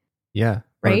Anatomy. Yeah.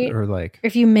 Right? Or like,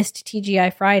 if you missed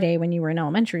TGI Friday when you were in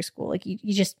elementary school, like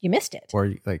you missed it.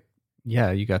 Or like,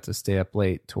 yeah, you got to stay up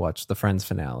late to watch the Friends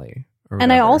finale.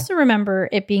 And I also remember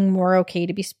it being more okay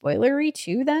to be spoilery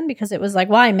too then, because it was like,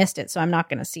 well, I missed it, so I'm not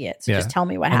going to see it. So just tell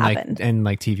me what happened. And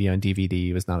TV on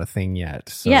DVD was not a thing yet.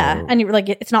 So. Yeah. And you were like,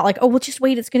 it's not like, oh, well, just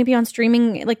wait. It's going to be on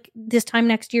streaming like this time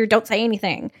next year. Don't say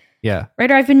anything. Yeah.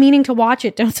 Right. Or I've been meaning to watch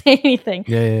it. Don't say anything.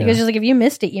 Yeah. Because just like, if you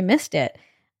missed it, you missed it.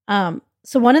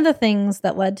 So one of the things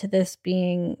that led to this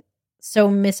being so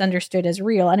misunderstood as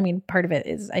real, and part of it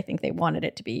is I think they wanted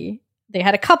it to be. They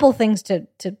had a couple things to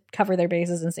cover their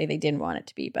bases and say they didn't want it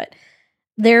to be, but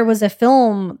there was a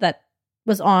film that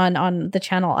was on the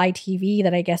channel ITV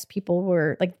that I guess people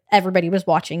were like, everybody was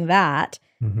watching that,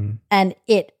 and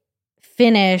it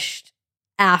finished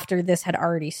after this had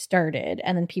already started,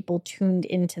 and then people tuned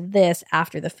into this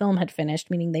after the film had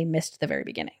finished, meaning they missed the very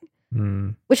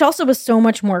beginning, which also was so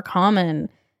much more common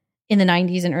in the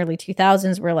 90s and early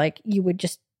 2000s, where like you would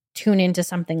just tune into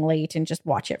something late and just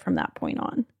watch it from that point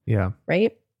on. Yeah.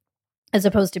 Right. As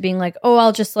opposed to being like, oh,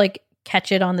 I'll just like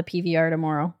catch it on the PVR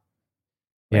tomorrow.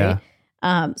 Right?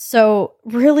 Yeah. So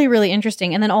really, really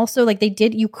interesting. And then also like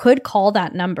you could call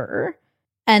that number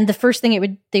and the first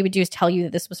thing they would do is tell you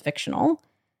that this was fictional.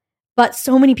 But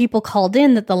so many people called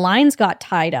in that the lines got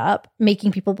tied up,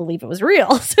 making people believe it was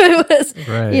real. So it was,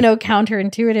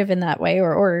 counterintuitive in that way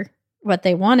or what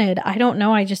they wanted. I don't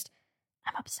know. I'm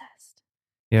obsessed.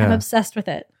 Yeah. I'm obsessed with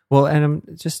it. Well,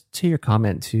 and just to your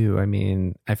comment too, I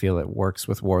mean, I feel it works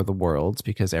with War of the Worlds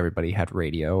because everybody had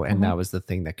radio and that was the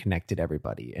thing that connected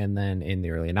everybody. And then in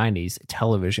the early 90s,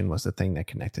 television was the thing that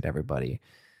connected everybody.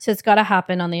 So it's got to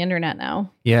happen on the internet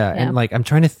now. Yeah. And like, I'm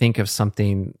trying to think of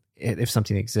something, if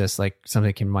something exists, like something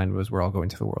that came to mind was we're all going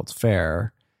to the World's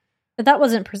Fair. But that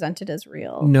wasn't presented as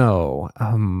real. No.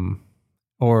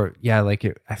 Or yeah, like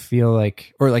I feel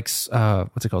like, or like,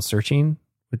 what's it called? Searching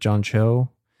with John Cho.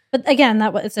 But again,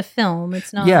 it's a film.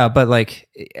 It's not. Yeah, but like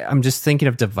I'm just thinking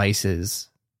of devices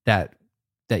that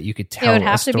you could tell. It would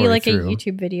have to be like through. a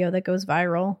YouTube video that goes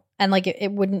viral, and like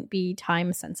it wouldn't be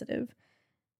time sensitive,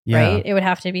 Yeah. right? It would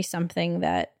have to be something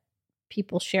that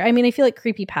people share. I mean, I feel like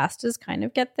creepypastas kind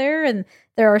of get there, and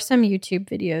there are some YouTube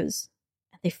videos,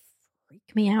 and they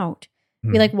freak me out.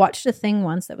 We like watched a thing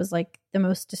once that was like the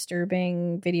most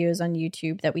disturbing videos on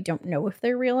YouTube that we don't know if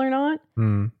they're real or not.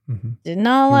 Did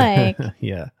not like.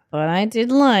 Yeah. But I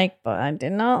did like, but I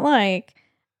did not like.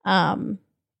 But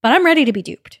I'm ready to be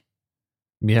duped.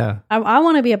 Yeah. I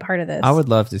want to be a part of this. I would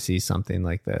love to see something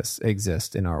like this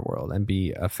exist in our world and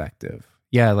be effective.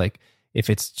 Yeah, like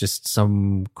if it's just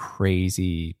some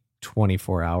crazy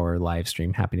 24-hour live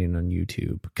stream happening on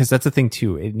YouTube. Because that's the thing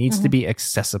too. It needs to be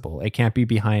accessible. It can't be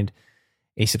behind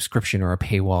a subscription or a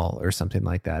paywall or something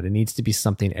like that. It needs to be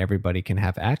something everybody can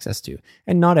have access to.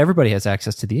 And not everybody has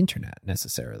access to the internet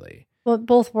necessarily. Well,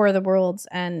 both War of the Worlds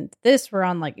and this were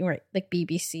on like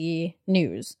BBC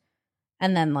News.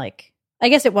 And then like, I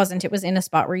guess it wasn't. It was in a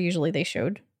spot where usually they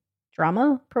showed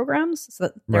drama programs.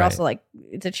 So they're also like,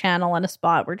 it's a channel and a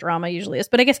spot where drama usually is.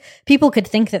 But I guess people could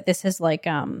think that this is like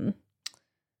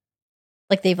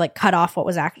they've like cut off what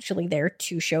was actually there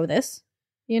to show this,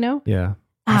 you know? Yeah.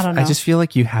 I don't know. I just feel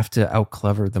like you have to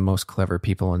out-clever the most clever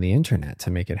people on the internet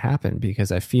to make it happen,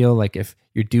 because I feel like if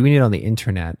you're doing it on the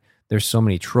internet, there's so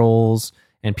many trolls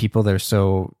and people that are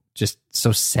so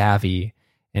savvy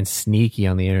and sneaky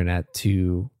on the internet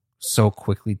to so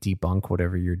quickly debunk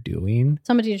whatever you're doing.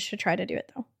 Somebody should try to do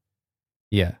it though.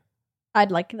 Yeah.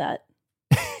 I'd like that.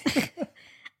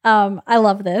 I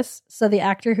love this. So the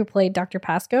actor who played Dr.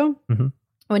 Pascoe,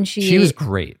 when she was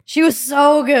great. She was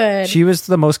so good. She was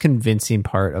the most convincing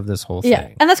part of this whole thing. Yeah.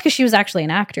 And that's because she was actually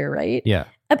an actor, right? Yeah.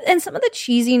 And some of the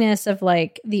cheesiness of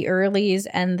like the earlies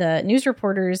and the news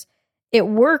reporters, it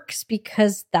works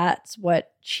because that's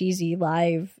what cheesy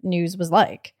live news was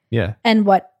like. Yeah. And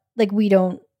what, like, we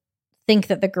don't think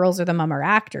that the girls or the mom are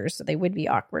actors, so they would be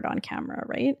awkward on camera,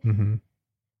 right?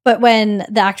 But when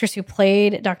the actress who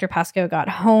played Dr. Pascoe got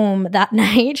home that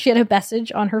night, she had a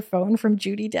message on her phone from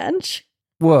Judi Dench.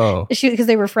 Whoa. Because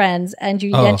they were friends, and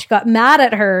Judi Dench got mad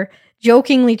at her,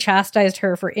 jokingly chastised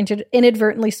her for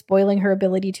inadvertently spoiling her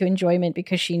ability to enjoyment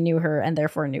because she knew her and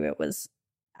therefore knew it was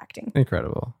acting.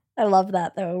 Incredible. I love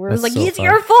that though. Where it was like, so it's fun.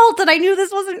 your fault that I knew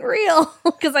this wasn't real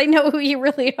because I know who you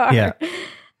really are. Yeah.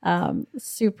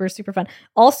 Super, super fun.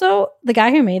 Also, the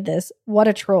guy who made this, what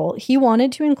a troll. He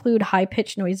wanted to include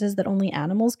high-pitched noises that only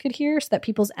animals could hear so that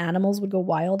people's animals would go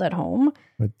wild at home.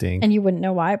 What ding. And you wouldn't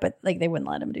know why, but like they wouldn't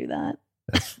let him do that.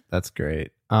 That's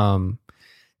great. Do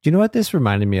you know what this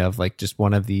reminded me of? Like just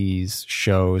one of these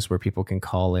shows where people can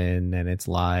call in and it's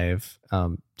live.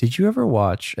 Did you ever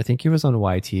watch, I think it was on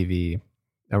YTV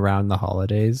around the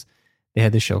holidays, they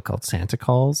had this show called Santa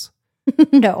Calls.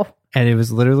 No. And it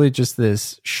was literally just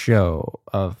this show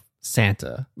of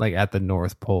Santa, like at the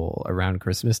North Pole around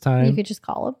Christmas time. You could just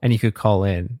call him. And you could call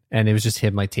in. And it was just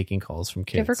him like taking calls from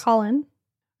kids. Did you ever call in?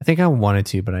 I think I wanted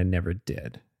to, but I never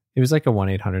did. It was like a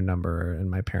 1-800 number.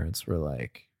 And my parents were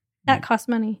like, that costs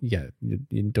money. yeah, you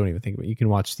don't even think about it. You can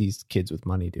watch these kids with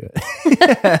money do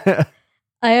it.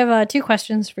 I have 2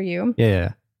 questions for you.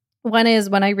 Yeah. One is,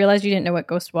 when I realized you didn't know what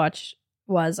Ghost Watch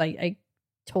was, I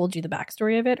told you the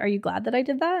backstory of it. Are you glad that I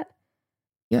did that?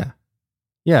 Yeah.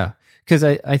 Yeah. Because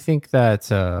I think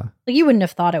that... like you wouldn't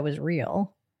have thought it was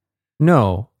real.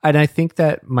 No. And I think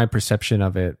that my perception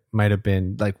of it might have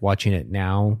been like watching it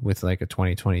now with like a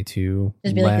 2022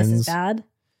 Just be lens. like, this is bad?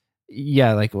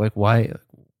 Yeah. Like why...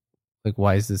 Like,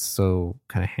 why is this so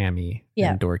kind of hammy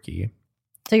and dorky?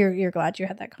 So you're glad you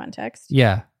had that context?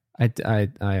 Yeah, I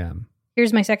am.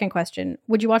 Here's my second question.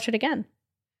 Would you watch it again?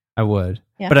 I would.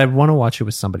 Yeah. But I'd want to watch it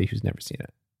with somebody who's never seen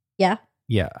it. Yeah.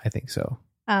 Yeah, I think so.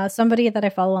 Somebody that I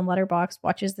follow on Letterboxd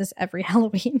watches this every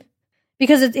Halloween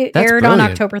because it That's aired on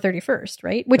brilliant. October 31st,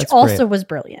 right? Which That's also great. was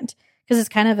brilliant because it's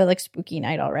kind of a like spooky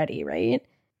night already, right?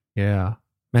 Yeah.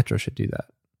 Metro should do that.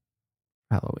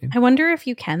 Halloween. I wonder if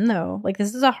you can though. Like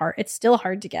this is it's still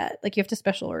hard to get. Like you have to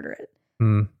special order it.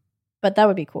 Mm, But that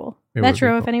would be cool. It would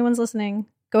Metro, be if cool. anyone's listening,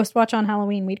 Ghost Watch on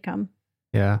Halloween, we'd come.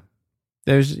 yeah.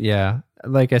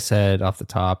 Like I said off the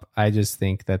top, I just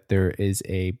think that there is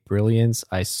a brilliance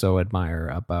I so admire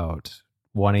about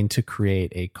wanting to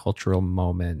create a cultural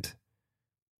moment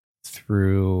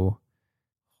through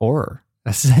horror,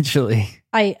 essentially.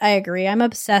 I agree. I'm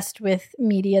obsessed with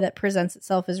media that presents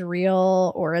itself as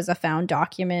real or as a found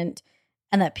document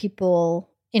and that people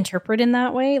interpret in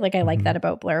that way. Like I like Mhm. that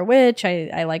about Blair Witch.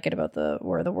 I like it about the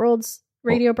War of the Worlds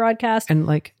radio broadcast. And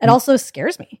like It also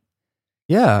scares me.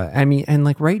 yeah, I mean, and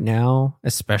like right now,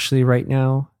 especially right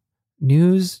now,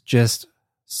 news just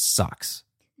sucks.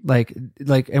 Like,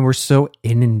 and we're so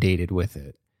inundated with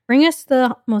it. Bring us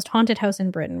the most haunted house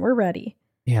in Britain. We're ready.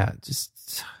 Yeah,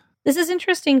 just This is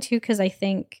interesting too because I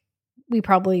think we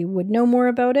probably would know more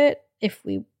about it if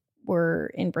we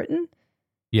were in Britain,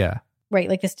 yeah, right?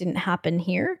 Like this didn't happen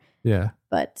here, yeah.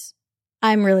 but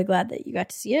I'm really glad that you got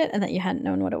to see it and that you hadn't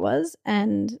known what it was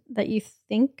and that you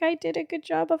think I did a good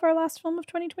job of our last film of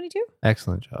 2022.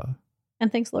 Excellent job.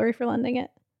 And thanks, Lori, for lending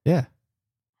it. Yeah,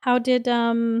 How did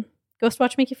Ghost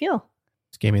Watch make you feel?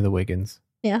 just gave me the Wiggins.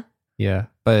 Yeah. Yeah,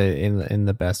 but in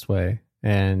the best way.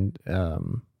 And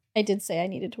I did say I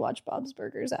needed to watch Bob's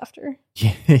Burgers after.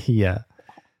 yeah.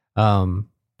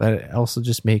 But it also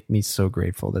just make me so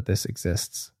grateful that this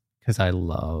exists because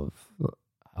I'll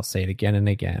say it again and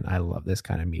again, I love this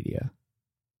kind of media.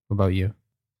 What about you?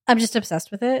 I'm just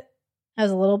obsessed with it. I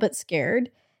was a little bit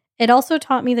scared. It also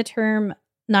taught me the term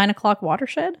 9 o'clock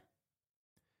watershed.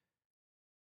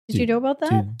 Did you know about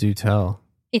that? Do tell.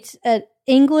 It's an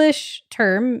English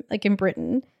term, like in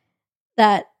Britain,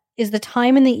 that is the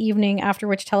time in the evening after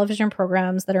which television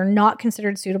programs that are not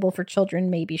considered suitable for children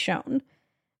may be shown.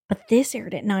 But this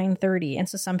aired at 9:30, and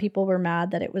so some people were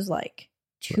mad that it was like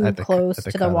too At the close to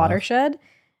the cutoff. watershed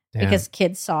Damn. because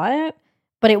kids saw it.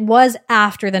 But it was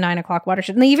after the 9 o'clock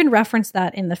watershed, and they even reference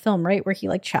that in the film, right, where he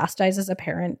like chastises a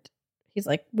parent. He's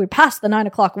like, "We're past the 9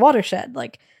 o'clock watershed.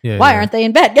 Like, Yeah, why yeah. aren't they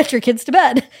in bed? Get your kids to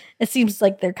bed." It seems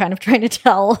like they're kind of trying to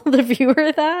tell the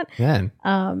viewer that. Man,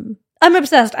 I'm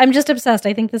obsessed. I'm just obsessed.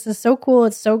 I think this is so cool.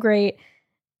 It's so great.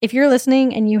 If you're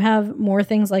listening and you have more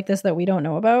things like this that we don't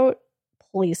know about,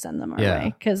 please send them our Yeah,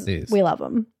 way because please. we love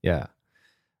them. yeah.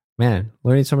 Man,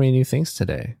 learning so many new things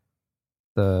today.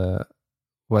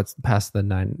 What's past the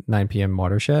 9 p.m.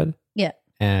 watershed? Yeah.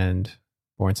 And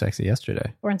Born Sexy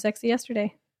Yesterday. Born Sexy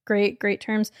Yesterday. Great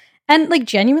terms. And like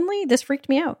genuinely, this freaked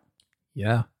me out.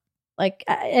 Yeah. Like,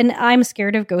 and I'm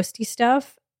scared of ghosty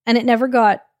stuff. And it never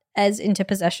got as into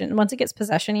possession. Once it gets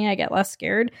possession-y, I get less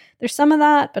scared. There's some of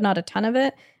that, but not a ton of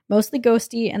it. Mostly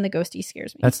ghosty, and the ghosty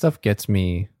scares me. That stuff gets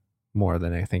me more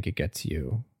than I think it gets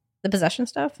you. The possession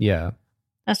stuff? Yeah.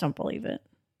 I just don't believe it.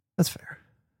 That's fair.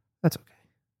 That's okay.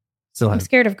 Still I'm have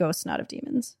scared of ghosts, not of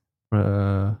demons.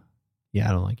 yeah,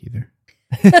 I don't like either.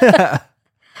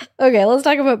 Okay, let's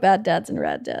talk about bad dads and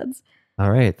rad dads.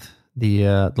 All right.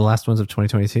 The last ones of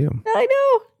 2022. I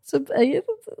know.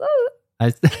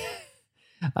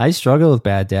 I struggle with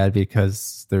Bad Dad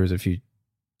because there was a few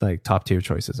like top tier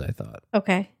choices I thought.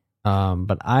 Okay.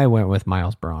 But I went with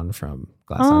Miles Braun from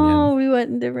Glass Oh, Onion. we went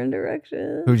in different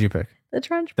directions. Who'd you pick? The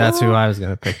Trunchbull. That's who I was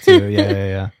gonna pick too.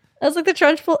 Yeah. I was like the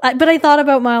Trunchbull, but I thought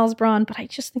about Miles Braun, but I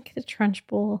just think the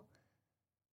Trunchbull.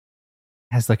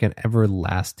 Has like an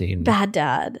everlasting Bad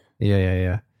dad.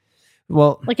 Yeah.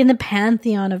 Well, Like in the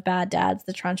pantheon of bad dads,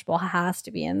 the Trunchbull has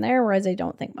to be in there, whereas I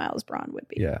don't think Miles Braun would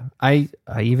be. yeah. I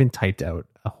even typed out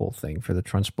a whole thing for the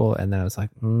Trunchbull, and then I was like,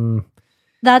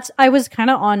 I was kind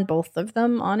of on both of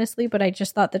them, honestly, but I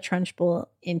just thought the Trunchbull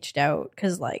inched out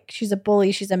because, like, she's a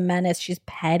bully, she's a menace, she's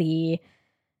petty,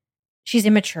 she's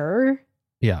immature,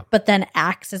 yeah. but then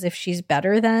acts as if she's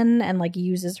better than and, like,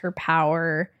 uses her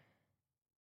power.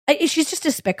 She's just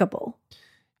despicable.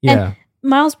 Yeah.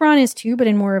 Miles Braun is too, but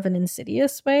in more of an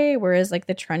insidious way, whereas, like,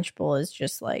 the Trunchbull is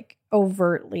just, like,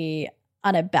 overtly,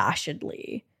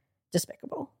 unabashedly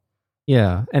despicable.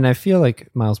 Yeah. And I feel like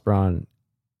Miles Braun,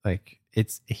 like,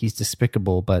 he's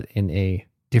despicable, but in a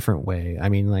different way. I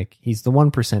mean, like, he's the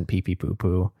 1% pee-pee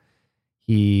poo-poo.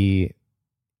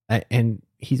 And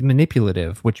he's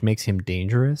manipulative, which makes him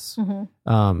dangerous.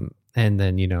 Mm-hmm. And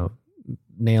then,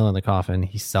 nail in the coffin,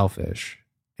 he's selfish.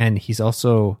 And he's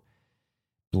also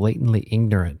blatantly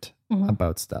ignorant Mhm.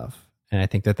 about stuff. And I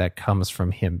think that comes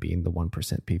from him being the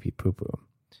 1% pee pee poo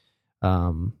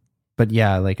poo. But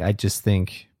yeah, like I just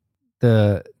think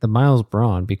the Miles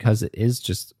Braun, because it is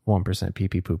just 1% pee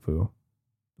pee poo poo,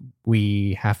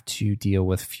 we have to deal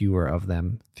with fewer of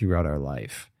them throughout our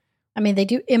life. I mean, they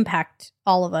do impact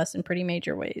all of us in pretty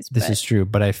major ways. This is true,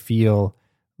 but I feel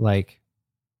like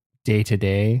day to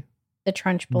day, the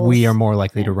Trunchbulls, we are more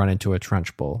likely to run into a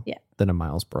Trunchbull than a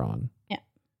Miles Braun. Yeah.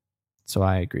 So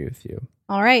I agree with you.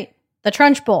 All right. The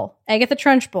Trunchbull. Agatha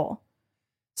Trunchbull.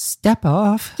 Step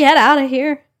off. Get out of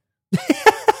here.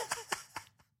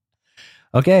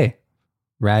 Okay.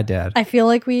 Rad Dad. I feel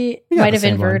like we might have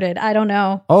inverted. I don't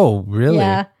know. Oh, really?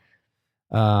 Yeah.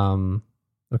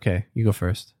 Okay, you go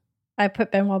first. I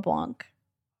put Benoit Blanc.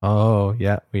 Oh,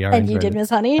 yeah, we are. And you did Miss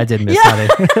Honey? I did Miss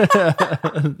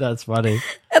Honey. That's funny.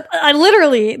 I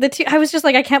literally, I was just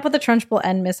like, I can't put the Trunchbull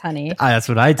and Miss Honey. That's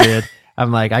what I did.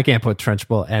 I'm like, I can't put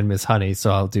Trunchbull and Miss Honey, so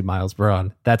I'll do Miles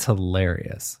Braun. That's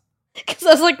hilarious. Because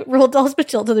I was like, Roald Dahl's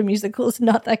Matilda the musical is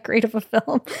not that great of a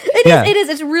film. It is.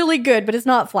 It's really good, but it's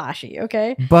not flashy,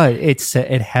 okay? But it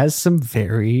has some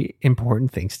very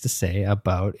important things to say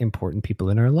about important people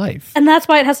in our life. And that's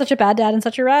why it has such a bad dad and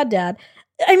such a rad dad.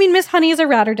 I mean, Miss Honey is a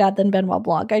radder dad than Benoit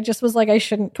Blanc. I just was like, I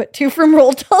shouldn't put two from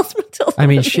Roald Dahl's Matilda. I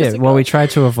mean, shit. Well, we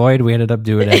tried to avoid. We ended up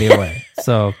doing it anyway.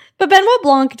 So, but Benoit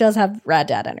Blanc does have rad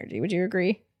dad energy. Would you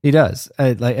agree? He does,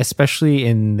 like especially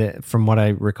from what I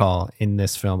recall in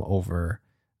this film over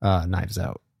Knives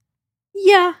Out.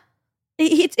 Yeah,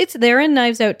 it's there in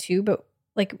Knives Out too, but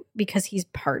like because he's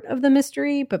part of the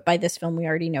mystery. But by this film, we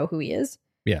already know who he is.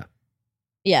 Yeah.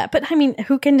 Yeah, but I mean,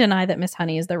 who can deny that Miss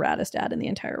Honey is the raddest dad in the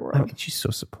entire world? I mean, she's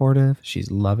so supportive. She's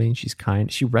loving. She's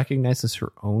kind. She recognizes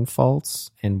her own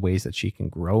faults and ways that she can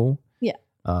grow. Yeah.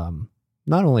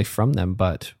 Not only from them,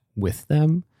 but with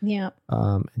them. Yeah.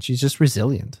 And she's just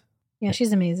resilient. Yeah,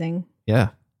 she's amazing. Yeah.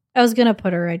 I was gonna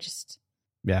put her.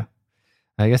 Yeah.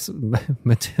 I guess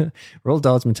Roald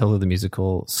Dahl's Matilda the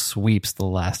musical sweeps the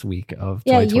last week of 2022.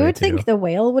 Yeah, you would think The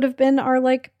Whale would have been our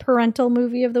like parental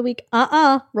movie of the week.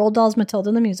 Roald Dahl's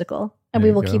Matilda the musical, and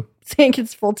we will keep saying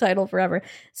its full title forever.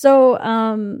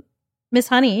 So, Miss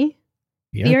Honey,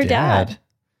 be your dad.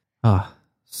 Oh,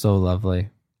 so lovely.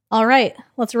 All right,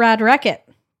 let's rad wreck it.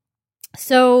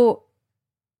 So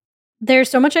there's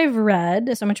so much we've read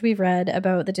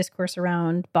about the discourse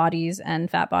around bodies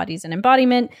and fat bodies and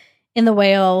embodiment in The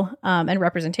Whale, and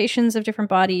representations of different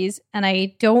bodies. And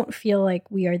I don't feel like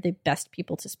we are the best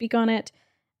people to speak on it.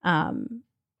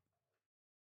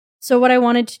 So what I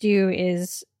wanted to do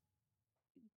is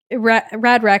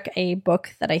rad wreck a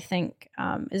book that I think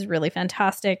is really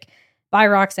fantastic by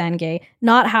Roxane Gay.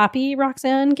 Not happy,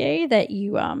 Roxane Gay, that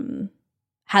you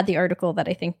had the article that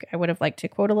I think I would have liked to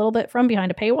quote a little bit from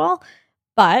behind a paywall.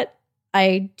 But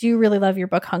I do really love your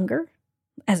book, Hunger,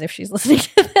 as if she's listening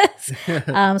to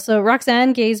this. So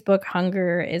Roxane Gay's book,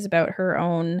 Hunger, is about her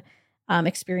own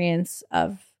experience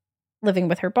of living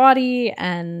with her body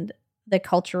and the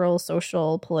cultural,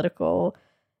 social, political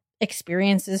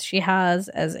experiences she has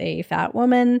as a fat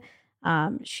woman.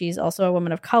 She's also a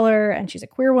woman of color and she's a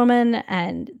queer woman.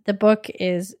 And the book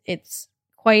it's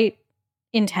quite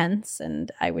intense, and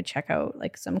I would check out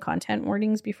like some content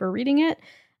warnings before reading it.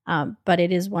 But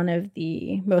it is one of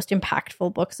the most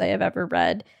impactful books I have ever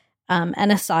read.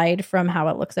 And aside from how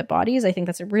it looks at bodies, I think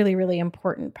that's a really, really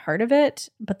important part of it.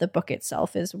 But the book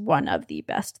itself is one of the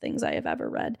best things I have ever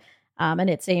read. And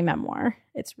it's a memoir.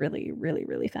 It's really, really,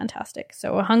 really fantastic.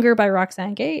 So Hunger by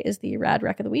Roxane Gay is the rad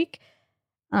rec of the week.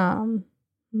 And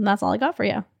that's all I got for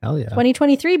you. Hell yeah.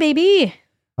 2023, baby.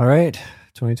 All right.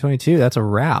 2022. That's a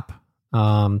wrap.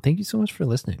 Thank you so much for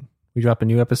listening. We drop a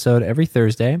new episode every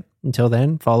Thursday. Until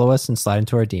then, follow us and slide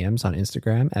into our DMs on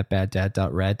Instagram at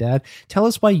baddad.raddad. Tell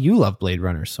us why you love Blade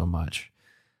Runner so much.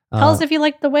 Tell us if you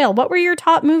liked The Whale. What were your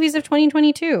top movies of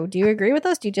 2022? Do you agree with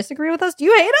us? Do you disagree with us? Do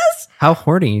you hate us? How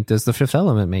horny does The Fifth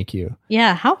Element make you?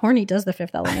 Yeah, how horny does The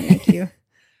Fifth Element make you?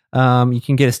 You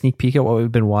can get a sneak peek at what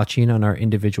we've been watching on our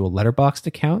individual Letterboxd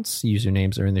accounts.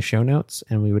 Usernames are in the show notes,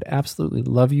 and we would absolutely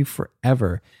love you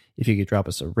forever if you could drop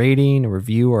us a rating, a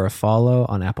review, or a follow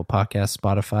on Apple Podcasts,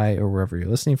 Spotify, or wherever you're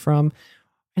listening from,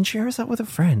 and share us out with a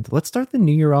friend. Let's start the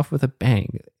new year off with a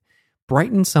bang.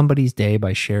 Brighten somebody's day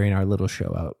by sharing our little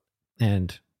show out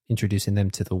and introducing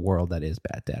them to the world that is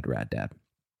Bad Dad, Rad Dad.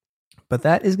 But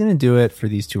that is going to do it for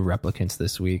these two replicants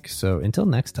this week. So until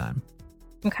next time.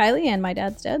 I'm Kylie, and my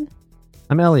dad's dead.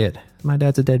 I'm Elliot. My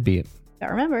dad's a deadbeat.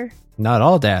 But remember, not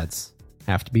all dads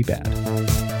have to be bad.